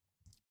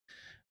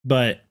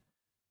 But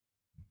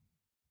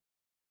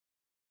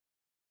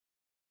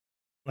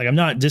like, I'm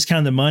not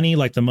discounting the money.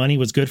 Like, the money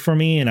was good for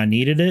me and I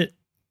needed it.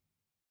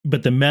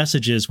 But the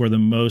messages were the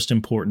most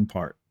important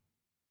part.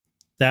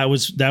 That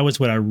was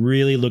what I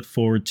really looked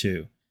forward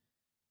to.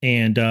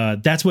 And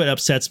that's what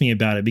upsets me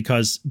about it,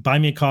 because Buy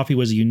Me a Coffee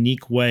was a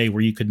unique way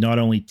where you could not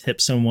only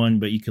tip someone,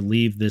 but you could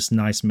leave this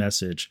nice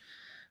message.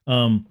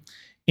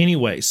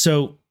 Anyway,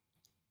 so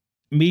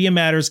Media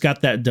Matters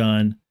got that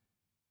done.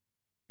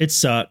 It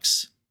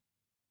sucks,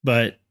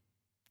 but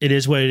it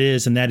is what it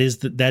is. And that is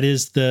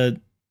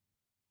the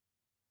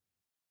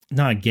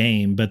not a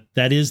game, but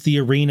that is the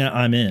arena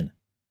I'm in.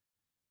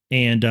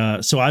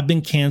 And so I've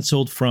been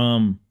canceled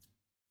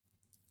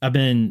I've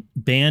been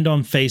banned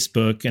on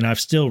Facebook, and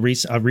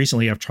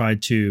I've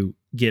tried to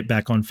get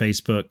back on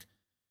Facebook.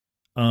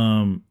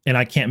 And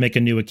I can't make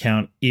a new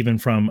account even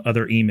from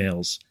other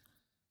emails.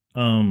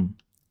 So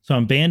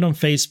I'm banned on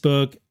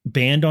Facebook,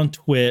 banned on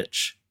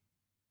Twitch,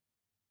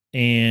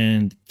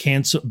 and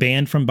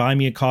banned from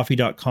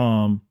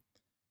buymeacoffee.com.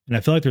 And I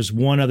feel like there's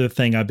one other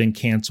thing I've been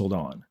canceled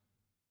on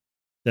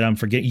that I'm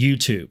forgetting.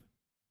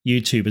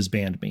 YouTube has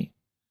banned me.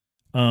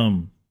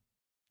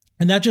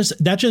 And that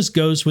just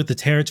goes with the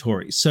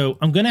territory. So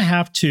I'm going to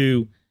have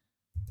to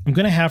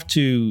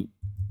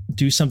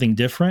do something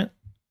different.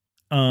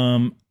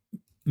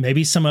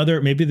 Maybe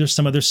there's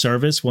some other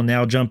service will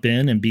now jump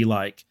in and be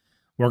like,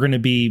 we're going to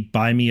be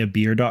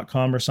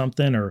buymeabeer.com or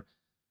something, or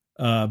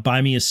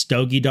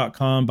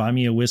buymeastogie.com,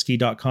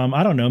 buymeawhiskey.com.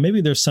 I don't know.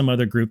 Maybe there's some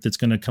other group that's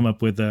going to come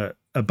up with a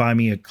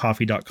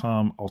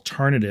buymeacoffee.com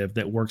alternative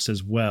that works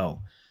as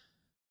well.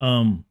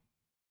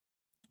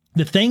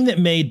 The thing that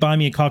made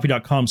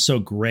buymeacoffee.com so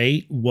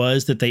great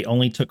was that they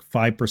only took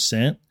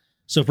 5%.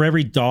 So for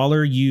every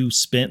 $1 you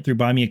spent through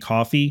Buy Me a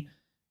Coffee,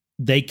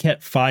 they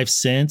kept 5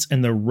 cents,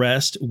 and the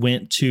rest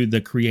went to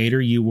the creator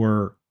you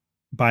were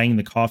buying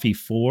the coffee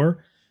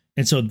for.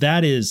 And so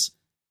that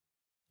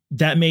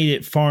made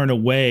it far and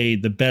away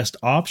the best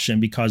option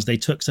because they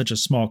took such a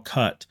small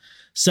cut.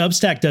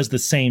 Substack does the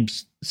same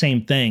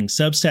thing.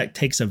 Substack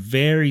takes a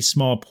very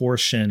small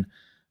portion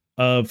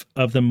of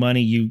the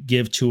money you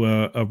give to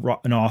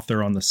an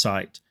author on the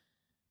site.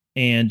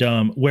 And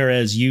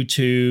whereas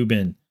YouTube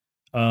and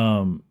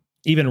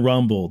even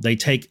Rumble, they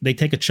take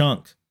a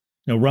chunk.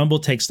 You know, Rumble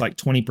takes like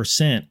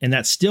 20%, and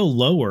that's still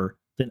lower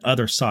than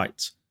other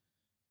sites.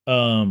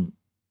 So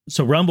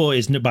Rumble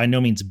is by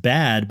no means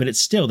bad, but it's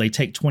still, they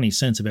take 20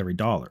 cents of every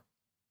 $1.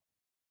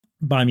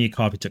 Buy Me a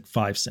Coffee took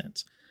 5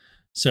 cents.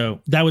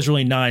 So that was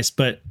really nice,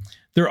 but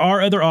there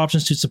are other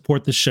options to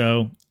support the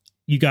show.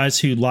 You guys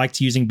who liked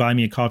using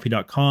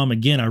buymeacoffee.com,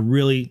 again, I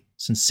really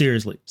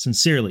sincerely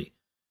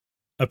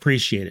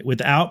appreciate it.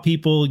 Without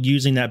people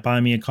using that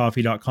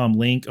buymeacoffee.com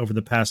link over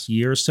the past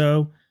year or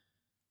so,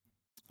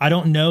 I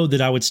don't know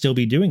that I would still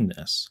be doing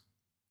this.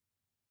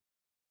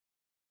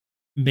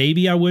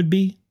 Maybe I would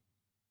be,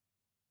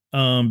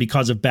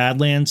 because of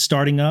Badlands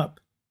starting up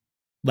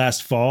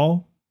last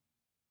fall.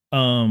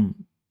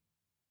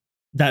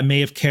 That may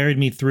have carried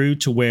me through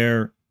to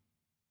where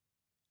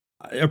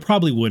I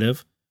probably would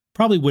have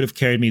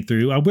carried me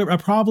through. I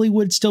probably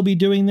would still be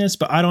doing this,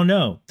 but I don't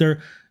know. There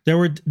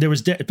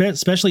was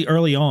especially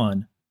early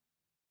on,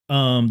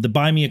 the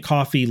Buy Me a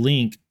Coffee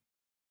link,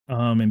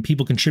 and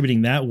people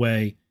contributing that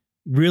way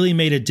really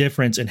made a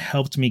difference and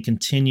helped me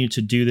continue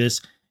to do this,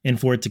 and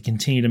for it to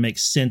continue to make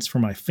sense for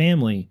my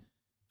family,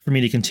 for me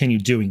to continue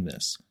doing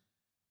this.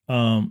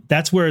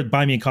 That's where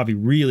Buy Me a Coffee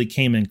really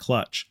came in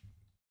clutch.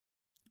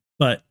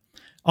 But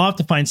I'll have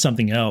to find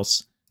something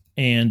else,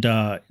 and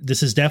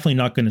this is definitely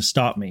not going to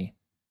stop me.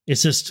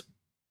 It's just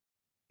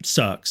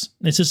sucks.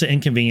 It's just an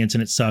inconvenience,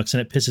 and it sucks,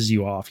 and it pisses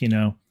you off, you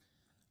know?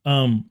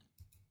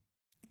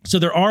 So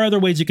there are other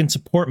ways you can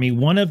support me.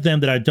 One of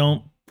them that I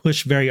don't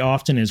push very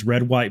often is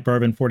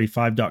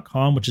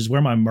redwhitebourbon45.com, which is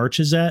where my merch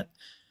is at.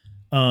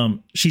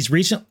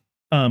 Melissa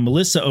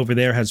over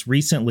there has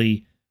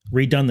recently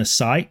redone the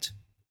site,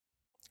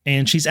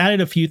 and she's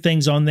added a few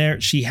things on there.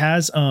 She's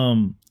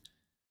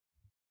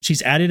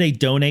added a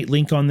donate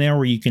link on there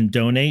where you can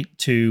donate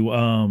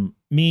to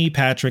me,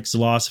 Patrick,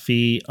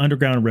 Zilosophy,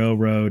 Underground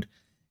Railroad,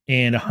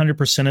 and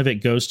 100% of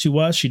it goes to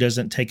us. She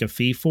doesn't take a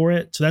fee for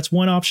it. So that's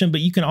one option,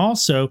 but you can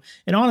also,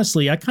 and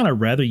honestly, I kind of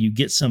rather you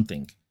get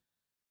something.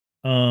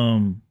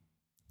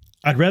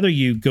 I'd rather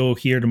you go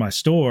here to my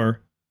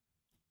store.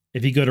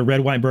 If you go to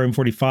Red, White, Bourbon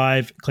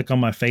 45, click on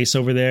my face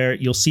over there,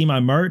 you'll see my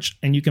merch,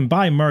 and you can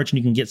buy merch and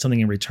you can get something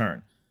in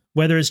return.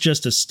 Whether it's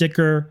just a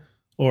sticker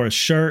or a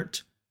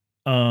shirt,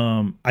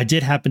 I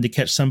did happen to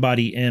catch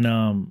somebody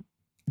in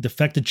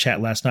Defected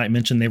Chat last night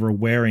mention they were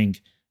wearing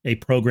a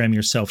Program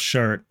Yourself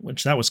shirt,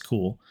 which that was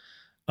cool.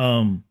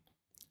 The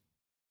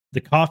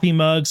coffee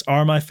mugs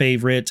are my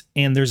favorite,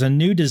 and there's a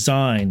new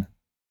design.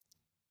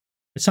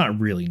 It's not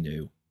really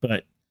new,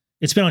 but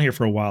it's been on here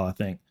for a while, I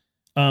think.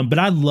 But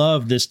I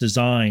love this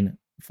design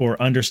for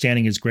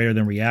understanding is greater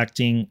than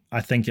reacting.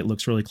 I think it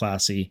looks really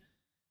classy,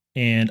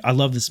 and I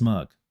love this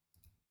mug.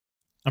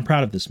 I'm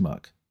proud of this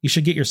mug. You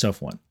should get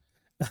yourself one.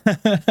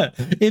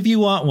 If you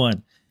want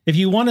one. If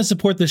you want to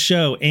support the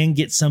show and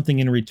get something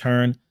in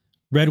return,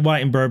 Red,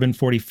 White, and Bourbon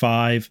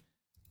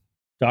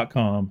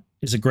 45.com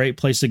is a great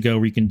place to go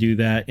where you can do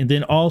that. And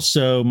then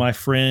also my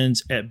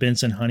friends at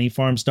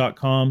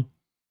BensonHoneyFarms.com.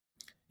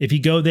 If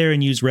you go there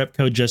and use rep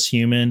code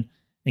JustHuman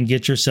and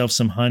get yourself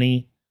some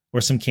honey or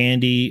some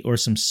candy or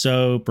some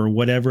soap or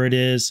whatever it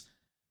is,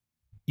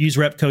 use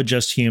rep code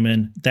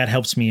JustHuman. That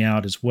helps me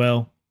out as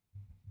well.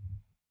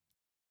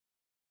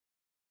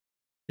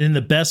 In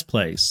the best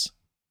place,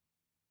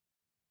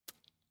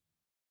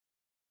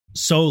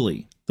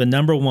 solely the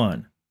number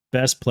one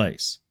best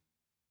place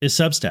is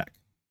Substack.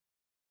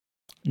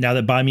 Now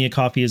that Buy Me a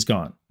Coffee is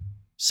gone,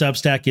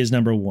 Substack is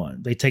number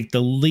one. They take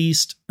the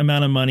least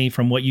amount of money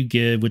from what you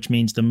give, which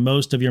means the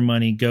most of your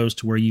money goes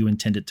to where you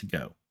intend it to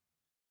go.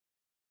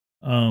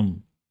 But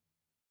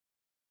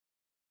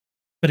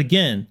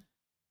again,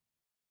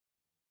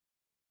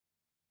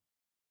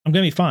 I'm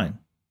going to be fine.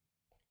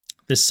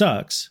 This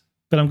sucks,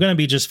 but I'm going to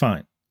be just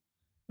fine.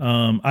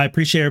 I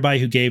appreciate everybody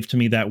who gave to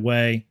me that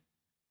way,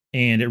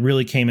 and it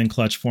really came in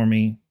clutch for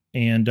me.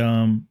 And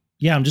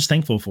yeah, I'm just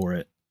thankful for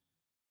it.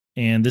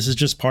 And this is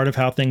just part of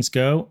how things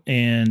go,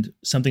 and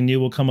something new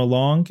will come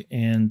along,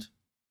 and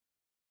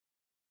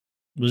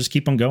we'll just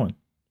keep on going.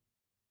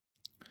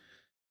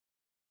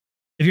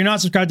 If you're not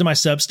subscribed to my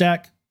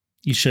Substack,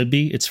 you should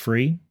be. It's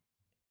free.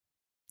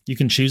 You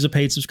can choose a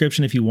paid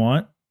subscription if you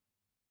want,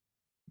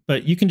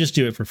 but you can just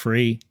do it for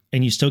free,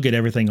 and you still get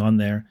everything on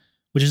there,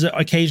 which is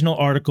occasional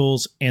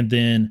articles and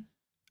then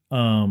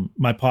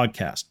my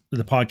podcast,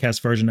 the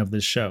podcast version of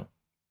this show.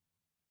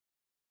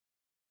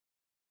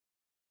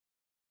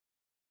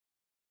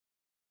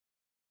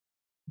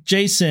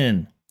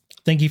 Jason,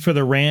 thank you for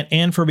the rant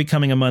and for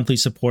becoming a monthly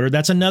supporter.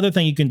 That's another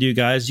thing you can do,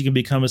 guys. You can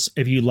become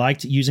if you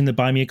liked using the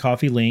Buy Me a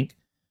Coffee link,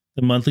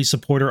 the monthly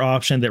supporter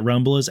option that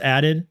Rumble has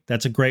added.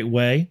 That's a great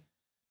way,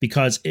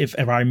 because if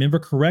I remember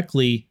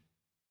correctly,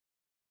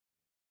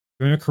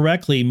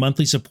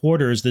 monthly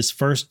supporters,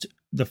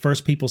 the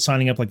first people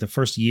signing up, like the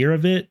first year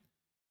of it,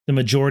 the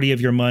majority of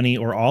your money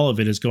or all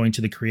of it is going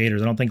to the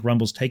creators. I don't think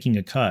Rumble's taking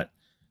a cut.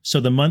 So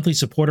the monthly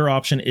supporter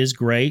option is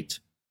great.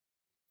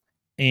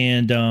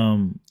 And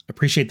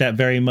appreciate that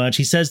very much.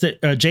 He says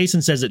that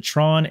Jason says that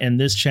Tron and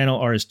this channel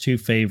are his two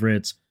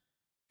favorites.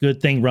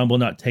 Good thing Rumble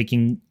not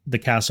taking the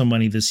castle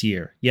money this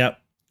year. Yep.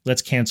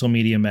 Let's cancel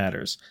Media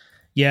Matters.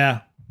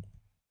 Yeah.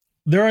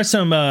 There are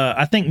some,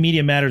 I think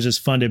Media Matters is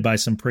funded by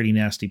some pretty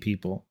nasty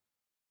people.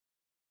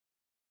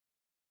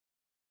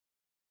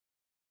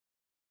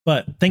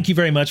 But thank you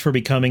very much for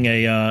becoming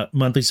a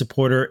monthly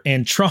supporter.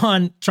 And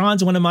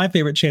Tron's one of my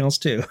favorite channels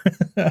too.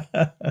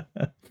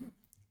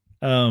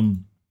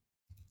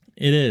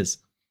 It is.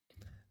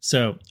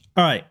 So,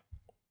 all right.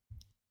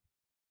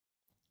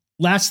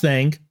 Last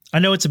thing. I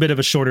know it's a bit of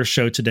a shorter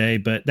show today,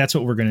 but that's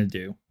what we're going to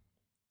do.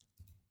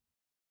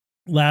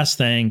 Last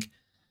thing.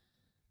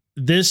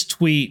 This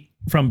tweet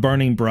from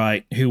Burning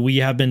Bright, who we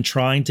have been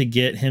trying to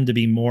get him to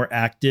be more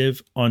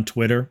active on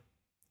Twitter.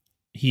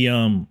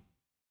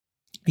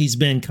 He's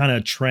been kind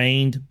of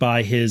trained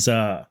by his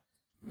other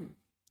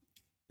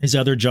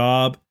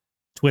job.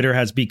 Twitter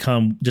has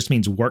become just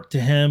means work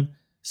to him.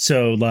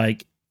 So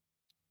like,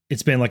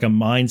 it's been like a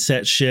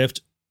mindset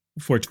shift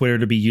for Twitter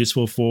to be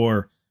useful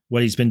for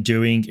what he's been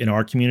doing in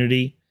our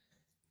community.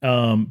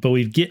 But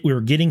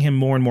we're getting him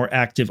more and more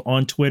active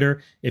on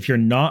Twitter. If you're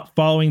not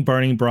following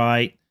Burning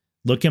Bright,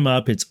 look him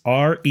up. It's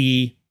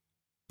RE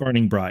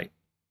Burning Bright,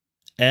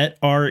 at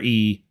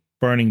RE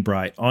Burning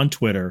Bright on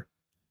Twitter.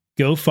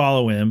 Go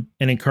follow him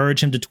and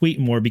encourage him to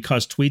tweet more,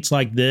 because tweets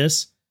like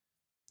this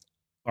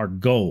are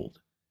gold.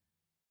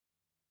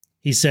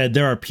 He said,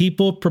 there are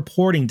people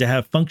purporting to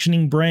have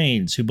functioning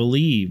brains who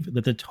believe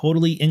that the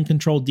totally in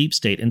control deep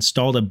state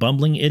installed a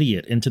bumbling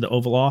idiot into the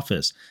Oval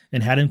Office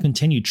and had him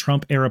continue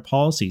Trump-era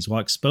policies while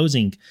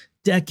exposing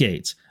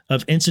decades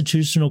of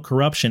institutional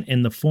corruption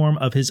in the form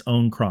of his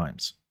own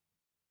crimes.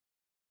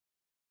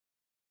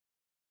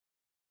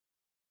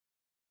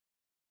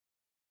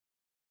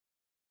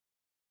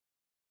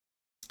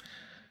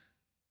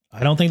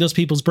 I don't think those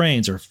people's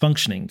brains are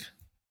functioning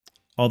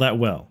all that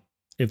well,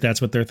 if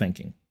that's what they're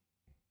thinking.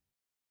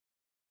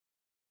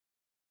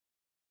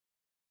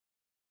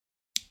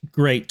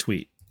 Great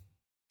tweet.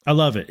 I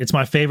love it. It's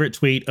my favorite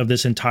tweet of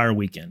this entire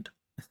weekend.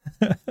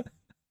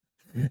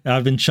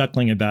 I've been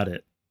chuckling about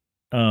it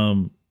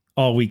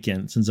all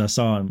weekend since I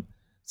saw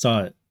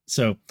it.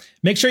 So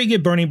make sure you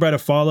give Burning Bright a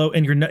follow.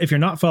 And if you're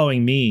not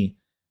following me,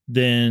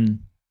 then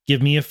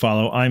give me a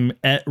follow. I'm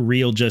at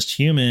Real Just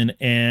Human,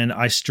 and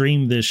I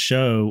stream this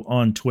show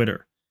on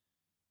Twitter.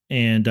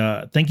 And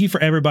thank you for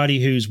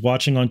everybody who's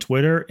watching on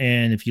Twitter.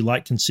 And if you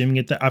like consuming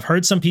it, I've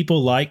heard some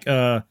people like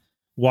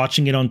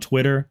watching it on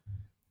Twitter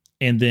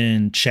and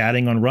then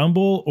chatting on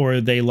Rumble,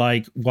 or they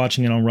like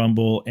watching it on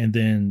Rumble and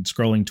then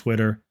scrolling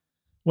Twitter,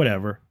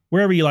 whatever,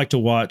 wherever you like to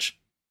watch.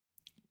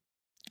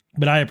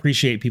 But I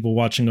appreciate people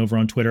watching over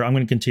on Twitter. I'm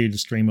going to continue to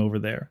stream over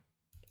there.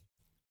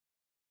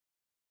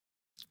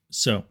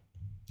 So,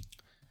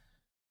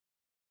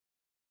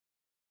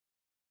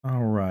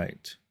 all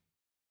right.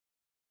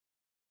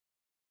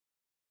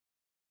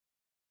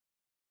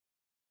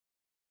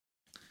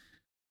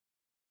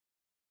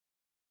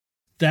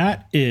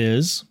 That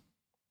is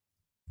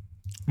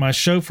my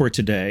show for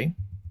today.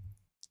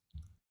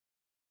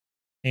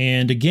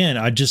 And again,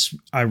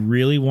 I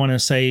really want to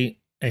say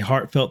a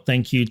heartfelt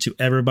thank you to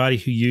everybody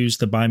who used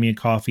the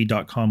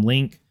buymeacoffee.com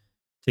link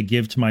to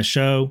give to my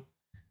show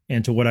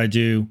and to what I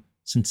do.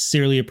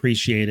 Sincerely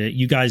appreciate it.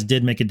 You guys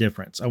did make a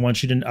difference. I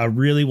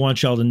really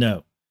want y'all to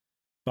know,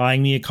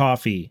 buying me a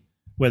coffee,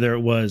 whether it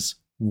was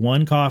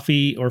 1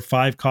 coffee or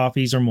 5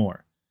 coffees or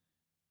more,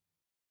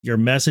 your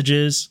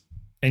messages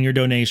and your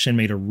donation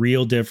made a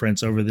real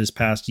difference over this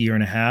past year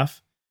and a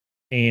half.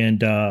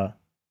 And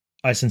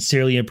I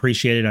sincerely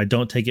appreciate it. I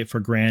don't take it for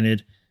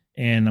granted.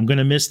 And I'm going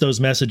to miss those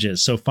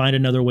messages. So find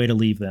another way to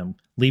leave them.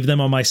 Leave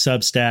them on my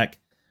Substack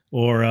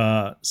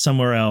or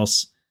somewhere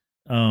else.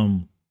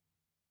 I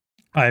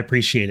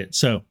appreciate it.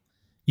 So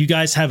you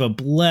guys have a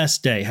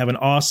blessed day. Have an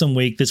awesome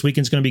week. This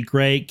weekend's going to be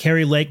great.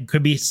 Kari Lake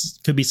could be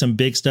some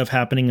big stuff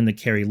happening in the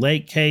Kari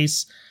Lake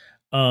case.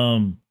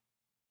 Looking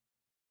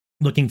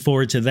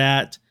forward to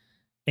that.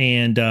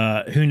 And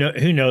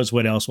who knows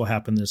what else will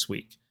happen this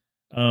week.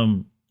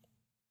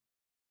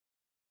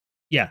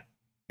 Yeah,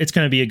 it's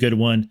going to be a good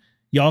one.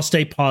 Y'all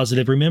stay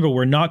positive. Remember,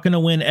 we're not going to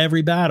win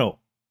every battle.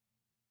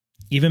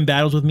 Even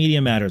battles with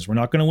Media Matters. We're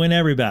not going to win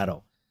every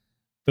battle.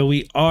 But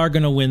we are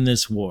going to win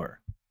this war.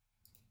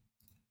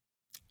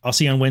 I'll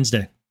see you on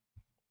Wednesday.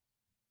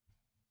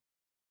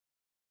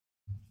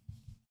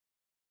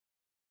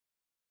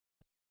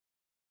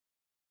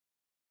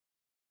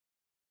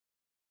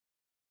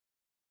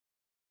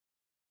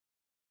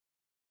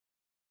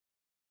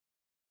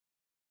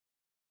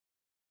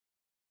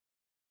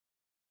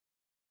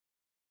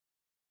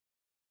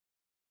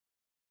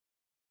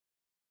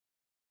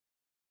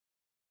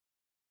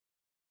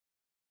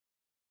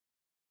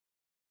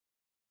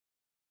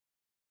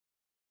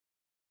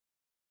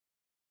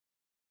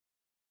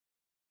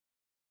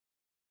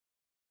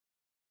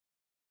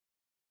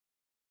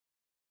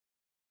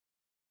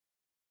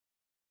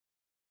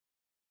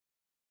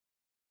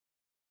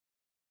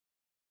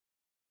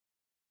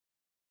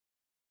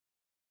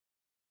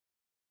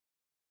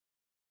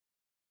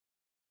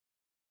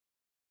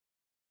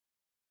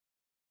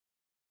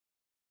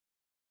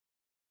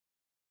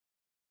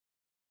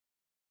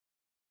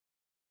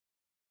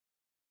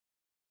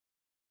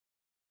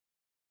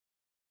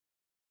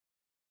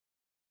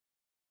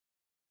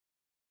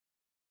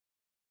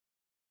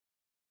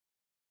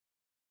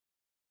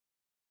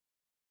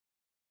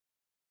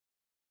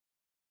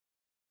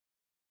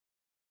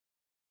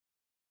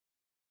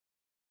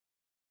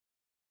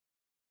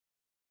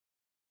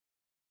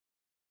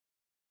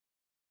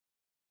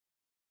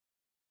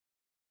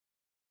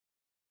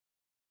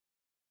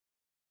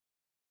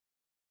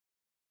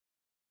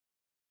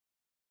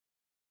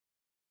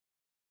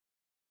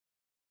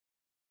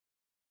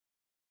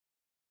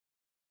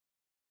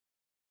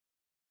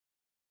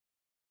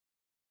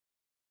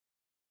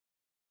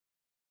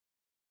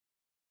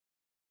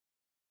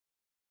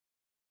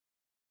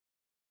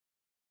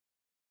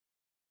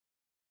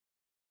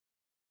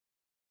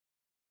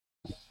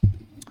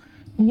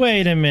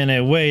 Wait a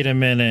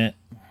minute.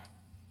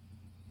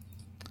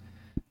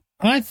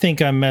 I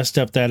think I messed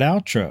up that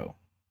outro.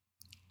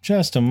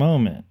 Just a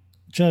moment.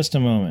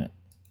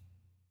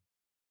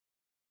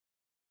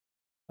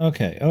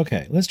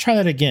 Okay. Let's try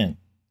that again.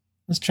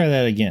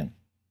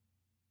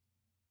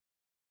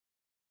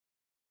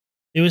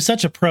 It was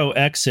such a pro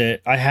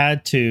exit. I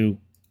had to,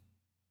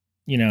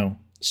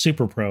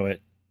 super pro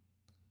it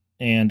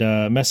and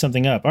mess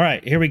something up. All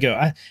right, here we go.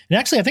 I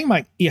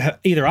think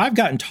either I've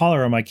gotten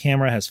taller or my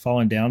camera has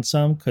fallen down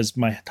some because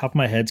my top of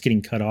my head's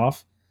getting cut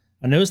off.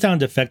 I noticed how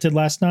defected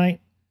last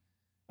night.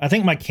 I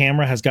think my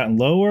camera has gotten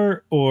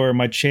lower or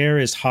my chair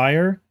is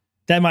higher.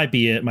 That might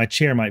be it. My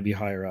chair might be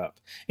higher up.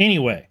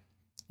 Anyway,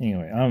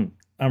 I'm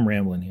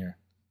rambling here.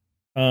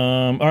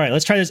 All right,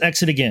 let's try this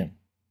exit again.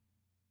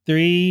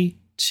 3,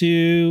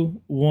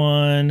 2,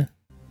 1.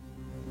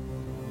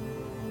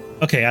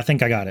 Okay, I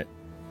think I got it.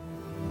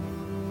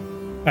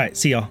 All right,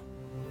 see y'all.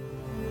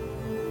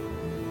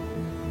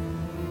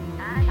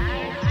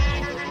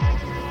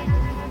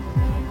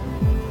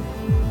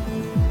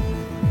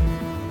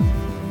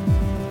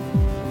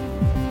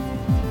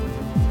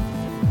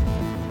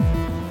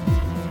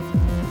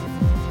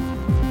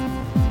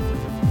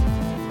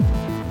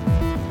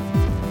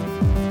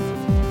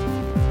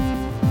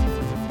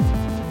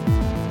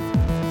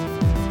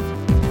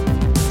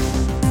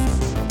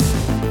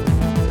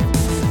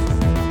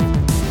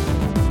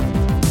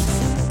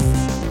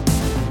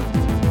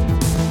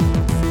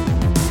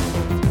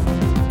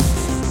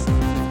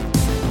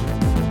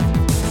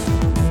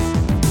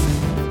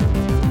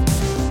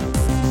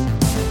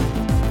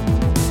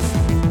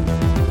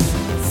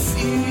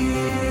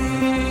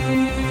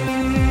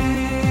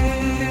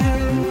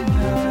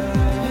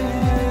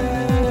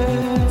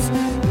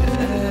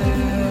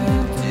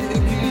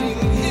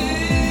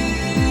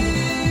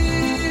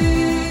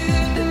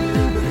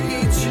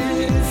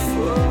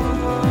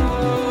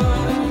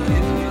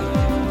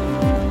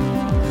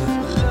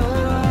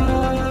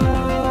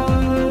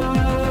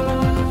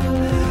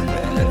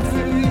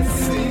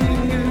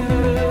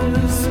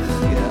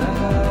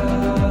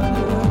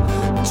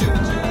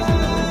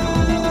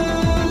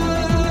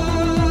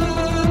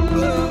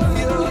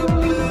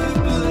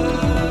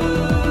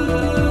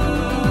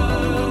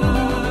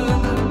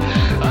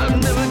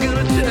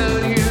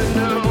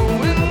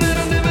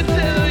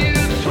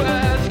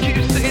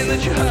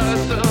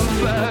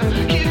 hustle,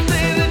 but